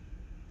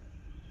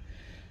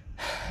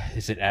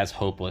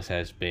hopeless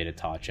as Beta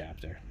Ta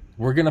chapter?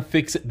 We're going to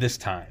fix it this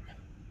time.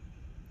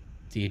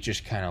 Do you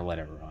just kind of let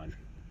it run?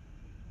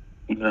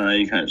 No,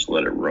 you kind of just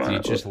let it run. Do you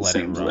just let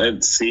it run?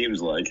 It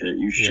seems like it.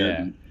 You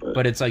shouldn't. Yeah.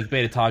 But it's like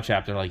Beta Ta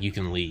chapter, like, you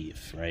can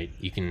leave, right?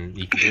 You can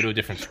go to a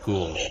different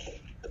school.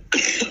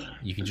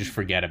 You can just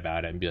forget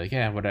about it and be like,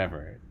 yeah,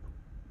 whatever.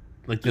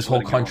 Like, this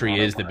whole country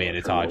is the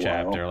Beta Ta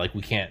chapter. Like,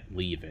 we can't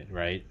leave it,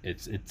 right?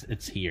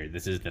 It's here.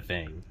 This is the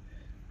thing.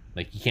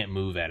 Like, you can't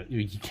move at it.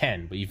 You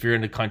can, but if you're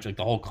in the country, like,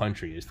 the whole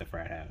country is the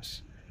frat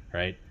house,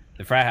 right?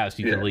 The frat house,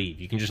 you can leave.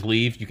 You can just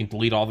leave. You can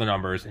delete all the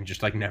numbers and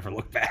just, like, never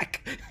look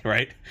back,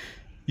 right?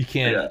 You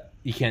can't.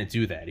 You can't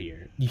do that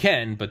here. You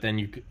can, but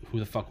then who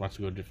the fuck wants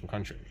to go to a different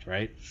country,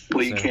 right?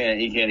 Well, you can't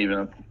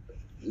even.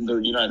 The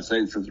United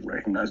States doesn't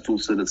recognize dual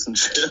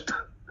citizenship.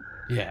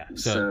 Yeah.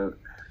 So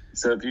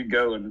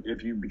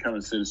if you become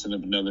a citizen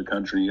of another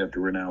country, you have to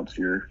renounce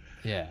your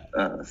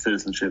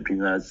citizenship in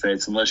the United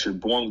States, unless you're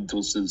born with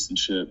dual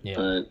citizenship. Yeah.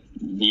 But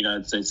the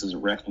United States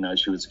doesn't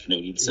recognize you as a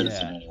Canadian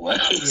citizen anyway.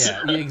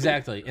 Yeah,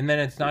 exactly. And then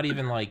it's not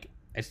even like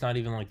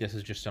this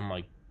is just some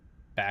like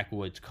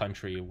backwoods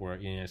country where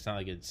it's not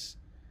like it's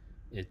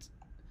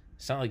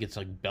not like it's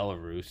like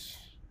Belarus,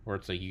 where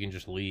it's like you can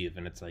just leave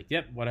and it's like,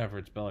 yep, whatever,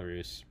 it's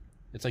Belarus.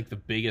 It's like the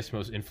biggest,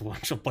 most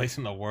influential place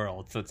in the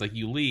world. So it's like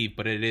you leave,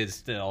 but it is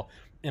still,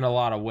 in a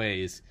lot of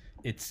ways,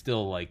 it's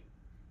still like,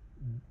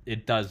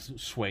 it does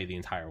sway the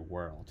entire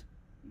world.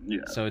 Yeah.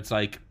 So it's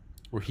like,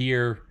 we're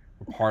here,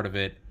 we're part of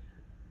it.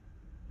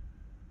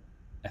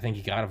 I think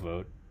you gotta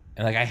vote.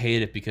 And like, I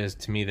hate it because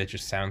to me that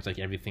just sounds like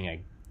everything I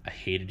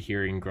hated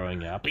hearing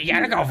growing up. But you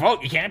gotta go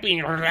vote. You can't be.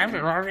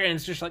 And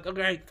it's just like,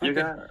 okay, fuck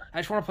it. I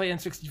just want to play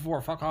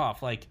N64. Fuck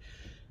off. Like,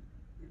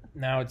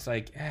 now it's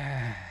like,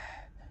 I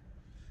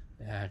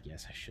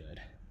guess I should.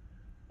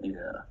 Yeah.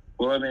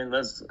 Well, I mean,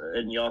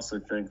 and you also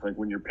think, like,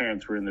 when your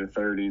parents were in their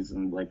 30s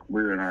and, like,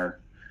 you're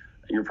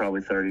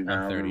probably 30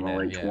 now, in the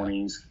late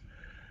 20s.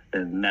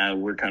 And now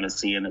we're kind of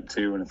seeing it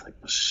too, and it's like,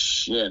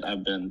 shit,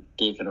 I've been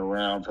dicking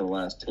around for the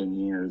last 10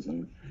 years,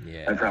 and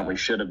I probably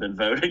should have been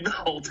voting the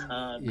whole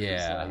time.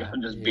 Yeah, like,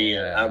 I'm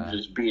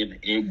just being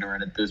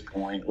ignorant at this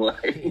point.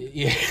 Like,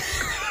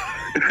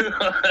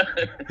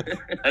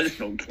 I just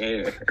don't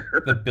care.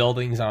 The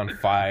building's on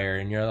fire,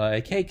 and you're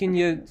like, hey, can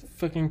you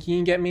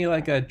get me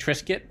like a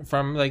Triscuit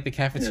from like the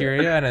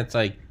cafeteria? And it's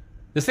like,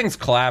 this thing's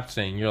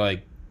collapsing. You're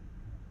like,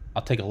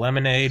 I'll take a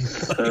lemonade.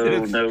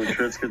 Oh, no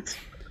Triscuits.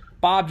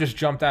 Bob just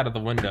jumped out of the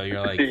window.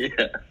 You're like,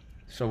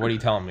 so what are you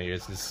telling me?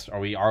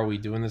 Are we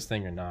doing this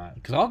thing or not?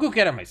 Because I'll go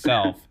get it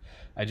myself.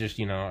 I just,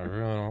 I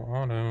really don't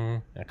want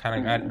to. I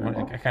kind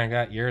of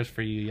got yours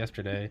for you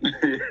yesterday.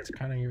 It's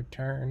kind of your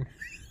turn.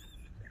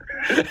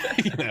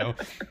 I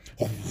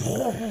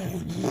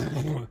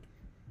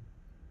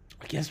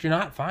guess you're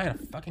not. Fine, I'll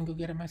fucking go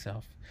get it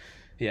myself.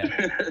 Yeah.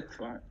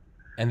 Fine.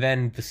 And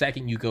then the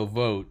second you go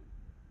vote,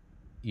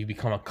 you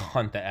become a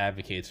cunt that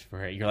advocates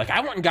for it. You're like,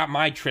 I went and got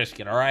my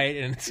Triscuit, all right?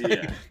 And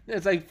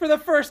it's like for the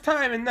first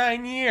time in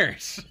 9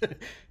 years.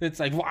 It's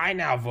like, well, I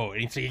now vote.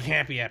 And so you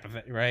can't be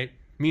apathetic, right?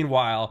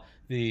 Meanwhile,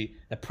 the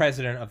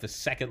president of the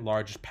second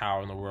largest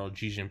power in the world,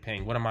 Xi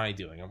Jinping, what am I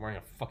doing? I'm wearing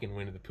a fucking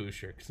Winnie the Pooh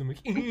shirt because I'm like,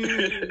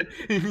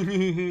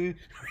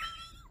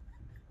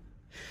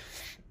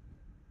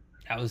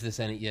 how is this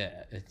any?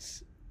 Yeah,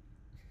 it's,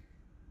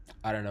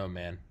 I don't know,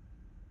 man.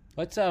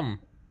 Let's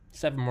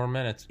 7 more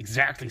minutes.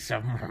 Exactly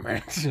 7 more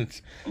minutes.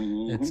 It's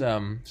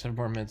 7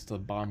 more minutes till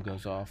the bomb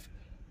goes off.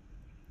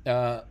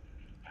 Let's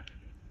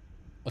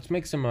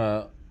make some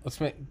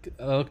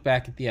look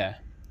back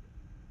at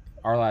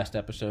our last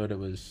episode. It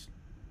was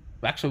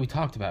actually, we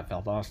talked about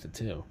Valdosta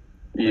too.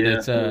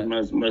 Yeah,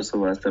 most of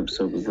the last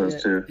episode was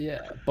those two. Yeah,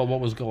 but what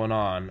was going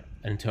on?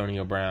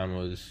 Antonio Brown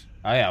was.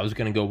 Oh yeah, I was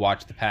gonna go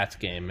watch the Pats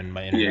game, and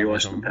my internet you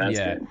watched the Pats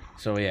game.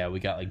 So we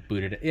got like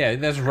booted. Yeah,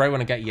 that's right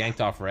when it got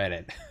yanked off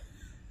Reddit.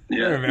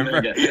 Yeah, I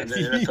remember. The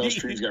NFL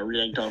streams got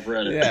yanked off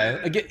Reddit.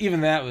 Yeah, even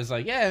that was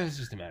like, it was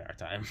just a matter of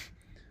time.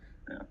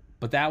 Yeah.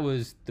 But that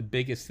was the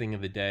biggest thing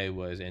of the day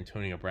was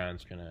Antonio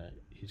Brown's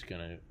he's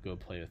gonna go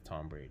play with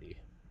Tom Brady,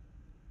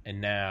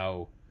 and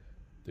now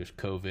there's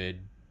COVID.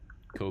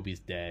 Kobe's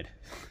dead.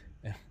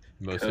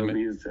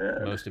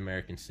 Most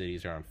American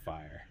cities are on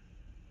fire.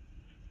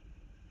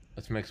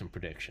 Let's make some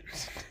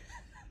predictions.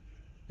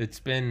 It's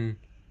been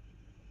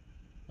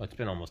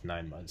almost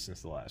 9 months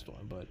since the last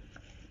one, but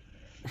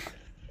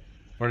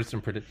what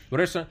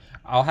are some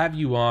I'll have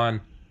you on.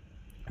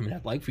 I mean,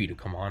 I'd like for you to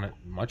come on it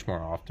much more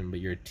often,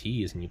 but you're a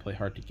tease and you play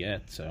hard to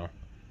get, so.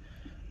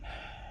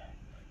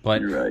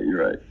 But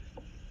you're right.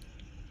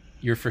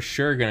 You're for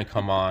sure going to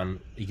come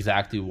on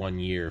exactly 1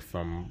 year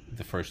from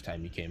the first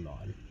time you came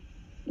on.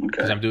 Okay.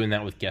 Because I'm doing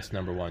that with guest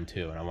number 1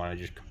 too, and I want to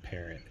just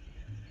compare it.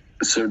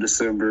 So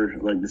December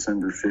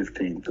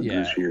 15th of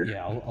this year.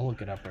 Yeah, I'll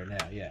look it up right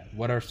now. Yeah.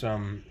 What are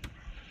some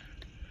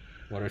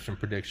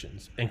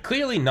predictions? And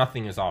clearly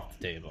nothing is off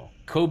the table.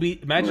 Kobe,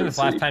 imagine if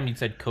last time you'd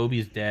said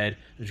Kobe's dead,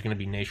 there's going to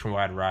be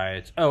nationwide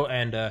riots. Oh,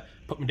 and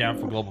put me down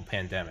for global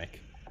pandemic.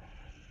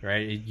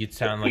 Right? You'd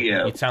sound like the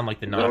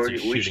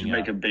Nazis shooting up. We should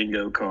make a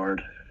bingo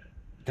card.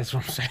 That's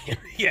what I'm saying.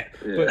 Yeah.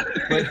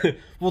 But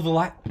well,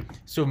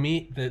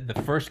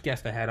 the first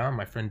guest I had on,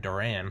 my friend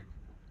Duran,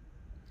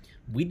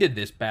 we did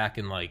this back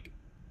in like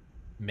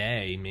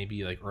May,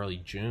 maybe like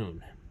early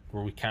June,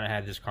 where we kind of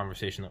had this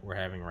conversation that we're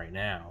having right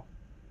now.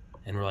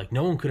 And we're like,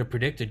 no one could have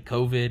predicted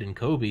COVID and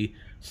Kobe,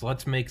 so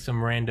let's make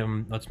some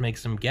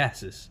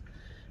guesses.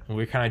 And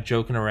we were kind of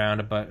joking around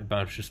about a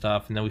bunch of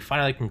stuff, and then we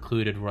finally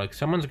concluded, we're like,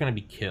 someone's going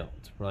to be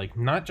killed. We're like,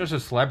 not just a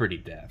celebrity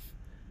death.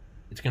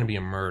 It's going to be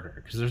a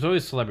murder. Because there's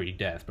always celebrity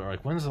death, but we're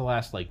like, when's the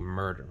last, like,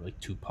 murder? Like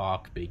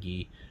Tupac,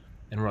 Biggie.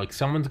 And we're like,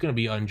 someone's going to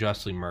be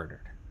unjustly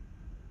murdered.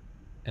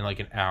 And like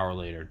an hour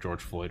later,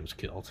 George Floyd was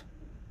killed.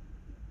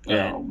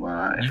 And oh,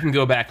 my. You can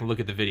go back and look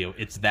at the video.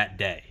 It's that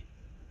day.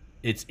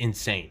 It's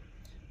insane.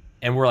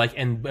 And we're like,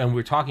 and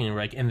we're talking, and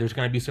we're like, and there's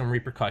going to be some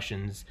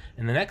repercussions.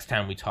 And the next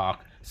time we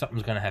talk,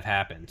 something's going to have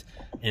happened.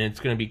 And it's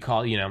going to be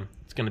called,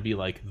 it's going to be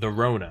like the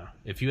Rona.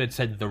 If you had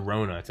said the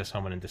Rona to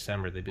someone in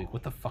December, they'd be like,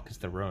 what the fuck is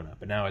the Rona?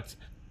 But now it's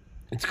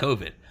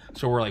COVID.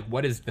 So we're like,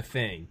 what is the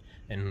thing?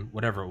 And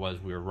whatever it was,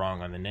 we were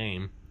wrong on the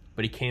name.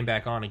 But he came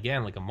back on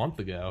again like a month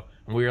ago,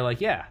 and we were like,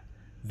 yeah,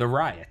 the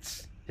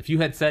riots. If you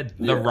had said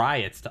the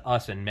riots to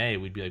us in May,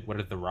 we'd be like, what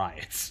are the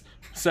riots?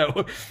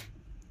 So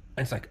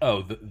it's like,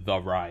 oh, the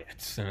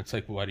riots. And it's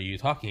like, what are you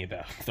talking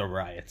about? The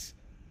riots.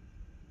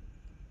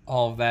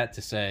 All of that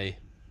to say,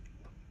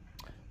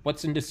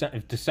 what's in December?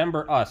 If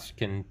December us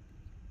can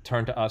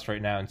turn to us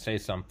right now and say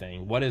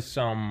something, what is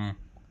some,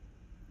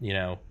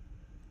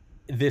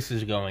 this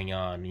is going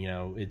on,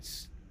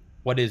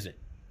 what is it?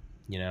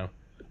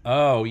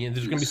 Oh,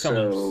 there's going to be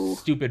some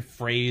stupid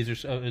phrase or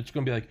so. It's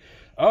going to be like,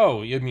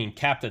 oh, you mean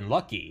Captain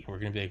Lucky? We're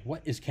going to be like,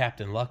 what is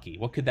Captain Lucky?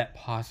 What could that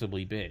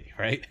possibly be,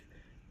 right?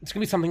 It's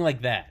going to be something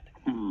like that.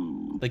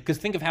 Like, because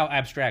think of how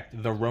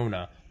abstract the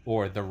Rona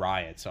or the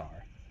riots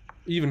are.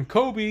 Even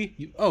Kobe.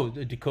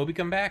 Did Kobe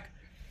come back?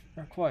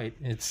 Not quite.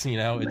 It's,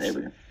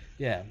 Maybe.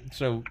 Yeah.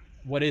 So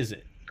what is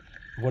it?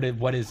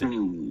 What is it?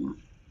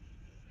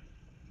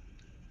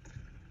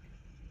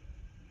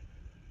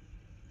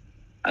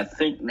 I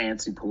think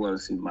Nancy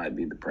Pelosi might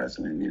be the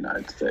president of the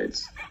United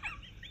States.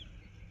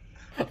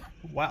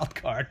 Wild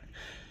card.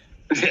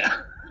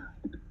 Yeah.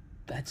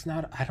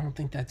 I don't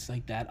think that's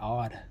like that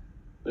odd.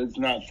 It's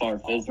not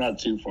It's not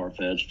too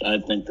far-fetched. I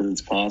think that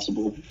it's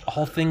possible.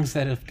 All things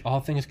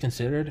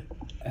considered,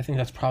 I think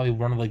that's probably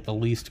one of like the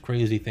least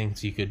crazy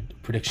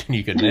prediction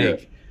you could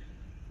make.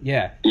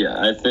 Yeah. Yeah,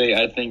 I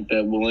think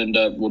that we'll end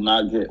up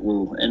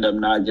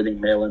not getting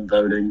mail-in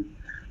voting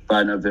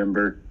by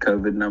November.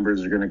 COVID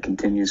numbers are going to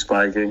continue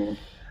spiking.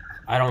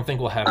 I don't think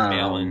we'll have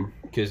mail-in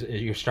because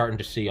you're starting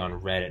to see on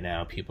Reddit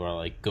now people are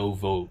like, go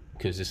vote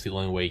because it's the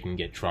only way you can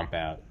get Trump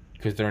out.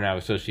 Because they're now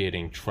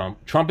associating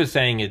Trump. Trump is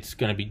saying it's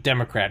going to be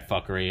Democrat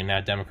fuckery, and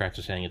now Democrats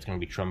are saying it's going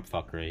to be Trump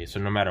fuckery. So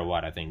no matter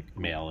what, I think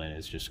mail-in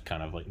is just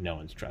kind of like no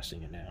one's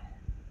trusting it now.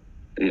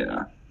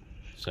 Yeah.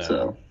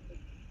 So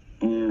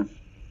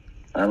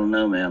I don't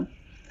know, man.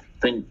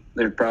 I think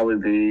there'd probably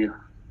be...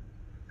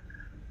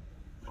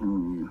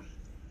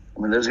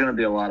 there's going to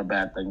be a lot of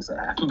bad things that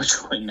happen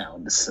between now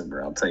and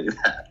December, I'll tell you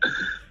that.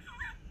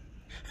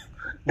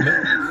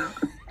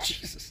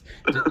 Jesus.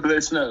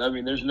 There's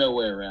no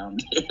way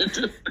around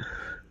it.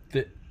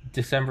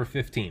 December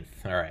 15th.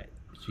 All right.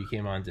 So you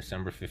came on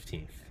December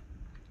 15th.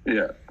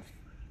 Yeah.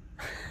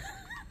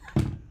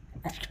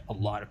 A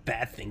lot of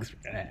bad things are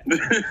going to happen.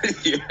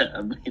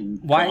 Yeah,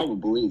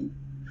 probably.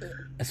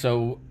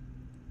 So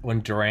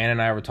when Duran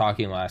and I were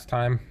talking last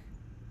time,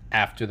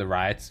 after the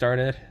riots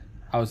started,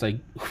 I was like,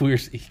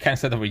 he kind of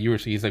said that what you were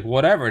saying. He's like,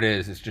 whatever it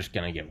is, it's just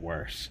going to get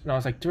worse. And I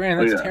was like,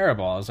 Duran, that's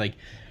terrible. I was like,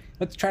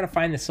 let's try to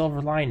find the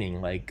silver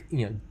lining, like,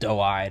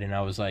 doe-eyed. And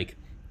I was like,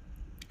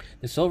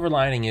 the silver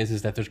lining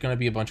is that there's going to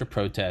be a bunch of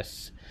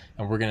protests,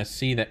 and we're going to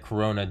see that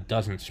Corona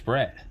doesn't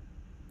spread.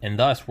 And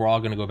thus, we're all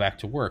going to go back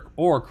to work.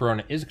 Or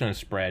Corona is going to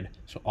spread,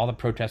 so all the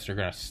protests are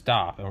going to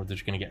stop, and we're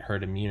just going to get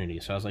herd immunity.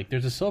 So I was like,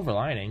 there's a silver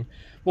lining.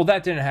 Well,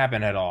 that didn't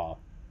happen at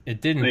all.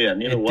 It didn't. Yeah,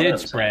 it did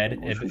spread.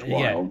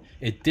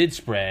 It did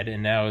spread,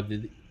 and now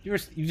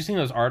you've seen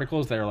those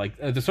articles that are like,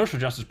 the social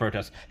justice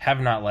protests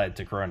have not led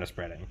to Corona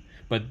spreading.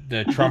 But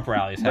the Trump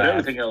rallies have. But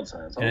everything else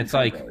has. And it's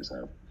like,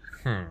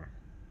 my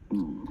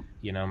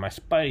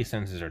spidey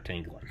senses are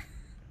tingling.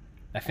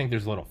 I think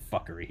there's a little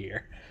fuckery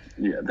here.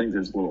 Yeah, I think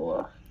there's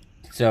little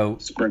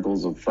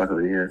sprinkles of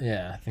fuckery here.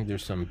 Yeah, I think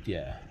there's some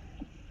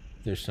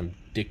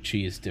dick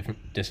cheese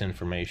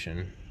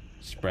disinformation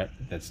spread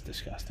that's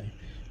disgusting.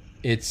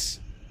 So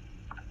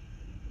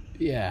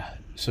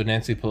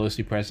Nancy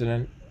Pelosi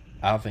president,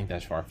 I don't think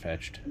that's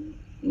far-fetched.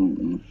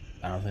 Mm-mm.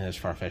 I don't think that's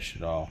far-fetched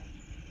at all.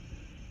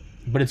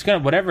 But it's gonna,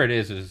 whatever it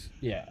is,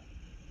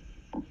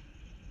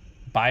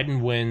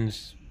 Biden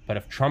wins. But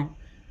if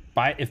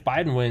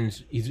Biden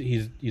wins,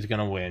 he's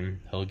gonna win.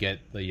 He'll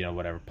get the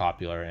whatever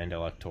popular and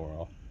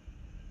electoral.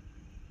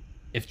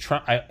 If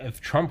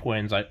Trump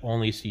wins, I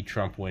only see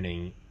Trump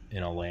winning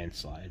in a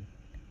landslide.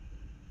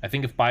 I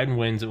think if Biden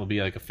wins, it will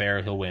be like a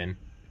fair. He'll win,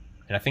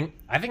 and I think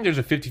there's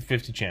a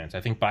 50-50 chance. I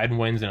think Biden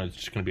wins, and it's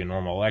just gonna be a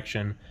normal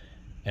election.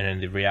 And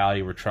in the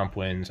reality where Trump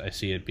wins, I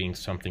see it being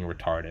something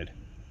retarded.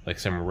 Like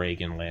some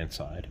Reagan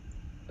landslide.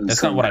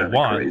 That's not what I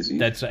want.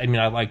 Crazy.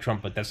 I like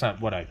Trump, but that's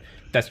not what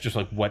that's just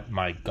like what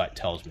my gut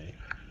tells me.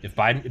 If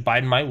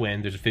Biden might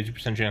win, there's a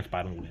 50% chance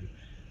Biden will win.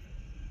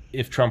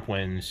 If Trump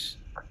wins,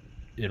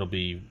 it'll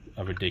be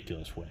a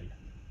ridiculous win.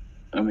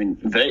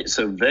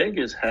 So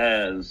Vegas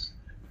has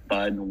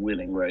Biden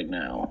winning right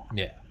now.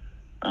 Yeah.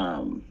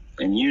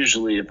 And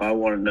usually if I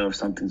want to know if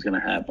something's going to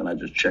happen, I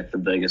just check the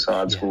Vegas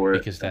odds for it.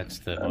 Because that's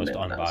the most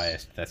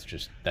unbiased.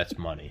 That's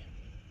money.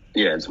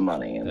 Yeah, it's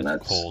money, and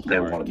they're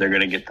going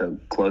to get the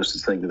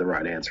closest thing to the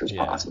right answer as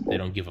possible. They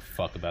don't give a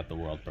fuck about the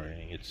world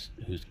burning. It's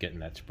who's getting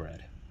that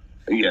spread.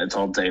 Yeah, it's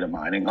all data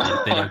mining. They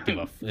don't give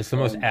a. It's the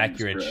most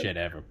accurate shit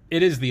ever.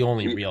 It is the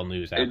only real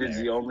news out there.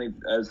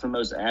 It's the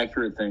most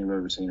accurate thing I've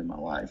ever seen in my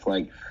life.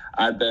 Like,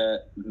 I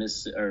bet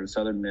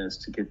Southern Miss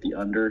to get the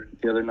under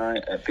the other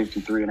night at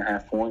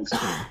 53.5 points.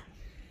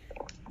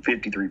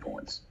 53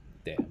 points.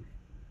 Damn.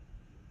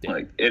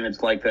 And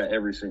it's like that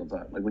every single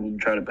time. Like, when you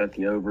try to bet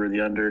the over or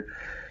the under,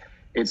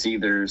 it's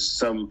either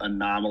some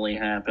anomaly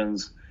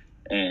happens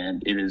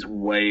and it is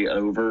way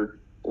over,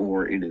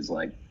 or it is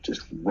like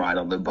just right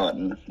on the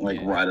button,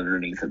 right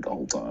underneath it the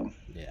whole time.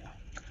 Yeah.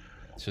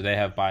 So they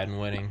have Biden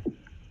winning.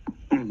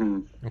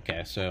 Mm-hmm.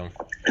 Okay, so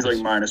it's like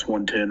minus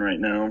 110 right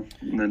now,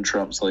 and then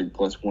Trump's like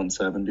plus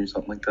 170,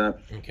 something like that.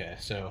 Okay,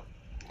 so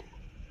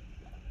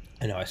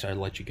I know I started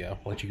to let you go.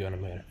 I'll let you go in a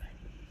minute.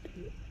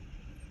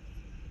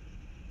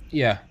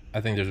 Yeah,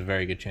 I think there's a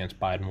very good chance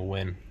Biden will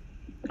win.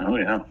 Oh,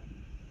 yeah.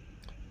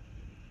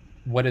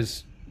 What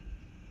is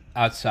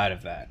outside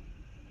of that?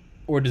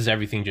 Or does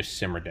everything just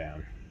simmer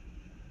down?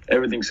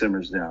 Everything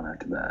simmers down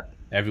after that.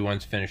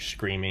 Everyone's finished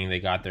screaming. They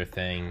got their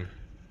thing.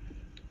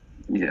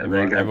 Yeah,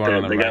 they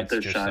got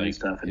their shiny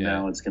stuff, and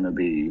now it's going to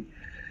be...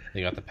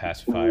 They got the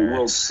pacifier.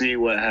 We'll see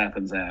what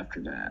happens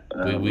after that.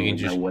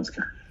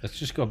 Let's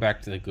just go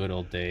back to the good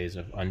old days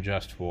of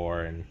unjust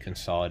war and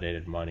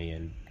consolidated money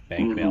and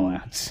bank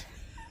bailouts.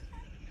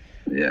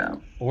 Yeah.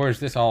 Or is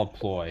this all a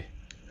ploy?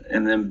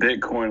 And then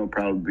Bitcoin will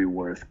probably be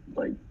worth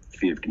like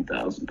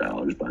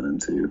 $50,000 by then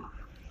too.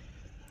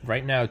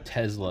 Right now,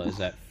 Tesla is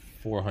at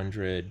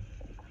 400.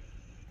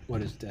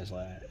 What is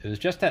Tesla at? It was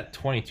just at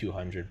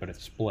 2,200, but it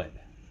split.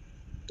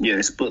 Yeah,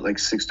 they split like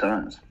 6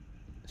 times.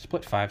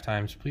 Split 5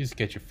 times. Please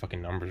get your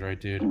fucking numbers right,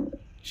 dude.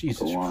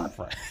 Jesus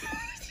Christ.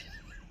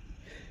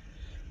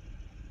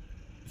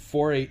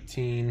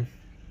 418.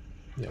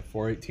 Yeah,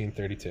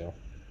 418.32.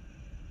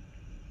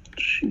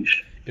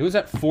 Sheesh. It was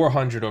at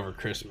 400 over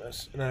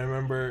Christmas, and I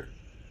remember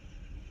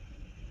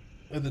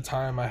at the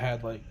time I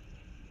had like,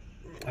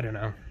 I don't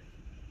know,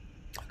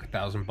 like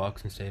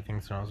 $1,000 in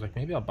savings, and I was like,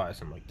 maybe I'll buy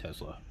some like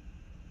Tesla.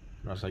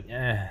 And I was like,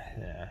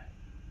 yeah.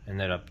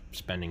 Ended up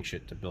spending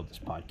shit to build this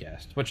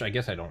podcast, which I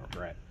guess I don't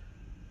regret.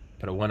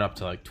 But it went up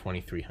to like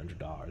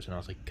 $2,300, and I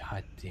was like,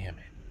 God damn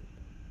it.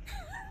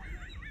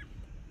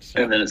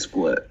 So, and then it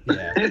split.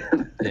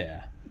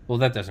 Yeah. Well,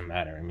 that doesn't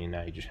matter. I mean,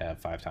 now you just have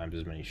 5 times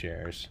as many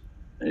shares.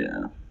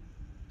 Yeah.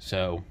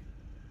 So,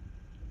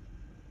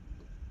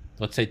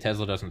 let's say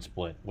Tesla doesn't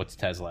split. What's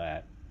Tesla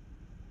at?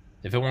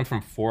 If it went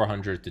from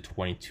 400 to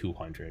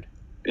 2,200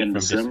 in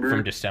December,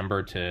 from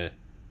December to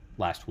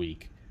last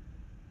week,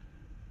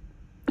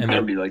 and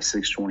that'd be like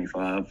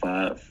 625,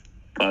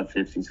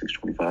 550,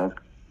 625.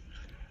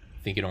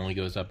 Think it only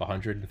goes up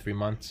 100 in 3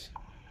 months?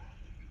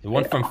 It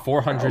went from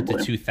 400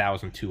 to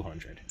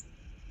 2,200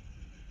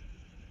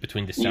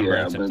 between December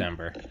and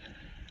September.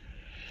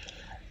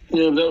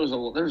 There's a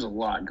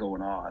lot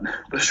going on.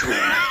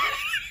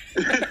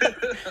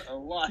 A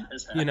lot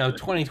has happened.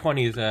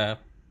 2020 is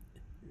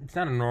it's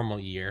not a normal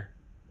year.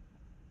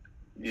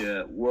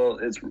 Yeah, well,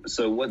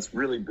 what's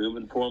really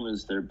booming for them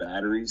is their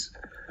batteries.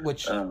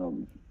 Which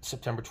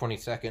September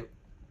 22nd,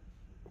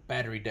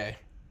 Battery Day.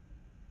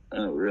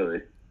 Oh,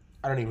 really?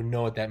 I don't even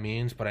know what that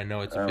means, but I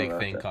know it's a big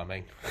thing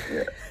coming.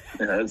 Yeah,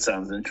 that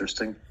sounds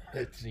interesting.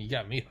 You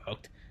got me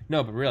hooked.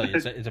 No, but really,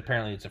 it's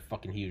apparently a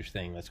fucking huge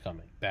thing that's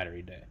coming.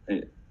 Battery Day.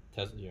 Yeah.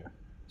 Tesla.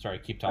 Sorry,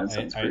 keep talking. That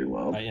sounds pretty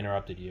wild. I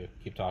interrupted you.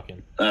 Keep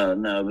talking.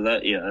 No, but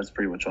that's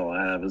pretty much all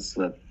I have is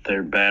that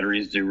their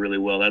batteries do really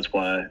well. That's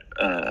why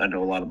I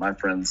know a lot of my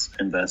friends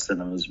invest in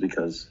them is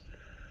because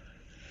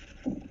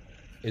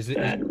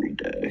Battery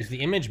Day. Is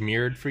the image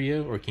mirrored for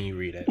you, or can you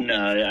read it?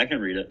 No, I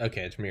can read it.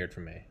 Okay, it's mirrored for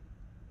me.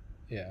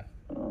 Yeah.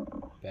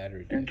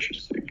 Battery Day.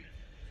 Interesting.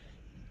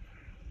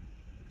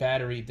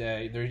 Battery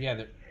Day.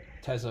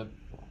 Tesla.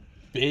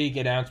 Big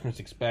announcements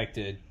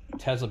expected.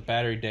 Tesla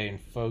Battery Day in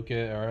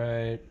focus. All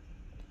right.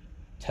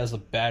 Tesla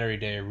Battery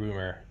Day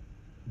rumors.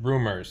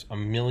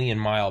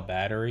 1,000,000-mile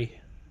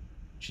battery.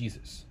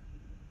 Jesus.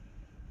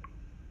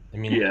 I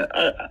mean. Yeah,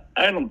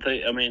 I don't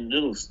think. I mean,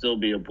 it'll still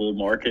be a bull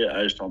market.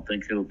 I just don't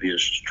think it'll be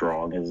as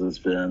strong as it's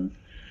been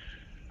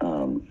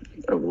over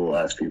the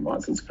last few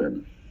months. It's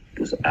been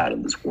just out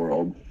of this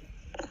world.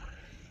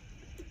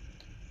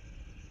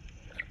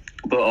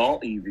 But all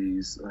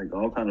EVs, like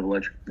all kind of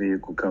electric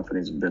vehicle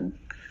companies, have been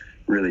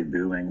really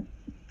booming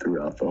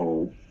throughout the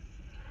whole,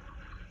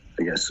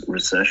 I guess,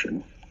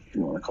 recession, if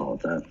you want to call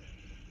it that.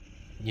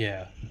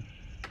 Yeah.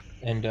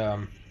 And,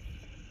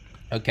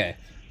 okay,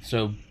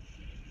 so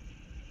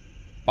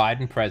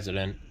Biden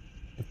president.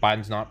 If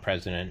Biden's not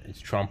president, it's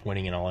Trump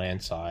winning in a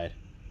landslide.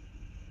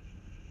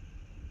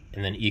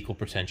 And then equal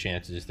 %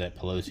 chances that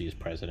Pelosi is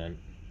president.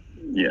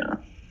 Yeah.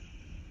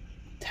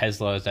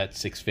 Tesla is at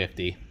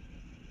 650.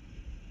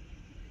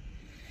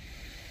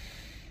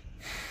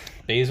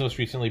 Bezos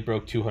recently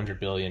broke $200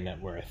 billion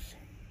net worth,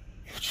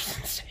 which is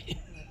insane.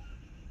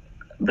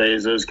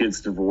 Bezos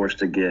gets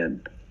divorced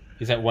again.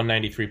 He's at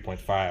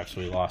 193.5, so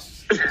he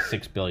lost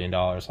 $6 billion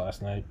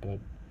last night. But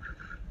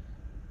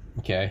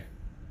okay,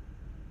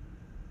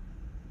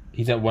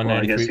 he's at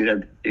 193. I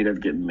guess he'd have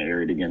to get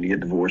married again to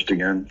get divorced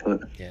again.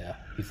 But yeah,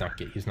 he's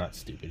not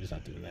stupid. He's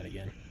not doing that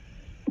again.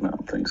 I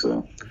don't think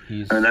so.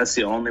 And that's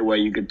the only way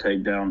you could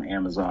take down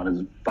Amazon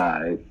is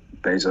by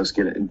Bezos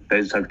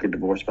have to get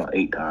divorced about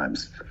 8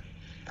 times.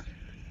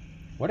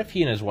 What if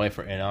he and his wife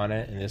are in on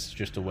it, and this is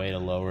just a way to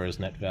lower his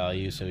net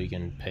value so he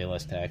can pay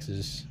less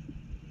taxes?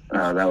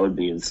 That would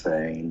be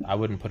insane. I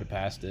wouldn't put it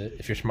past it.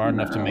 If you're smart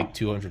enough to make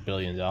 $200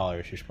 billion,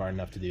 you're smart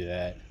enough to do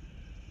that.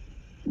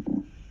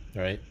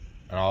 Right?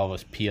 And all of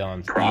us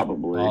peons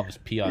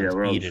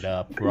eat it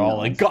up. We're all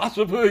like,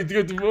 gossiping to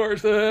get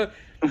divorced. No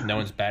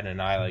one's batting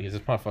an eye. Like, is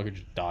this motherfucker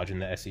just dodging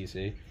the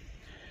SEC?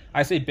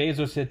 I say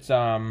Bezos hits,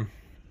 I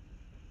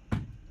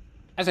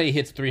say he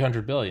hits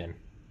 $300 billion.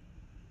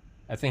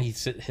 I think he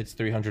hits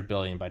 $300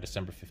 billion by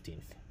December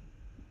 15th.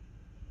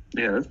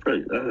 Yeah, that's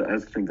pretty. I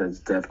think that's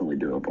definitely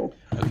doable.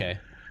 Okay.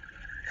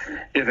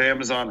 If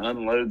Amazon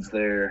unloads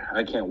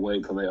I can't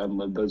wait till they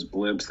unload those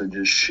blimps that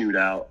just shoot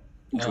out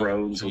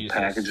drones with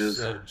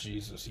packages. Oh,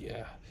 Jesus,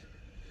 yeah.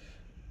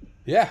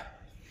 Yeah.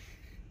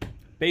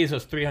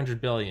 Bezos, $300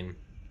 billion.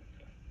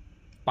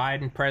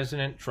 Biden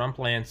president, Trump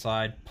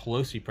landslide,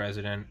 Pelosi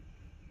president,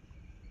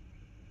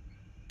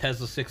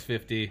 Tesla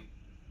 650.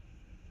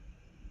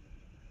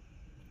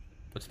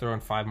 Let's throw in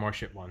 5 more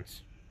shit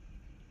ones.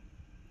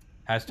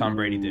 How's Tom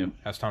Brady do?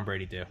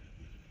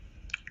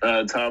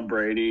 Tom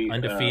Brady,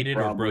 undefeated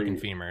or broken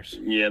femurs?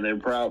 Yeah, they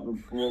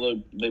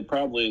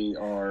probably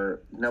are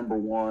number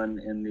one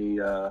in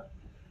the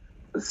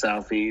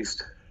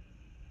Southeast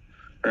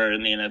or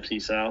in the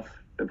NFC South.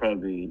 They'll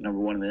probably be number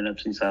one in the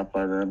NFC South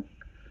by then.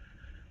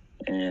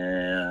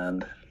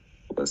 And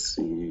let's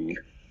see,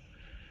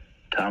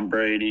 Tom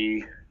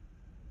Brady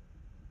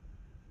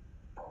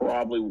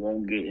probably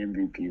won't get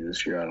MVP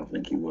this year. I don't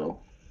think he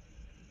will,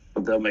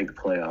 but they'll make the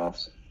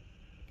playoffs.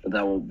 But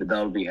that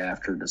will be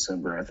after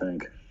December, I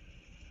think.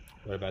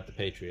 What about the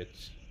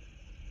Patriots?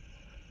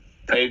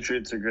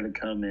 Patriots are going to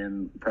come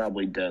in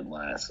probably dead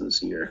last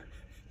this year.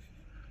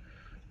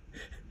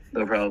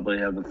 They'll probably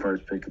have the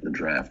first pick of the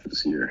draft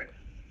this year.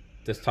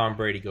 Does Tom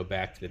Brady go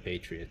back to the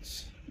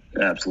Patriots?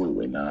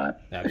 Absolutely not.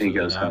 Absolutely he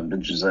goes home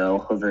to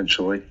Giselle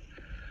eventually.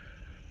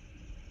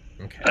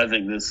 Okay. I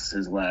think this is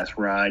his last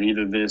ride.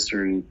 Either this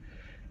or he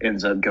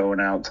ends up going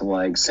out to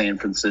like San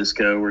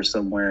Francisco or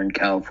somewhere in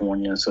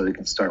California so he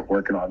can start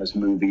working on his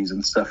movies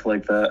and stuff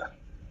like that.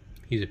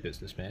 He's a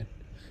businessman.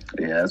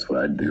 Yeah, that's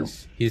what I'd do.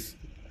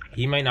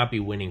 He might not be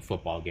winning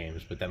football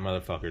games, but that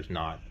motherfucker's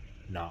not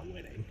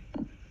winning.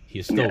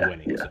 He's still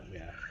winning. Yeah. So,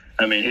 yeah.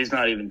 I mean, he's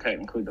not even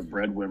technically the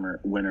breadwinner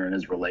in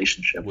his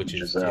relationship with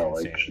Giselle.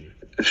 Insane.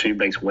 Like, she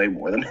makes way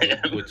more than him.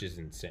 Which is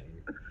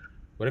insane.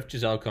 What if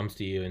Giselle comes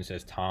to you and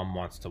says, Tom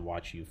wants to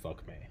watch you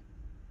fuck me?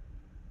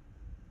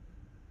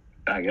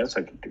 I guess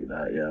I could do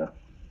that, yeah.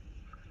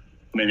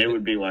 I mean, it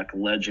would be like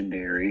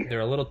legendary. They're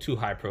a little too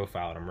high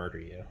profile to murder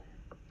you.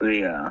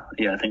 Yeah,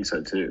 I think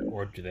so too.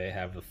 Or do they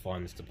have the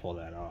funds to pull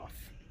that off?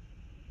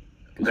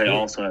 They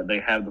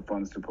have the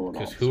funds to pull it off.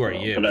 Because who are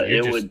you? But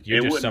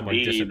you're just someone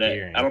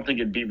disappearing. I don't think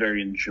it'd be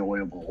very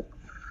enjoyable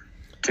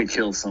to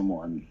kill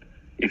someone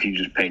if you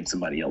just paid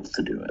somebody else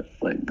to do it.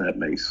 Like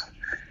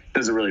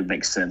doesn't really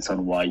make sense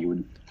on why you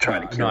would try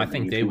to kill. No, I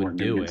think they would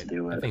do it.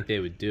 I think they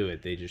would do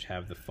it. They just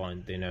have the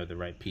fund. They know the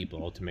right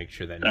people to make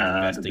sure that no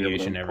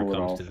investigation ever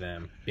comes to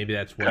them. Maybe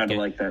that's what kind of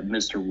like that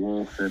Mr.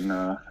 Wolf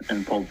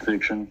in Pulp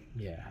Fiction.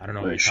 Yeah, I don't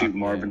know. Where they shoot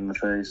Marvin in the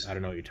face. I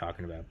don't know what you're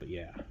talking about, but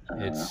yeah,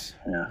 it's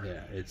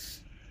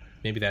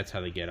maybe that's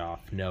how they get off,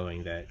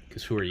 knowing that.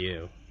 Because who are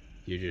you?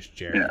 You're just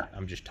Jared. Yeah.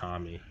 I'm just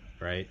Tommy,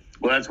 right?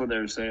 Well, that's what they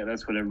were saying.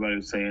 That's what everybody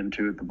was saying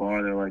too at the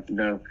bar. They're like,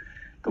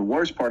 the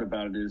worst part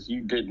about it is you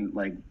didn't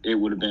it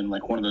would have been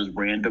like one of those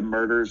random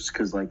murders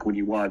because like when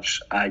you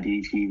watch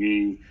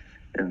IDTV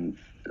and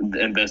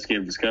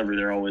Investigative Discovery,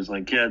 they're always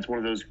like, yeah, it's one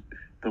of those.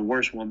 The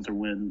worst ones are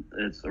when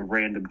it's a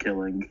random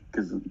killing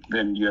because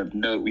then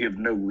we have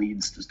no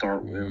leads to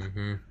start with.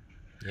 Mm-hmm.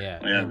 Yeah,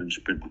 I've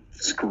just been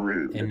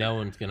screwed. And no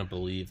one's gonna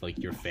believe like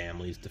your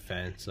family's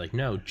defense. Like,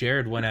 no,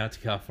 Jared went out to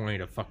California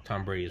to fuck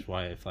Tom Brady's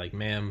wife. Like,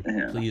 ma'am,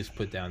 please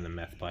put down the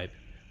meth pipe.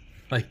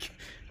 Like,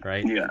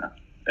 right? Yeah.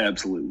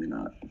 Absolutely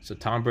not. So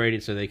Tom Brady,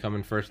 so they come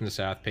in first in the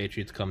South.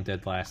 Patriots come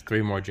dead last.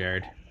 3 more,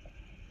 Jared.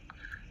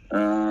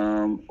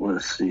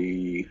 Let's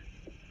see.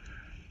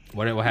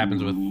 What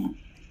happens with?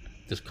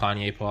 Does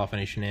Kanye pull off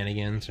any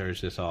shenanigans, or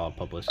is this all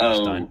publicity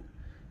stunt?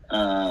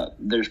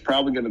 There's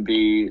probably going to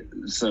be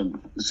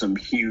some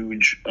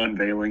huge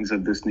unveilings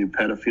of this new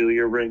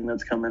pedophilia ring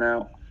that's coming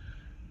out.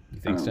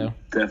 You think so?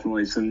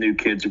 Definitely, some new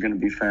kids are going to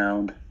be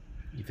found.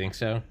 You think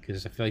so?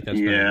 Because I feel like that's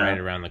been right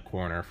around the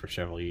corner for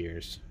several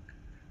years.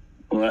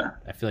 What?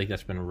 I feel like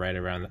that's been right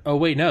around. Oh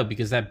wait, no,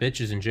 because that bitch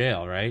is in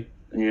jail, right?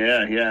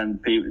 Yeah, and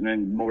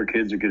then more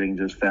kids are getting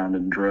just found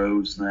in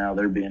droves now.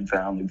 They're being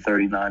found, like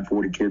 39,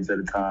 40 kids at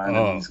a time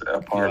in these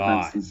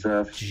apartments and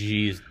stuff.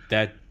 Jeez,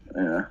 that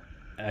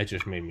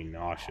just made me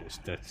nauseous.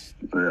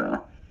 Yeah.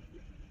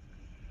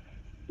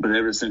 But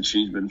ever since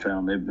she's been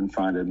found, they've been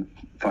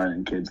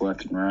finding kids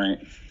left and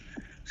right.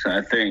 So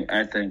I think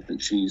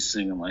that she's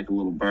singing like a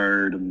little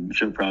bird, and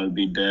she'll probably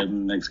be dead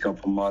in the next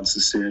couple of months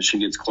as soon as she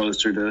gets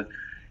closer to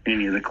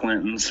any of the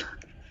Clintons.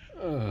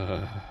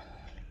 I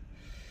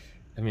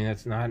mean,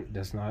 that's not.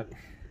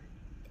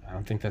 I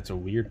don't think that's a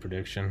weird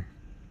prediction.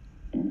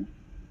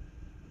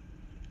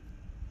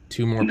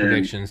 2 more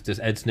predictions. Does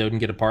Ed Snowden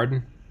get a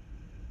pardon?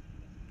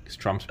 Because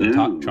Trump's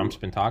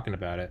been talking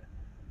about it.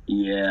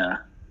 Yeah.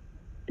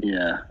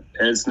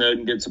 Ed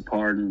Snowden gets a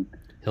pardon.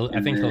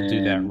 I think he'll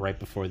do that right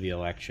before the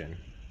election.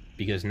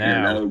 Because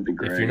now, that would be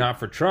great. If you're not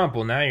for Trump,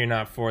 well, now you're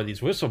not for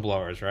these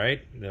whistleblowers,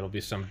 right? It'll be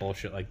some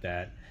bullshit like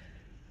that.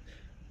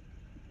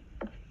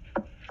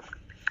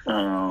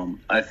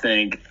 I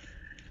think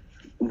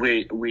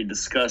we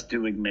discussed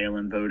doing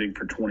mail-in voting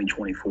for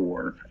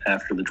 2024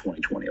 after the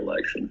 2020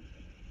 election.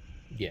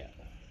 Yeah.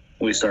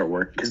 We start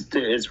working because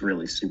it's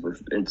really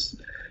it's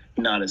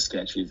not as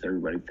sketchy as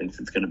everybody thinks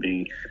it's going to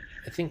be.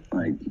 I think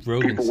like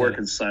people work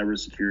in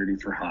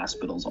cybersecurity for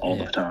hospitals all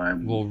the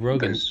time. Well,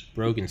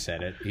 Rogan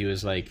said it. He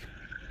was like,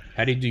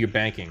 how do you do your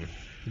banking?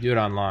 You do it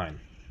online.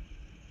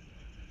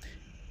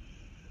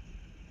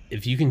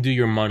 If you can do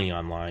your money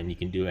online, you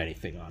can do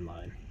anything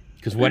online.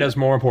 Because what is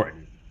more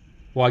important?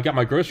 Well, I got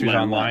my groceries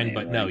online,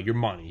 but no, your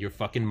money, your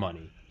fucking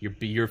money.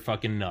 You're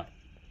fucking nut.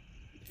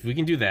 If we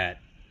can do that,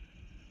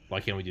 why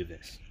can't we do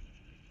this?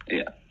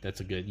 Yeah. That's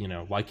a good,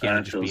 why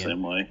can't it just be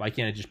why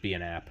can't it just be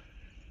an app?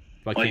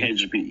 Why can't it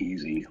just be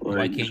easy?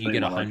 Why can't you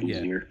get 100?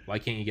 Yeah, why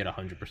can't you get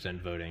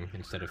 100% voting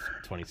instead of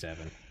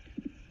 27?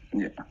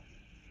 Yeah.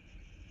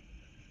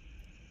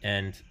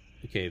 And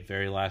okay,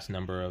 very last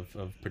number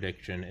of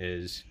prediction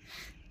is,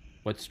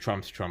 what's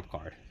Trump's trump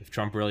card? If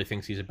Trump really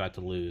thinks he's about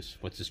to lose,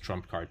 what's his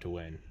trump card to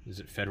win? Is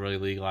it federally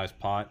legalized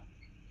pot?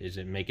 Is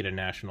it make it a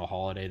national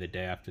holiday the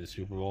day after the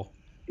Super Bowl?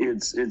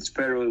 It's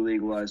federally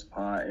legalized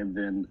pot, and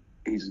then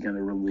he's going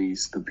to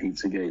release the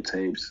Pizzagate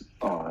tapes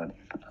on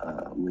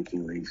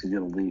WikiLeaks. He's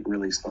going to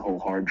release the whole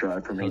hard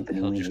drive from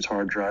Anthony Weiner's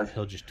hard drive.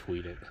 He'll just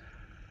tweet it.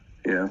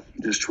 Yeah,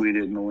 just tweet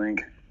it in the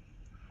link.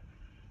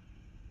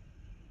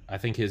 I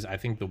think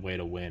the way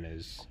to win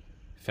is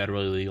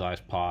federally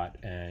legalized pot,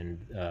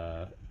 and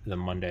the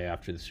Monday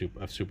after the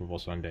Super Bowl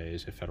Sunday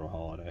is a federal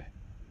holiday.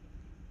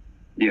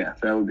 Yeah,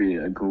 that would be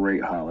a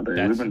great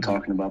holiday. We've been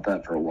talking about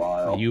that for a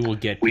while. You will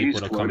get people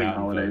to come out. We use floating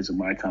holidays in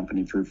my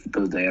company for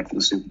the day after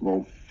the Super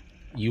Bowl.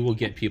 You will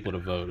get people to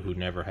vote who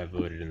never have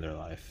voted in their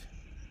life.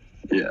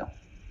 Yeah.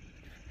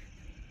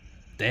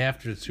 Day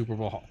after the Super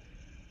Bowl.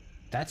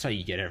 That's how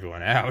you get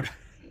everyone out.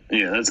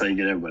 Yeah, that's how you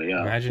get everybody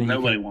out. Imagine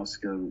nobody wants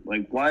to go.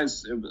 Like, why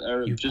is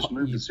just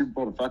move the Super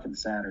Bowl to fucking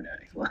Saturday?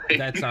 Like,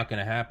 that's not going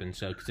to happen.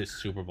 So because it's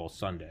Super Bowl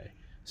Sunday,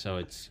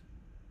 so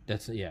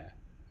yeah.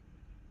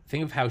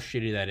 Think of how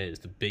shitty that is.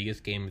 The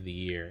biggest game of the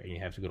year, and you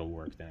have to go to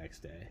work the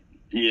next day.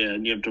 Yeah,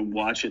 and you have to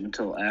watch it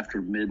until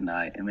after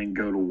midnight, and then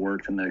go to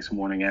work the next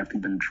morning after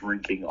you've been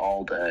drinking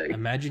all day.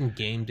 Imagine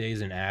game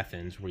days in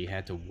Athens where you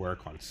had to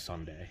work on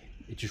Sunday.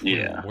 It just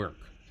wouldn't work.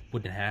 It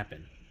wouldn't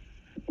happen.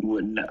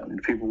 No,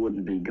 people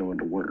wouldn't be going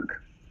to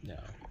work. No.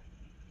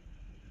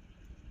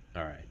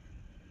 All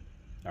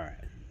right.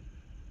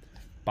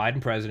 Biden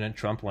president,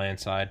 Trump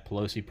landslide,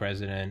 Pelosi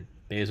president,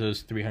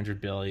 Bezos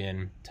 $300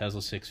 billion,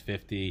 Tesla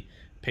 $650,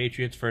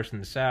 Patriots first in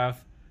the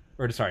South,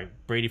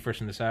 Brady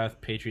first in the South,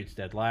 Patriots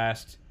dead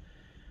last.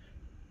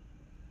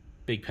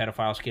 Big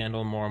pedophile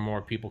scandal, more and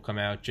more people come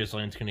out.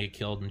 Ghislaine's gonna get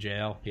killed in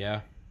jail.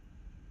 Yeah.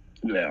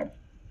 Yeah.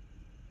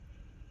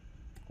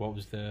 What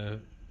was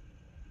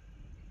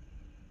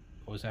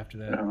after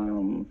that?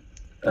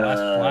 The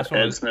last one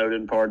Ed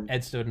Snowden pardon.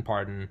 Ed Snowden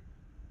pardon.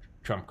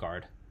 Trump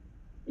card.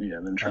 Yeah,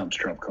 then Trump's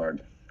Trump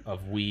card.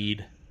 Of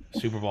weed,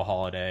 Super Bowl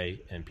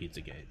holiday, and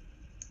Pizzagate.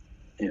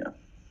 Yeah.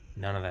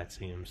 None of that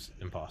seems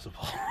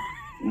impossible.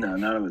 No,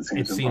 none of it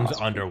seems impossible. It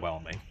seems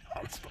underwhelming,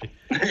 honestly.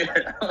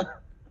 Yeah.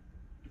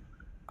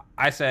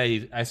 I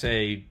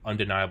say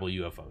undeniable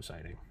UFO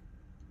sighting.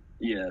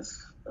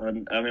 Yes. I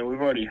mean,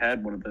 we've already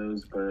had one of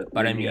those, but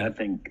one.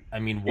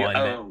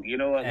 You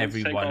know what? Let's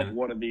take off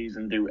one of these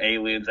and do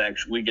aliens.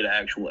 We get an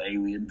actual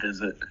alien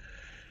visit.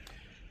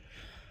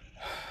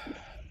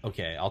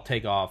 Okay, I'll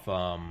take off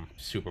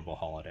Super Bowl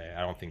holiday.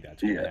 I don't think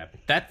that's going to happen.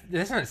 That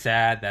isn't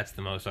sad. That's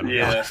the most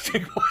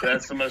unrealistic one.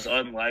 That's the most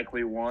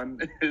unlikely one.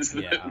 Is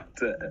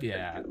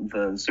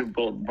the Super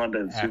Bowl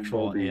Monday.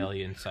 Actual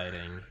alien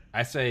sighting.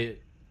 I say,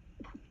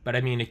 but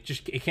I mean, it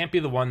can't be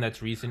the one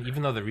that's recent.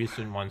 Even though the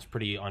recent one's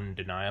pretty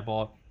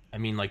undeniable. I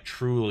mean, like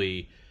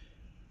truly,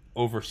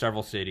 over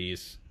several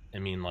cities. I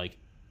mean, like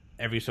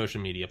every social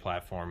media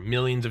platform,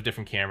 millions of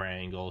different camera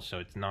angles. So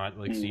it's not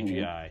like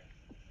CGI.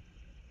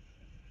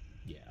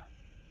 Yeah.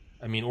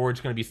 I mean, or it's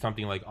going to be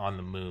something like on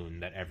the moon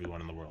that everyone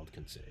in the world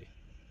can see.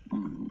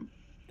 Mm-hmm.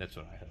 That's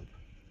what I hope.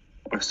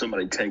 Or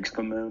somebody takes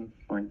the moon,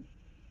 like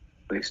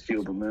they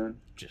steal the moon.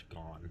 Just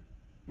gone.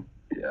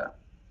 Yeah.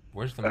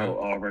 Where's the moon?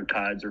 All of our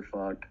tides are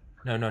fucked.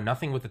 No,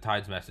 nothing with the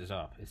tides messes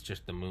up. It's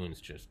just the moon's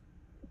just...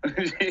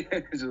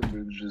 The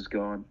moon's just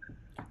gone.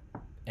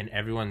 And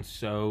everyone's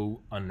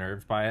so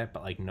unnerved by it,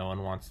 but like no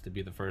one wants to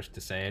be the first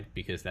to say it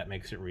because that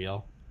makes it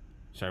real.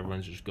 So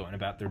everyone's just going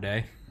about their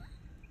day.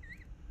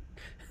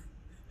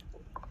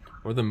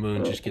 Or the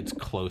moon just gets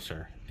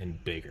closer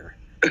and bigger.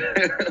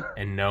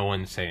 And no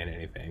one's saying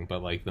anything,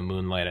 but like the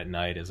moonlight at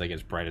night is like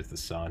as bright as the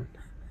sun.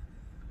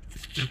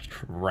 It's just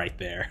right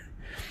there.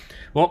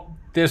 Well,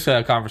 this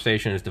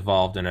conversation has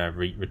devolved in a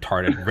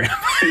retarded rant.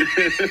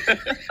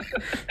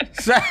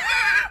 So,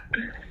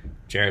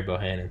 Jared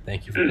Bohanan,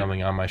 thank you for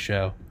coming on my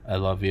show. I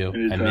love you.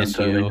 Anytime, I miss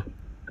Tony. you.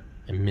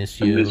 I miss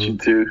you. I miss you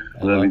too.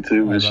 I love you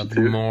too. I love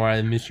you more.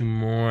 I miss you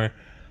more.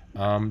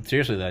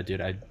 Seriously though,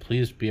 dude,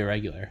 please be a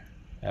regular.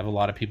 I have a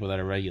lot of people that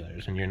are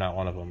regulars, and you're not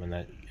one of them, and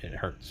that it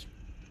hurts.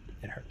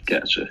 It hurts.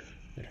 Gotcha.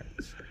 It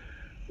hurts.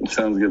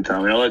 Sounds good,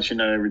 Tommy. I'll let you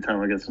know every time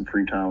I get some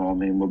free time on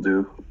me, and we'll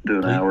do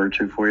an hour or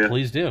two for you.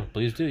 Please do.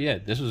 Yeah,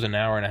 this was an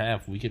hour and a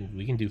half. We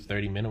can do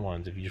 30-minute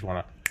ones if you just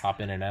want to hop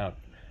in and out.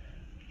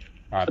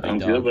 All right, Sounds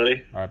big dog. good,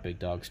 buddy. All right, big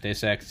dog. Stay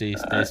sexy,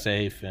 stay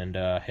safe, and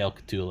hail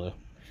Cthulhu.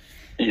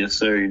 Yes,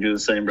 sir. You do the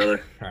same,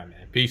 brother. All right,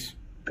 man. Peace.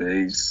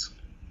 Peace.